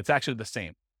 It's actually the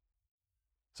same.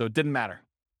 So it didn't matter.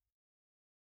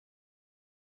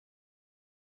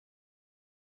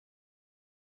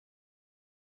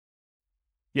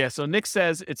 Yeah, so Nick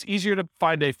says it's easier to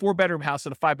find a 4-bedroom house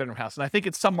than a 5-bedroom house. And I think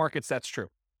in some markets that's true.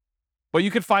 But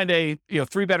you could find a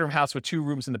 3-bedroom house with 2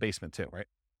 rooms in the basement too, right?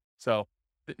 So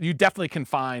you definitely can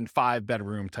find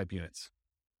 5-bedroom type units.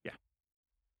 Yeah.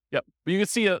 Yep. But you can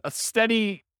see a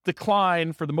steady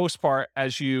decline for the most part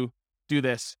as you do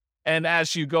this. And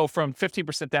as you go from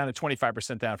 15% down to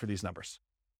 25% down for these numbers.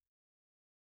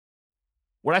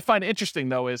 What I find interesting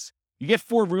though is you get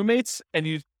 4 roommates and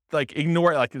you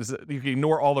ignore you can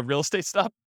ignore all the real estate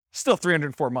stuff, still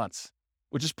 304 months,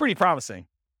 which is pretty promising,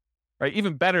 right?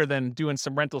 Even better than doing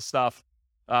some rental stuff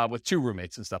with 2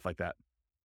 roommates and stuff like that.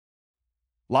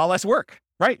 A lot less work,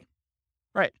 right?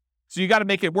 Right. So you got to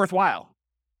make it worthwhile.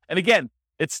 And again,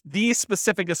 it's these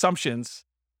specific assumptions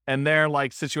and their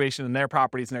situation and their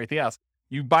properties and everything else.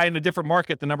 You buy in a different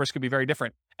market, the numbers could be very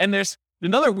different. And there's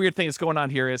another weird thing that's going on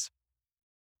here is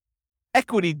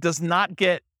equity does not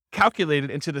get calculated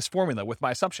into this formula with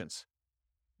my assumptions.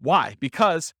 Why?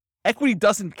 Because equity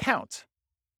doesn't count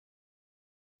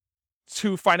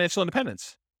to financial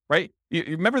independence, right? You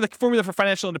remember the formula for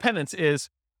financial independence is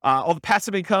all the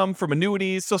passive income from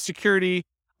annuities, Social Security,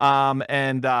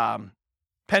 and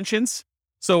pensions.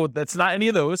 So that's not any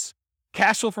of those.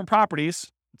 Cash flow from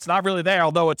properties, it's not really there,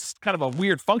 although it's kind of a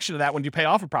weird function of that when you pay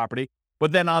off a property.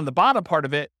 But then on the bottom part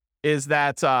of it is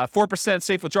that 4%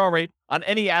 safe withdrawal rate on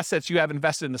any assets you have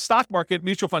invested in the stock market,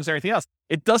 mutual funds, and everything else.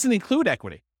 It doesn't include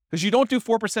equity because you don't do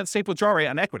 4% safe withdrawal rate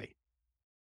on equity.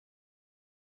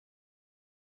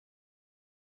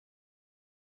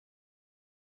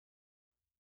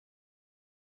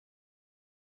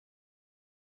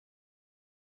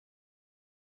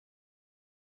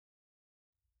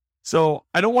 So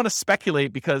I don't want to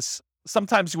speculate because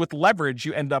sometimes with leverage,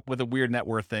 you end up with a weird net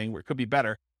worth thing where it could be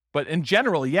better. But in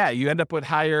general, yeah, you end up with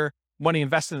higher money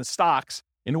invested in stocks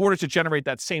in order to generate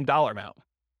that same dollar amount.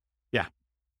 Yeah.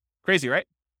 Crazy, right?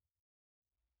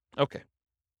 Okay.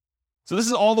 So this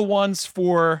is all the ones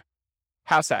for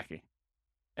house hacking.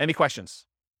 Any questions?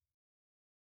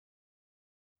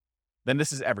 Then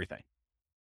this is everything.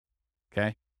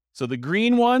 Okay. So the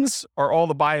green ones are all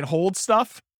the buy and hold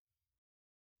stuff.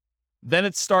 Then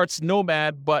it starts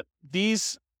Nomad, but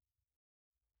these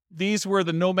were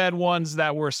the Nomad ones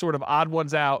that were sort of odd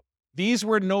ones out. These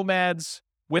were Nomads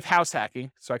with house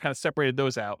hacking. So I kind of separated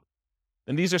those out.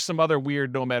 Then these are some other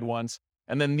weird Nomad ones.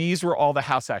 And then these were all the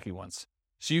house hacking ones.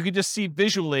 So you could just see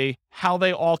visually how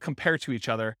they all compare to each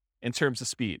other in terms of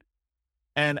speed.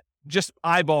 And just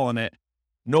eyeballing it,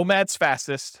 Nomad's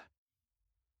fastest,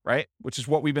 right? Which is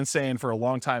what we've been saying for a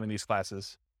long time in these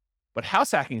classes. But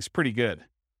house hacking is pretty good,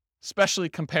 especially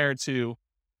compared to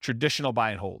traditional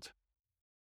buy and hold,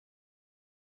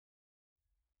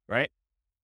 right?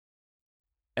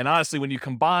 And honestly, when you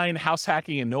combine house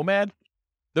hacking and Nomad,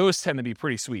 those tend to be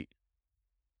pretty sweet.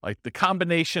 Like the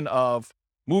combination of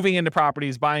moving into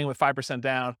properties, buying with 5%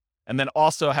 down, and then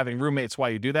also having roommates while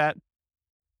you do that,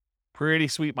 pretty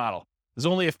sweet model. There's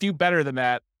only a few better than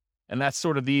that, and that's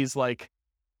sort of these like,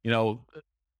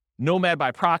 Nomad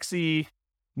by proxy,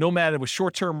 Nomad with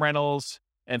short-term rentals,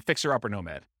 and fixer-upper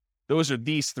Nomad. Those are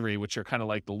these three, which are kind of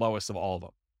like the lowest of all of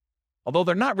them. Although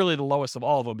they're not really the lowest of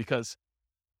all of them because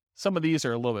some of these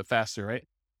are a little bit faster, right?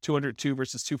 202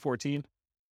 versus 214.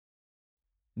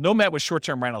 Nomad with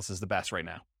short-term rentals is the best right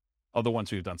now of the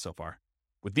ones we've done so far.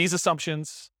 With these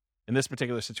assumptions in this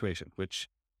particular situation, which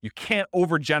you can't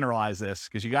overgeneralize this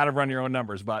because you got to run your own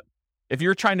numbers. But if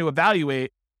you're trying to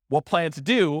evaluate what plan to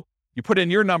do, you put in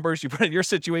your numbers, you put in your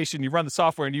situation, you run the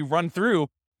software, and you run through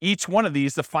each one of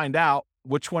these to find out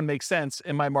which one makes sense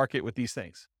in my market with these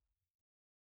things.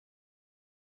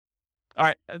 All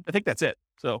right, I think that's it.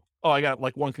 So, I got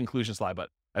like one conclusion slide, but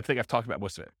I think I've talked about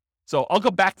most of it. So I'll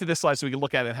go back to this slide so we can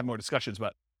look at it and have more discussions.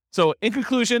 But so in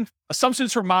conclusion,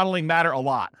 assumptions for modeling matter a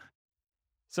lot.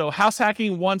 So house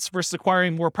hacking once versus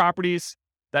acquiring more properties,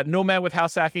 that Nomad with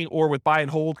house hacking or with buy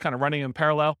and hold kind of running in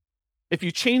parallel. If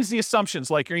you change the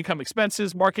assumptions like your income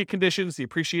expenses, market conditions, the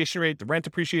appreciation rate, the rent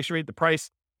appreciation rate, the price,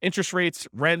 interest rates,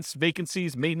 rents,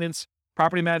 vacancies, maintenance,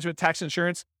 property management, tax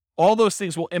insurance, all those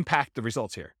things will impact the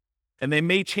results here. And they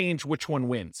may change which one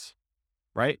wins,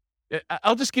 right?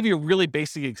 I'll just give you a really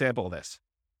basic example of this.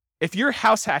 If you're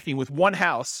house hacking with one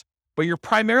house, but you're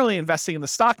primarily investing in the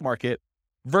stock market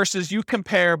versus you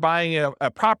compare buying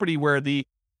a property where the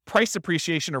price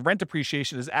appreciation or rent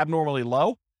appreciation is abnormally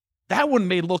low, that one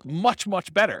may look much,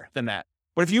 much better than that.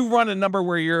 But if you run a number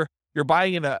where you're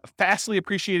buying in a fastly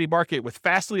appreciating market with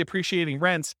fastly appreciating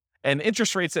rents and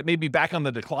interest rates that may be back on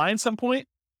the decline at some point,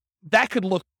 that could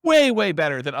look way, way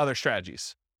better than other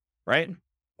strategies, right?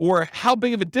 Or how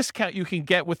big of a discount you can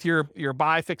get with your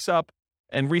buy, fix up,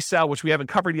 and resell, which we haven't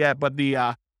covered yet, but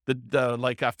the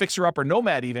fixer up or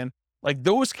Nomad even, like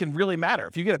those can really matter.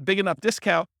 If you get a big enough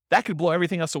discount, that could blow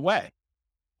everything else away.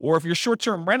 Or if your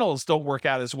short-term rentals don't work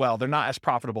out as well, they're not as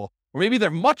profitable, or maybe they're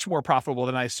much more profitable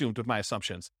than I assumed with my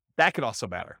assumptions, that could also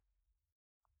matter.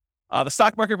 The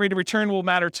stock market rate of return will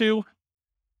matter too.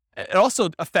 It also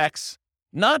affects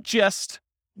not just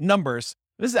numbers.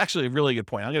 This is actually a really good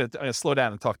point. I'm going to slow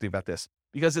down and talk to you about this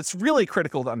because it's really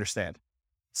critical to understand.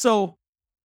 So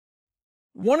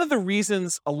one of the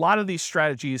reasons a lot of these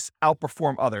strategies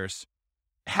outperform others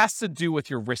has to do with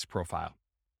your risk profile.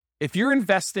 If you're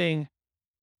investing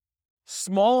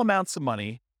small amounts of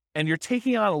money and you're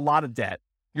taking on a lot of debt,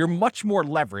 you're much more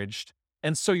leveraged.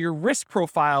 And so your risk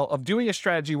profile of doing a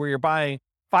strategy where you're buying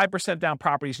 5% down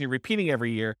properties and you're repeating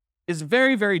every year is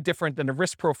very, very different than the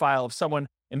risk profile of someone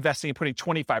investing and putting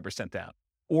 25% down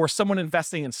or someone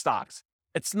investing in stocks.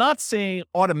 It's not saying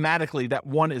automatically that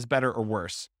one is better or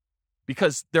worse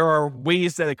because there are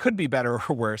ways that it could be better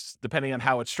or worse depending on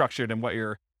how it's structured and what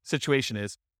your situation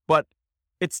is, but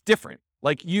it's different.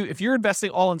 Like if you're investing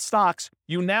all in stocks,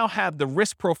 you now have the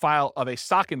risk profile of a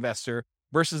stock investor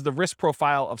versus the risk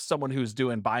profile of someone who's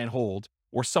doing buy and hold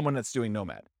or someone that's doing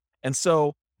Nomad. And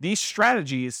so these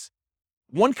strategies,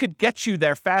 one could get you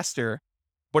there faster,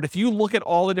 but if you look at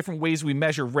all the different ways we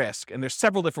measure risk, and there's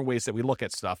several different ways that we look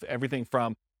at stuff, everything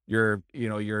from your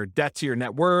debt to your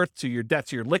net worth, to your debt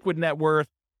to your liquid net worth,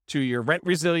 to your rent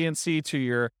resiliency, to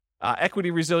your equity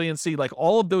resiliency, like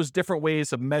all of those different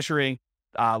ways of measuring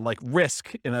like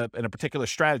risk in a particular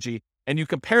strategy, and you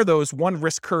compare those one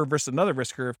risk curve versus another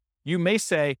risk curve, you may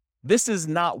say, this is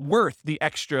not worth the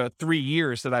extra 3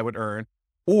 years that I would earn.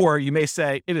 Or you may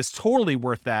say, it is totally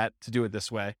worth that to do it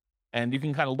this way. And you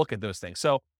can kind of look at those things.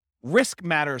 So risk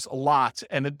matters a lot.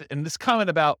 And this comment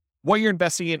about what you're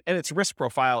investing in and its risk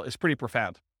profile is pretty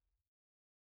profound.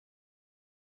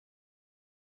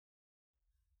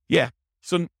 Yeah.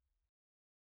 So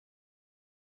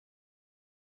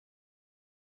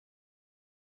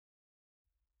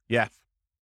yeah.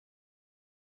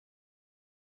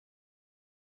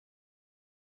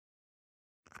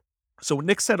 So what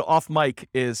Nick said off mic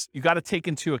is you got to take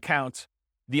into account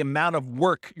the amount of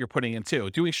work you're putting into.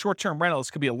 Doing short-term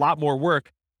rentals could be a lot more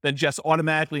work than just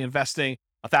automatically investing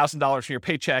 $1,000 from your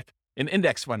paycheck in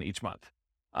index fund each month.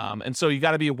 And so you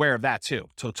got to be aware of that too.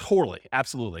 So totally,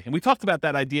 absolutely. And we talked about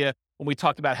that idea when we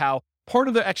talked about how part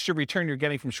of the extra return you're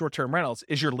getting from short-term rentals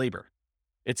is your labor.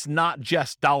 It's not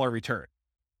just dollar return.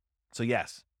 So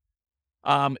yes.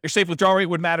 Your safe withdrawal rate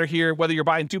would matter here. Whether you're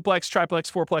buying duplex, triplex,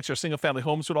 fourplex, or single-family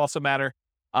homes would also matter.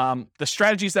 The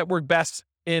strategies that work best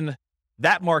in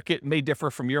that market may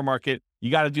differ from your market.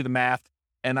 You got to do the math.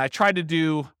 And I tried to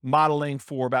do modeling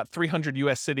for about 300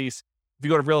 U.S. cities. If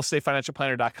you go to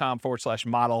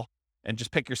realestatefinancialplanner.com/model and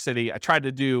just pick your city, I tried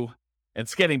to do, and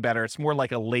it's getting better. It's more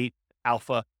like a late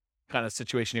alpha kind of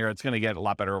situation here. It's going to get a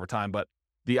lot better over time. But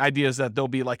the idea is that there'll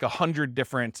be like 100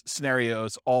 different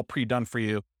scenarios all pre-done for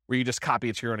you where you just copy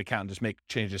it to your own account and just make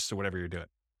changes to whatever you're doing.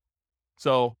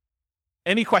 So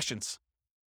any questions?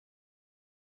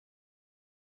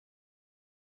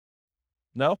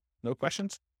 No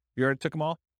questions? You already took them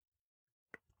all?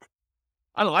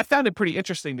 I don't know. I found it pretty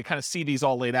interesting to kind of see these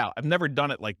all laid out. I've never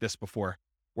done it like this before,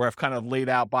 where I've kind of laid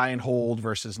out buy and hold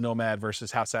versus nomad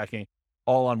versus house hacking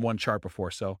all on one chart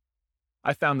before. So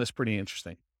I found this pretty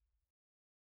interesting.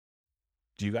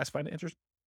 Do you guys find it interesting?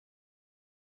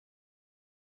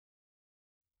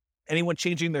 Anyone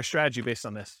changing their strategy based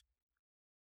on this?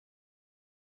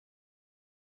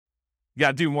 You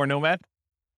got to do more nomad?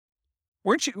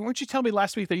 Weren't you telling me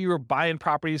last week that you were buying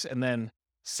properties and then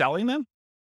selling them?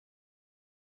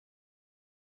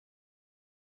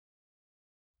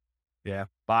 Yeah.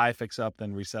 Buy, fix up,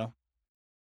 then resell.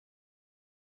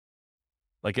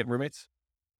 Like get roommates?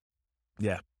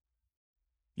 Yeah.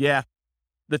 Yeah.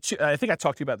 I think I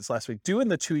talked to you about this last week. Doing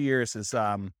the 2 years is,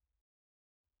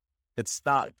 it's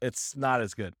not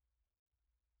as good,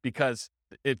 because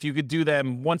if you could do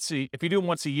them if you do them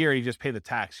once a year, you just pay the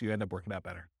tax, you end up working out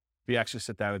better. If you actually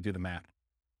sit down and do the math.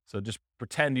 So just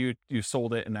pretend you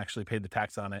sold it and actually paid the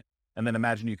tax on it. And then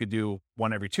imagine you could do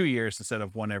one every 2 years instead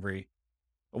of one every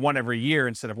year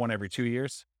instead of one every 2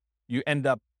 years. You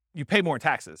pay more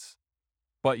taxes,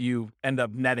 but you end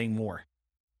up netting more.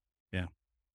 Yeah.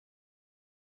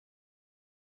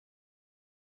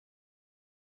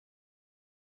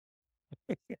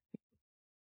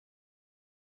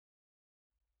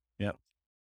 Yep.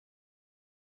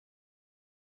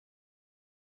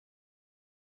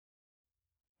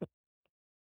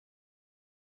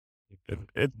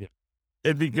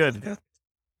 It'd be good.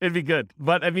 It'd be good.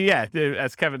 But I mean, yeah,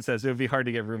 as Kevin says, it would be hard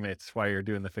to get roommates while you're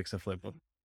doing the fix and flip.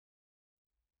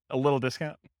 A little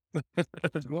discount.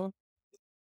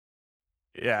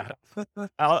 Yeah.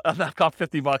 I'll knock off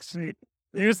 $50.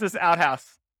 Use this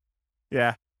outhouse.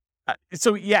 Yeah.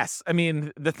 So yes, I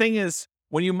mean, the thing is,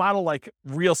 when you model like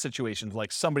real situations,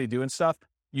 like somebody doing stuff,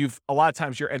 a lot of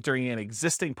times you're entering in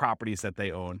existing properties that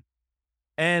they own.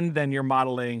 And then you're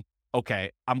modeling,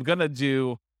 okay,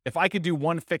 if I could do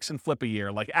one fix and flip a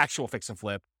year, like actual fix and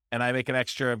flip, and I make an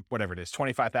extra, whatever it is,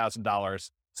 $25,000.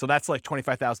 So that's like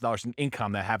 $25,000 in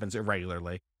income that happens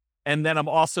irregularly. And then I'm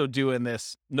also doing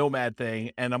this nomad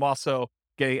thing, and I'm also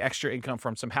getting extra income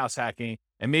from some house hacking,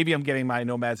 and maybe I'm getting my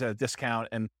nomads at a discount.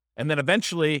 And then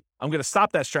eventually I'm going to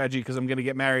stop that strategy because I'm going to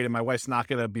get married and my wife's not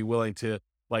going to be willing to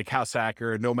like house hack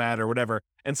or nomad or whatever.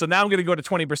 And so now I'm going to go to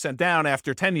 20% down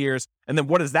after 10 years. And then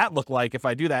what does that look like if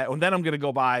I do that? And then I'm going to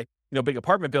go buy, big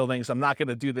apartment buildings. I'm not going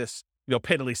to do this,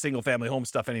 piddly single family home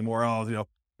stuff anymore.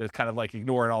 It's kind of like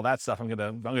ignoring all that stuff. I'm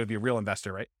going to be a real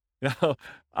investor, right?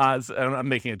 I'm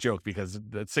making a joke because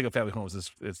the single family homes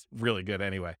is really good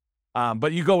anyway.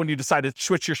 But you go and you decide to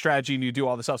switch your strategy and you do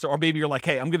all this stuff. Or maybe you're like,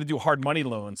 hey, I'm going to do hard money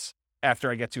loans after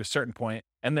I get to a certain point.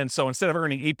 And then so instead of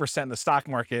earning 8% in the stock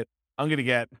market, I'm going to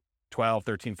get 12,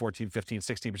 13, 14, 15,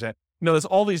 16%. There's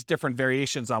all these different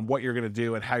variations on what you're going to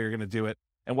do and how you're going to do it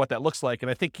and what that looks like. And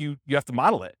I think you have to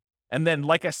model it. And then,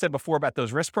 like I said before about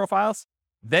those risk profiles,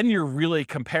 then you're really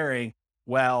comparing,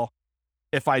 well,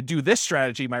 if I do this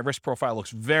strategy, my risk profile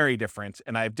looks very different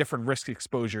and I have different risk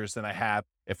exposures than I have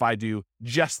if I do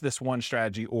just this one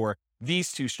strategy or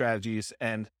these two strategies,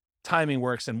 and timing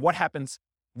works. And what happens,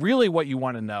 really what you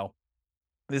want to know,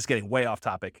 this is getting way off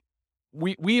topic.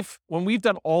 When we've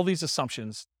done all these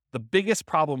assumptions, the biggest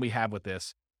problem we have with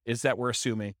this is that we're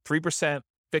assuming 3%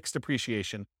 fixed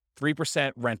appreciation,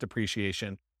 3% rent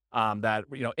appreciation, that,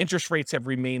 interest rates have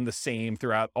remained the same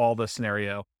throughout all the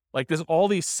scenario. Like there's all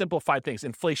these simplified things.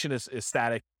 Inflation is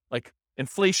static, like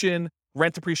inflation,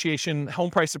 rent appreciation,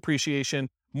 home price appreciation,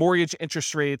 mortgage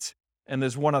interest rates. And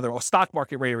there's one other, stock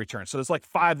market rate of return. So there's like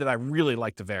 5 that I really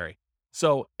like to vary.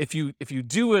 So if you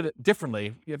do it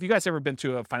differently, have you guys ever been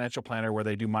to a financial planner where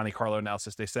they do Monte Carlo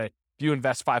analysis? They say, if you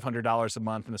invest $500 a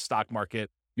month in the stock market,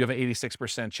 you have an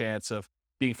 86% chance of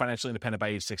being financially independent by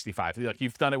age 65. Like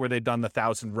you've done it where they've done the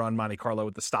 1,000 run Monte Carlo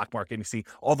with the stock market, and you see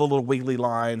all the little wiggly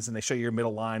lines, and they show you your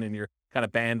middle line and your kind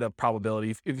of band of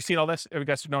probability. Have you seen all this? Have you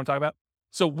guys know what I'm talking about?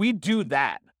 So we do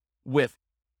that with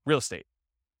real estate.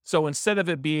 So instead of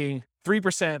it being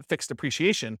 3% fixed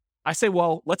appreciation, I say,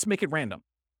 well, let's make it random.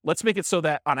 Let's make it so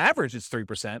that on average it's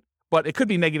 3%, but it could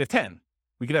be negative 10.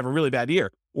 We could have a really bad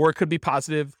year, or it could be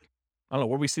positive. I don't know,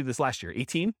 where we see this last year,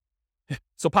 18?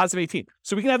 So positive 18.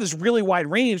 So we can have this really wide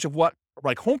range of what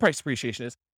like home price appreciation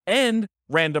is, and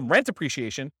random rent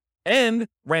appreciation, and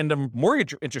random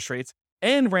mortgage interest rates,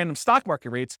 and random stock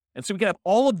market rates. And so we can have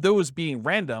all of those being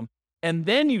random. And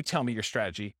then you tell me your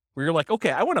strategy where you're like,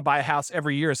 okay, I want to buy a house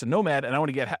every year as a nomad and I want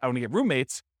to get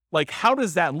roommates. Like, how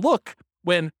does that look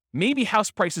when maybe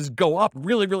house prices go up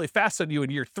really, really fast on you in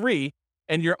year 3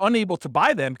 and you're unable to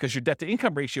buy them because your debt to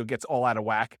income ratio gets all out of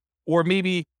whack? Or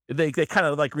maybe they kind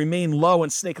of like remain low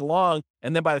and snake along.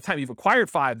 And then by the time you've acquired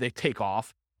 5, they take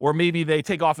off. Or maybe they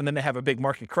take off and then they have a big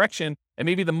market correction. And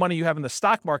maybe the money you have in the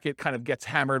stock market kind of gets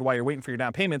hammered while you're waiting for your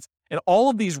down payments. And all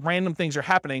of these random things are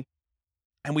happening.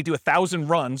 And we do 1,000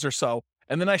 runs or so.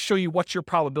 And then I show you what's your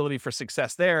probability for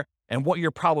success there and what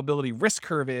your probability risk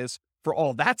curve is for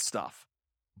all that stuff.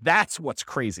 That's what's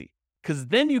crazy. Because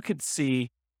then you could see,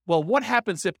 well, what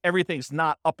happens if everything's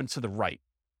not up and to the right?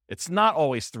 It's not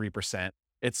always 3%.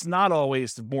 It's not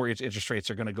always the mortgage interest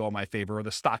rates are going to go in my favor or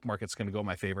the stock market's going to go in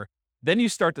my favor. Then you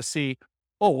start to see,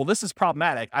 oh, well, this is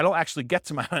problematic. I don't actually get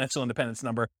to my financial independence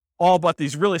number all but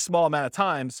these really small amount of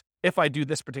times if I do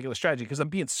this particular strategy, because I'm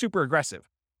being super aggressive.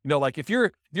 You know, like if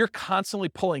you're constantly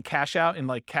pulling cash out and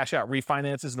like cash out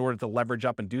refinances in order to leverage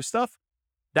up and do stuff,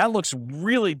 that looks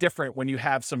really different when you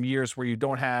have some years where you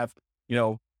don't have, you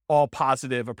know, all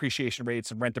positive appreciation rates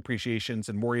and rent appreciations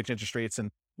and mortgage interest rates. And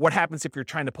what happens if you're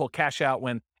trying to pull cash out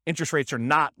when interest rates are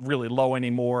not really low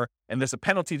anymore and there's a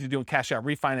penalty to doing cash out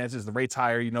refinances, the rate's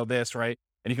higher, you know this, right?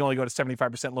 And you can only go to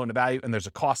 75% loan to value and there's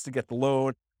a cost to get the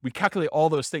loan. We calculate all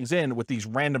those things in with these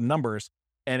random numbers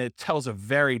and it tells a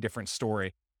very different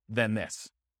story than this,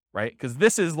 right? Because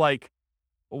this is like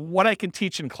what I can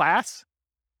teach in class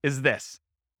is this.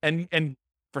 And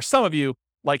for some of you,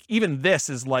 like even this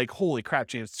is like, holy crap,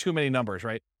 James, too many numbers,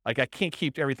 right? Like I can't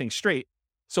keep everything straight.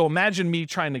 So imagine me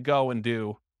trying to go and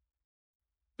do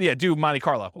Monte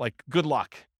Carlo, like good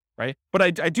luck, right? But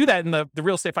I do that in the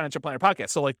Real Estate Financial Planner podcast.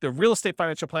 So like the Real Estate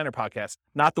Financial Planner podcast,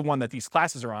 not the one that these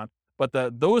classes are on, but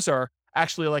those are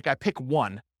actually like I pick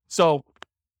one. So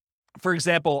for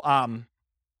example,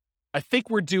 I think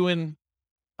we're doing,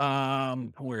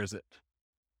 where is it?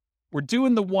 We're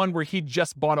doing the one where he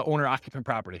just bought an owner occupant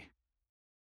property.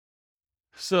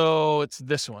 So it's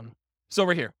this one. So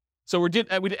we're here. So we did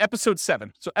episode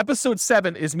 7. So episode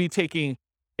 7 is me taking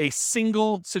a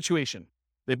single situation.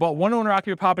 They bought one owner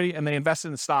occupant property and they invested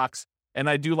in stocks. And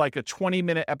I do like a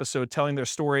 20-minute episode telling their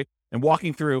story and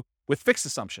walking through with fixed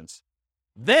assumptions.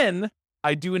 Then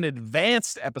I do an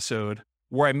advanced episode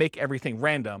where I make everything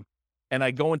random. And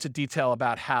I go into detail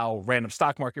about how random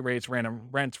stock market rates, random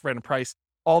rent, random price,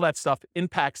 all that stuff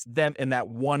impacts them in that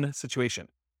one situation.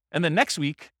 And then next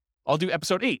week, I'll do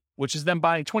episode 8, which is them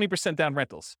buying 20% down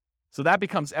rentals. So that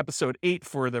becomes episode 8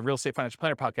 for the Real Estate Financial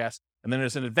Planner podcast. And then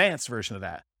there's an advanced version of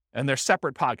that. And they're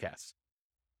separate podcasts.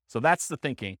 So that's the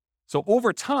thinking. So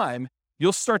over time,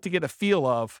 you'll start to get a feel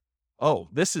of, oh,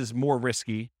 this is more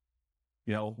risky,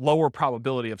 you know, lower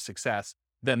probability of success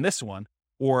than this one.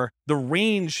 Or the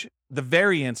range, the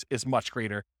variance is much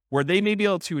greater, where they may be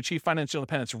able to achieve financial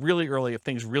independence really early if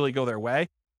things really go their way,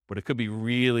 but it could be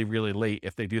really, really late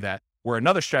if they do that. Where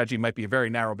another strategy might be a very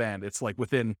narrow band. It's like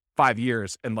within 5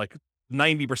 years and like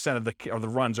 90% of the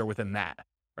runs are within that,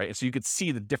 right? And so you could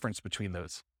see the difference between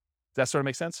those. Does that sort of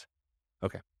make sense?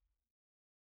 Okay.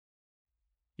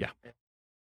 Yeah.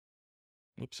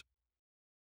 Oops.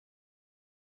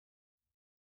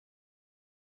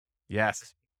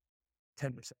 Yes.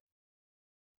 10%.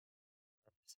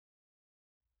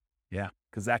 Yeah,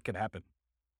 because that could happen.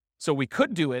 So we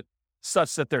could do it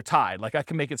such that they're tied. Like I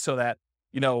can make it so that,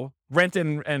 you know, rent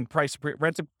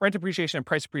appreciation and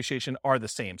price appreciation are the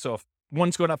same. So if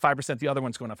one's going up 5%, the other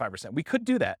one's going up 5%. We could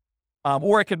do that.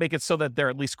 Or I could make it so that they're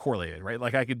at least correlated, right?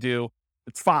 Like I could do,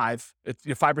 it's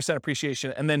 5%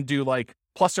 appreciation, and then do like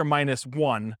plus or minus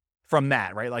 1 from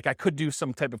that, right? Like I could do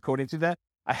some type of coding to that.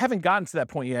 I haven't gotten to that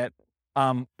point yet,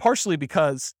 partially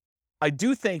because I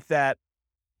do think that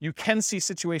you can see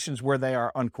situations where they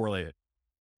are uncorrelated.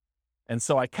 And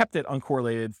so I kept it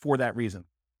uncorrelated for that reason.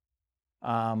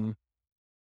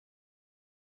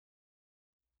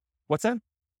 What's that?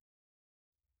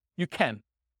 You can.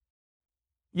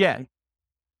 Yeah.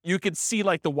 You could see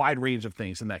like the wide range of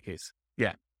things in that case.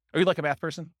 Yeah. Are you like a math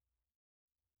person?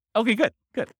 Okay, good.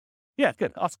 Yeah,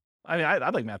 good. Awesome. I mean, I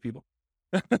like math people.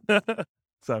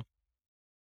 So,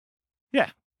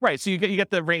 yeah. Right. So you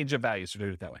get the range of values to do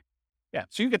it that way. Yeah.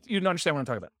 So you understand what I'm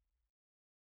talking about.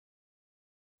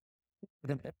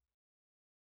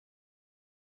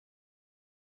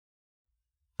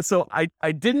 So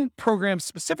I didn't program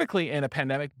specifically in a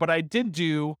pandemic, but I did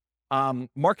do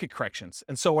market corrections.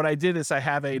 And so what I did is I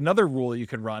have another rule that you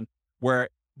can run where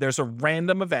there's a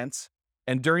random event.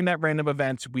 And during that random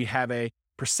event, we have a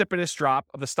precipitous drop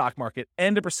of the stock market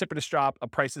and a precipitous drop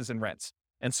of prices and rents.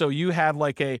 And so you have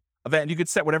like a event, you could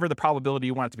set whatever the probability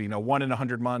you want it to be, 1 in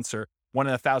 100 months or 1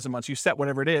 in 1,000 months, you set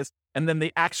whatever it is. And then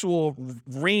the actual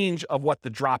range of what the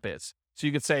drop is. So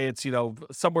you could say it's,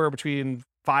 somewhere between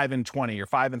 5 and 20 or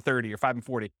 5 and 30 or 5 and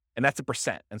 40, and that's a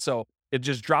percent. And so it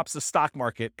just drops the stock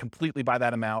market completely by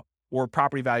that amount, or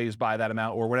property values by that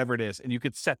amount, or whatever it is. And you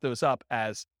could set those up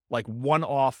as like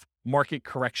one-off market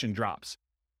correction drops.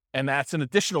 And that's an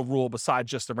additional rule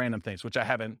besides just the random things, which I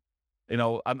haven't,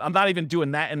 I'm not even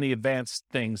doing that in the advanced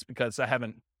things because I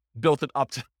haven't built it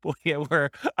up to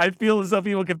where I feel as though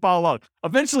people can follow along.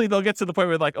 Eventually they'll get to the point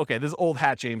where like, okay, this is old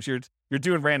hat, James, you're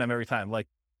doing random every time. Like,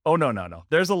 oh, no.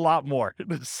 There's a lot more.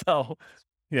 So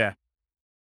yeah.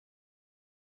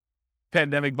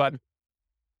 Pandemic button.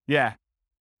 Yeah.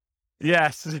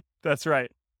 Yes, that's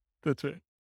right. That's right.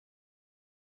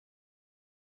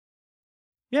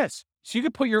 Yes. So you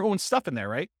could put your own stuff in there,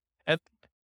 right? And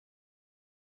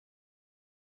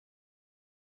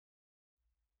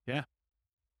yeah.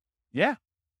 Yeah.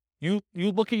 You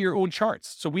look at your own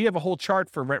charts. So we have a whole chart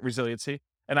for rent resiliency,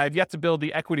 and I've yet to build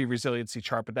the equity resiliency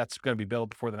chart, but that's going to be built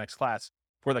before the next class,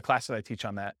 for the class that I teach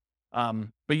on that.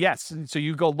 But yes, so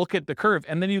you go look at the curve,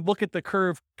 and then you look at the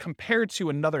curve compared to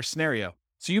another scenario.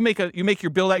 So you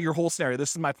build out your whole scenario.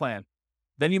 This is my plan.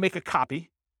 Then you make a copy,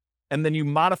 and then you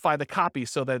modify the copy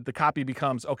so that the copy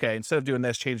becomes, okay, instead of doing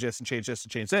this, change this and change this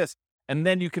and change this. And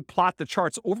then you could plot the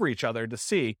charts over each other to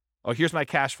see, oh, here's my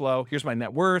cash flow, here's my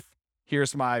net worth,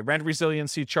 here's my rent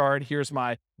resiliency chart, here's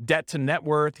my debt to net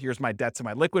worth, here's my debt to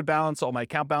my liquid balance, all my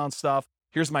account balance stuff,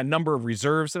 here's my number of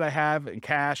reserves that I have in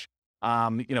cash.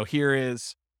 Here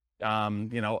is,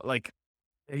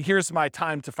 here's my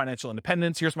time to financial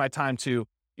independence, here's my time to,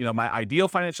 my ideal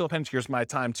financial independence, here's my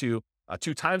time to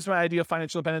 2 times my ideal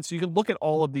financial independence. So you can look at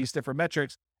all of these different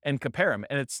metrics and compare them.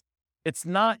 And it's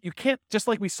not, you can't, just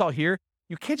like we saw here,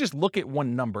 you can't just look at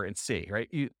one number and see, right?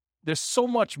 There's so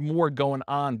much more going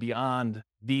on beyond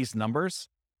these numbers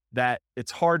that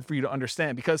it's hard for you to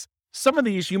understand, because some of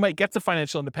these you might get to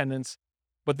financial independence,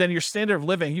 but then your standard of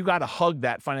living, you got to hug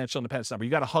that financial independence number.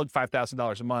 You got to hug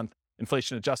 $5,000 a month,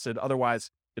 inflation adjusted. Otherwise,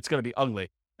 it's going to be ugly.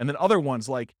 And then other ones,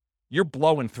 like you're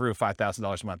blowing through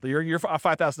 $5,000 a month. You're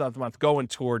 $5,000 a month going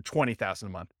toward $20,000 a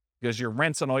month, because your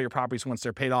rents on all your properties once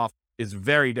they're paid off is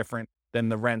very different than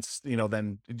the rents,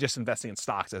 than just investing in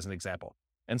stocks as an example.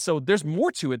 And so there's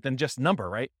more to it than just number,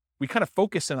 right? We kind of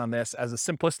focus in on this as a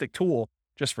simplistic tool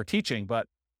just for teaching, but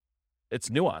it's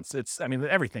nuance.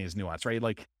 Everything is nuance, right?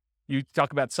 Like you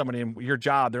talk about somebody in your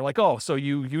job, they're like, oh, so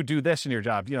you do this in your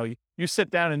job. You sit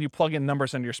down and you plug in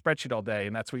numbers on your spreadsheet all day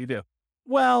and that's what you do.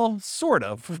 Well, sort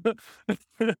of.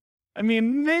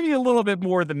 Maybe a little bit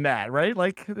more than that, right?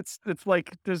 Like it's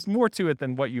like there's more to it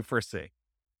than what you first see.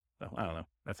 So I don't know.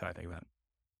 That's how I think about it.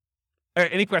 All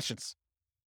right. Any questions?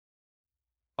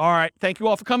 All right. Thank you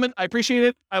all for coming. I appreciate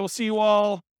it. I will see you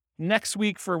all next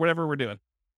week for whatever we're doing.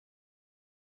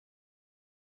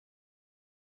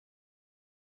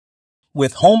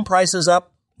 With home prices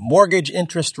up, mortgage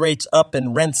interest rates up,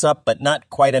 and rents up, but not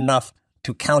quite enough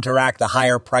to counteract the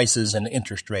higher prices and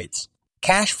interest rates,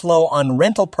 cash flow on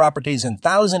rental properties in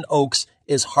Thousand Oaks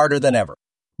is harder than ever.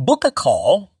 Book a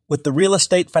call with the Real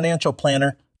Estate Financial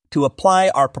Planner to apply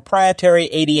our proprietary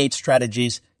 88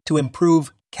 strategies to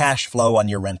improve cash flow on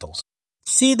your rentals.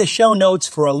 See the show notes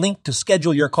for a link to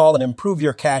schedule your call and improve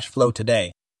your cash flow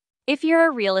today. If you're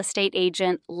a real estate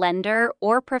agent, lender,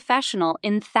 or professional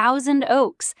in Thousand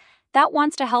Oaks that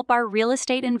wants to help our real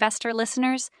estate investor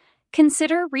listeners,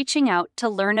 consider reaching out to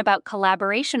learn about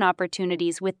collaboration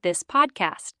opportunities with this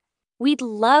podcast. We'd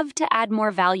love to add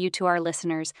more value to our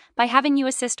listeners by having you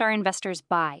assist our investors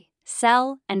buy,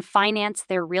 sell, and finance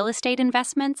their real estate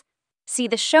investments. See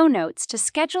the show notes to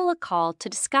schedule a call to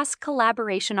discuss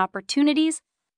collaboration opportunities